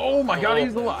 Oh my god,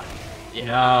 he's alive. Yeah.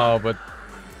 No, but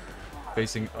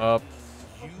facing up.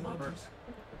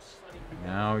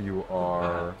 Now you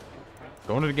are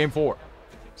going into game 4.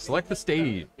 Select the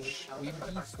stage.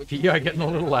 PI getting a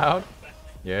little loud?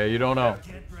 Yeah, you don't know.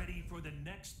 Get ready for the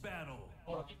next battle.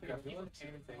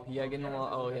 Yeah, getting a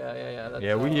lot. Oh yeah. That's,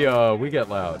 Yeah, we get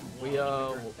loud.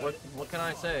 What can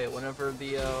I say? Whenever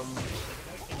the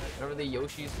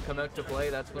Yoshis come out to play,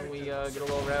 that's when we get a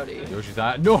little rowdy. Yoshi's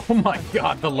not. No, oh my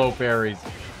god, the low parries.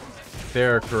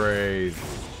 They're crazy.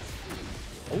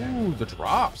 Oh, the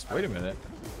drops. Wait a minute.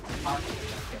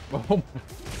 Oh,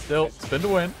 still spin to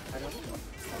win.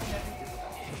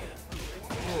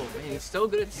 Oh, man, he's still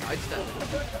good at sidestepping.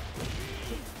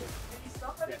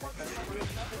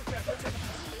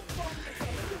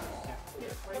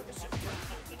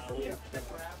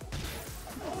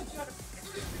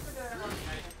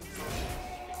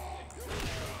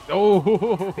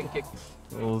 Oh, Big kick.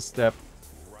 little step.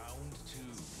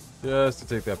 Just to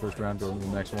take that first round, go to the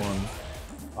next one.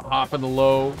 A hop in the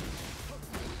low.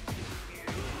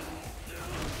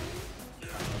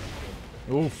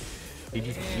 Oof. He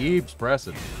just keeps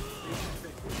pressing.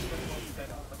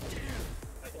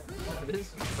 This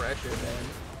is pressure,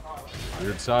 man.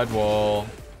 Weird sidewall.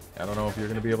 I don't know if you're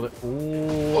gonna be able to.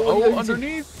 Ooh. Oh, Oh, yeah,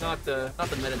 underneath. Not the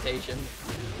meditation.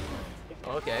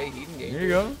 Okay, he can game. There you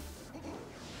go.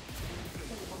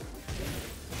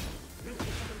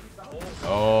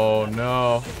 Oh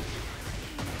no.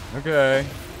 Okay.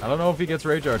 I don't know if he gets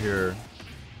rage out here.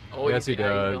 Oh, Yes, he yeah,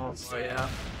 does. Oh yeah.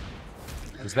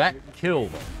 Does that kill?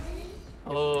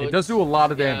 Oh, It does do a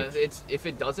lot of yeah, damage. it's if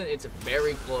it doesn't, it's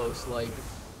very close. Like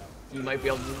you might be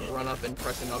able to just run up and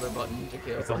press another button to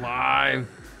kill. It's alive.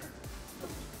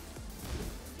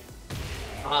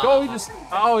 Ah,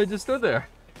 He just stood there.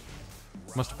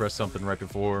 Must have pressed something right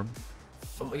before.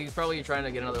 He's probably trying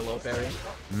to get another low parry.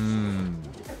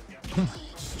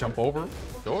 Just jump over.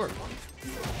 Sure.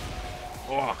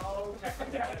 Oh.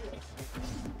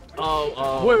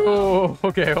 Oh, Whoa.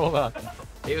 Okay, hold on.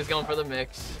 he was going for the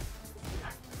mix.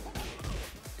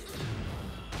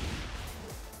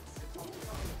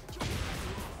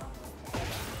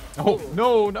 Oh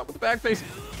no, not with the back face.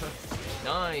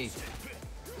 Nice.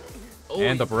 Oh,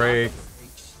 And the he break.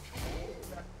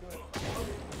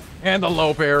 And the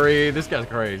low parry. This guy's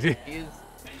crazy. He is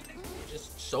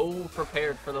just so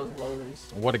prepared for those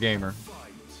blows. What a gamer.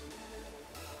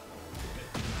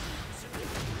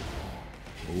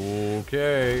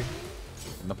 Okay.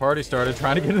 And the party started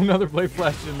trying to get another blade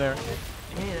flash in there.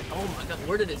 Man, oh my god,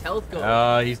 where did his health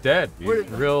go? He's dead. Where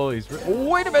Oh,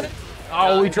 wait a minute.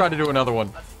 Oh, we tried to do another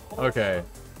one. Okay.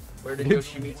 Where did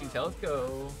Yoshimitsu's health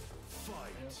go?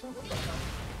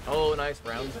 Oh, nice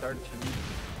round start.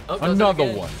 Oh, does it Another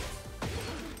again. one.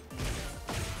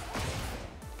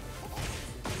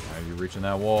 Are you reaching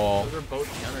that wall? Those are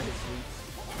both counter hit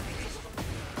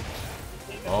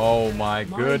sweeps. Oh my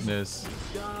goodness.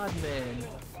 God, man.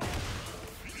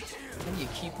 How do you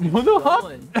keep What the heck?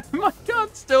 going? My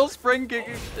god, still spring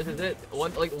kicking. This is it.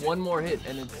 One more hit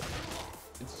and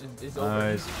it's over.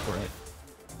 Nice.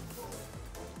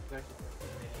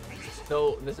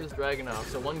 So this is Dragunov.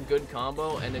 So one good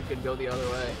combo and it could go the other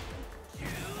way.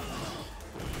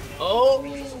 Oh!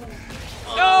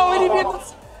 No, and he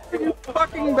didn't. You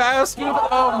fucking bastard.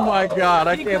 Oh my god,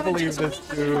 I can't believe this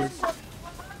dude.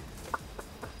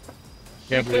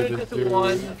 Can't believe Could've this just dude.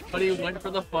 won, but he went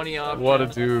for the funny option. What a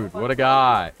dude. What a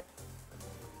guy.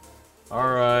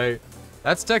 Alright.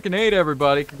 That's Tekken 8,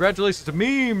 everybody. Congratulations to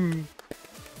Meme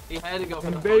He had to go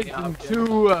for the funny Invasion option.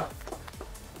 2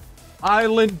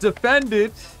 Island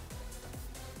defended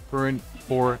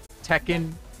for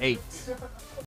Tekken 8.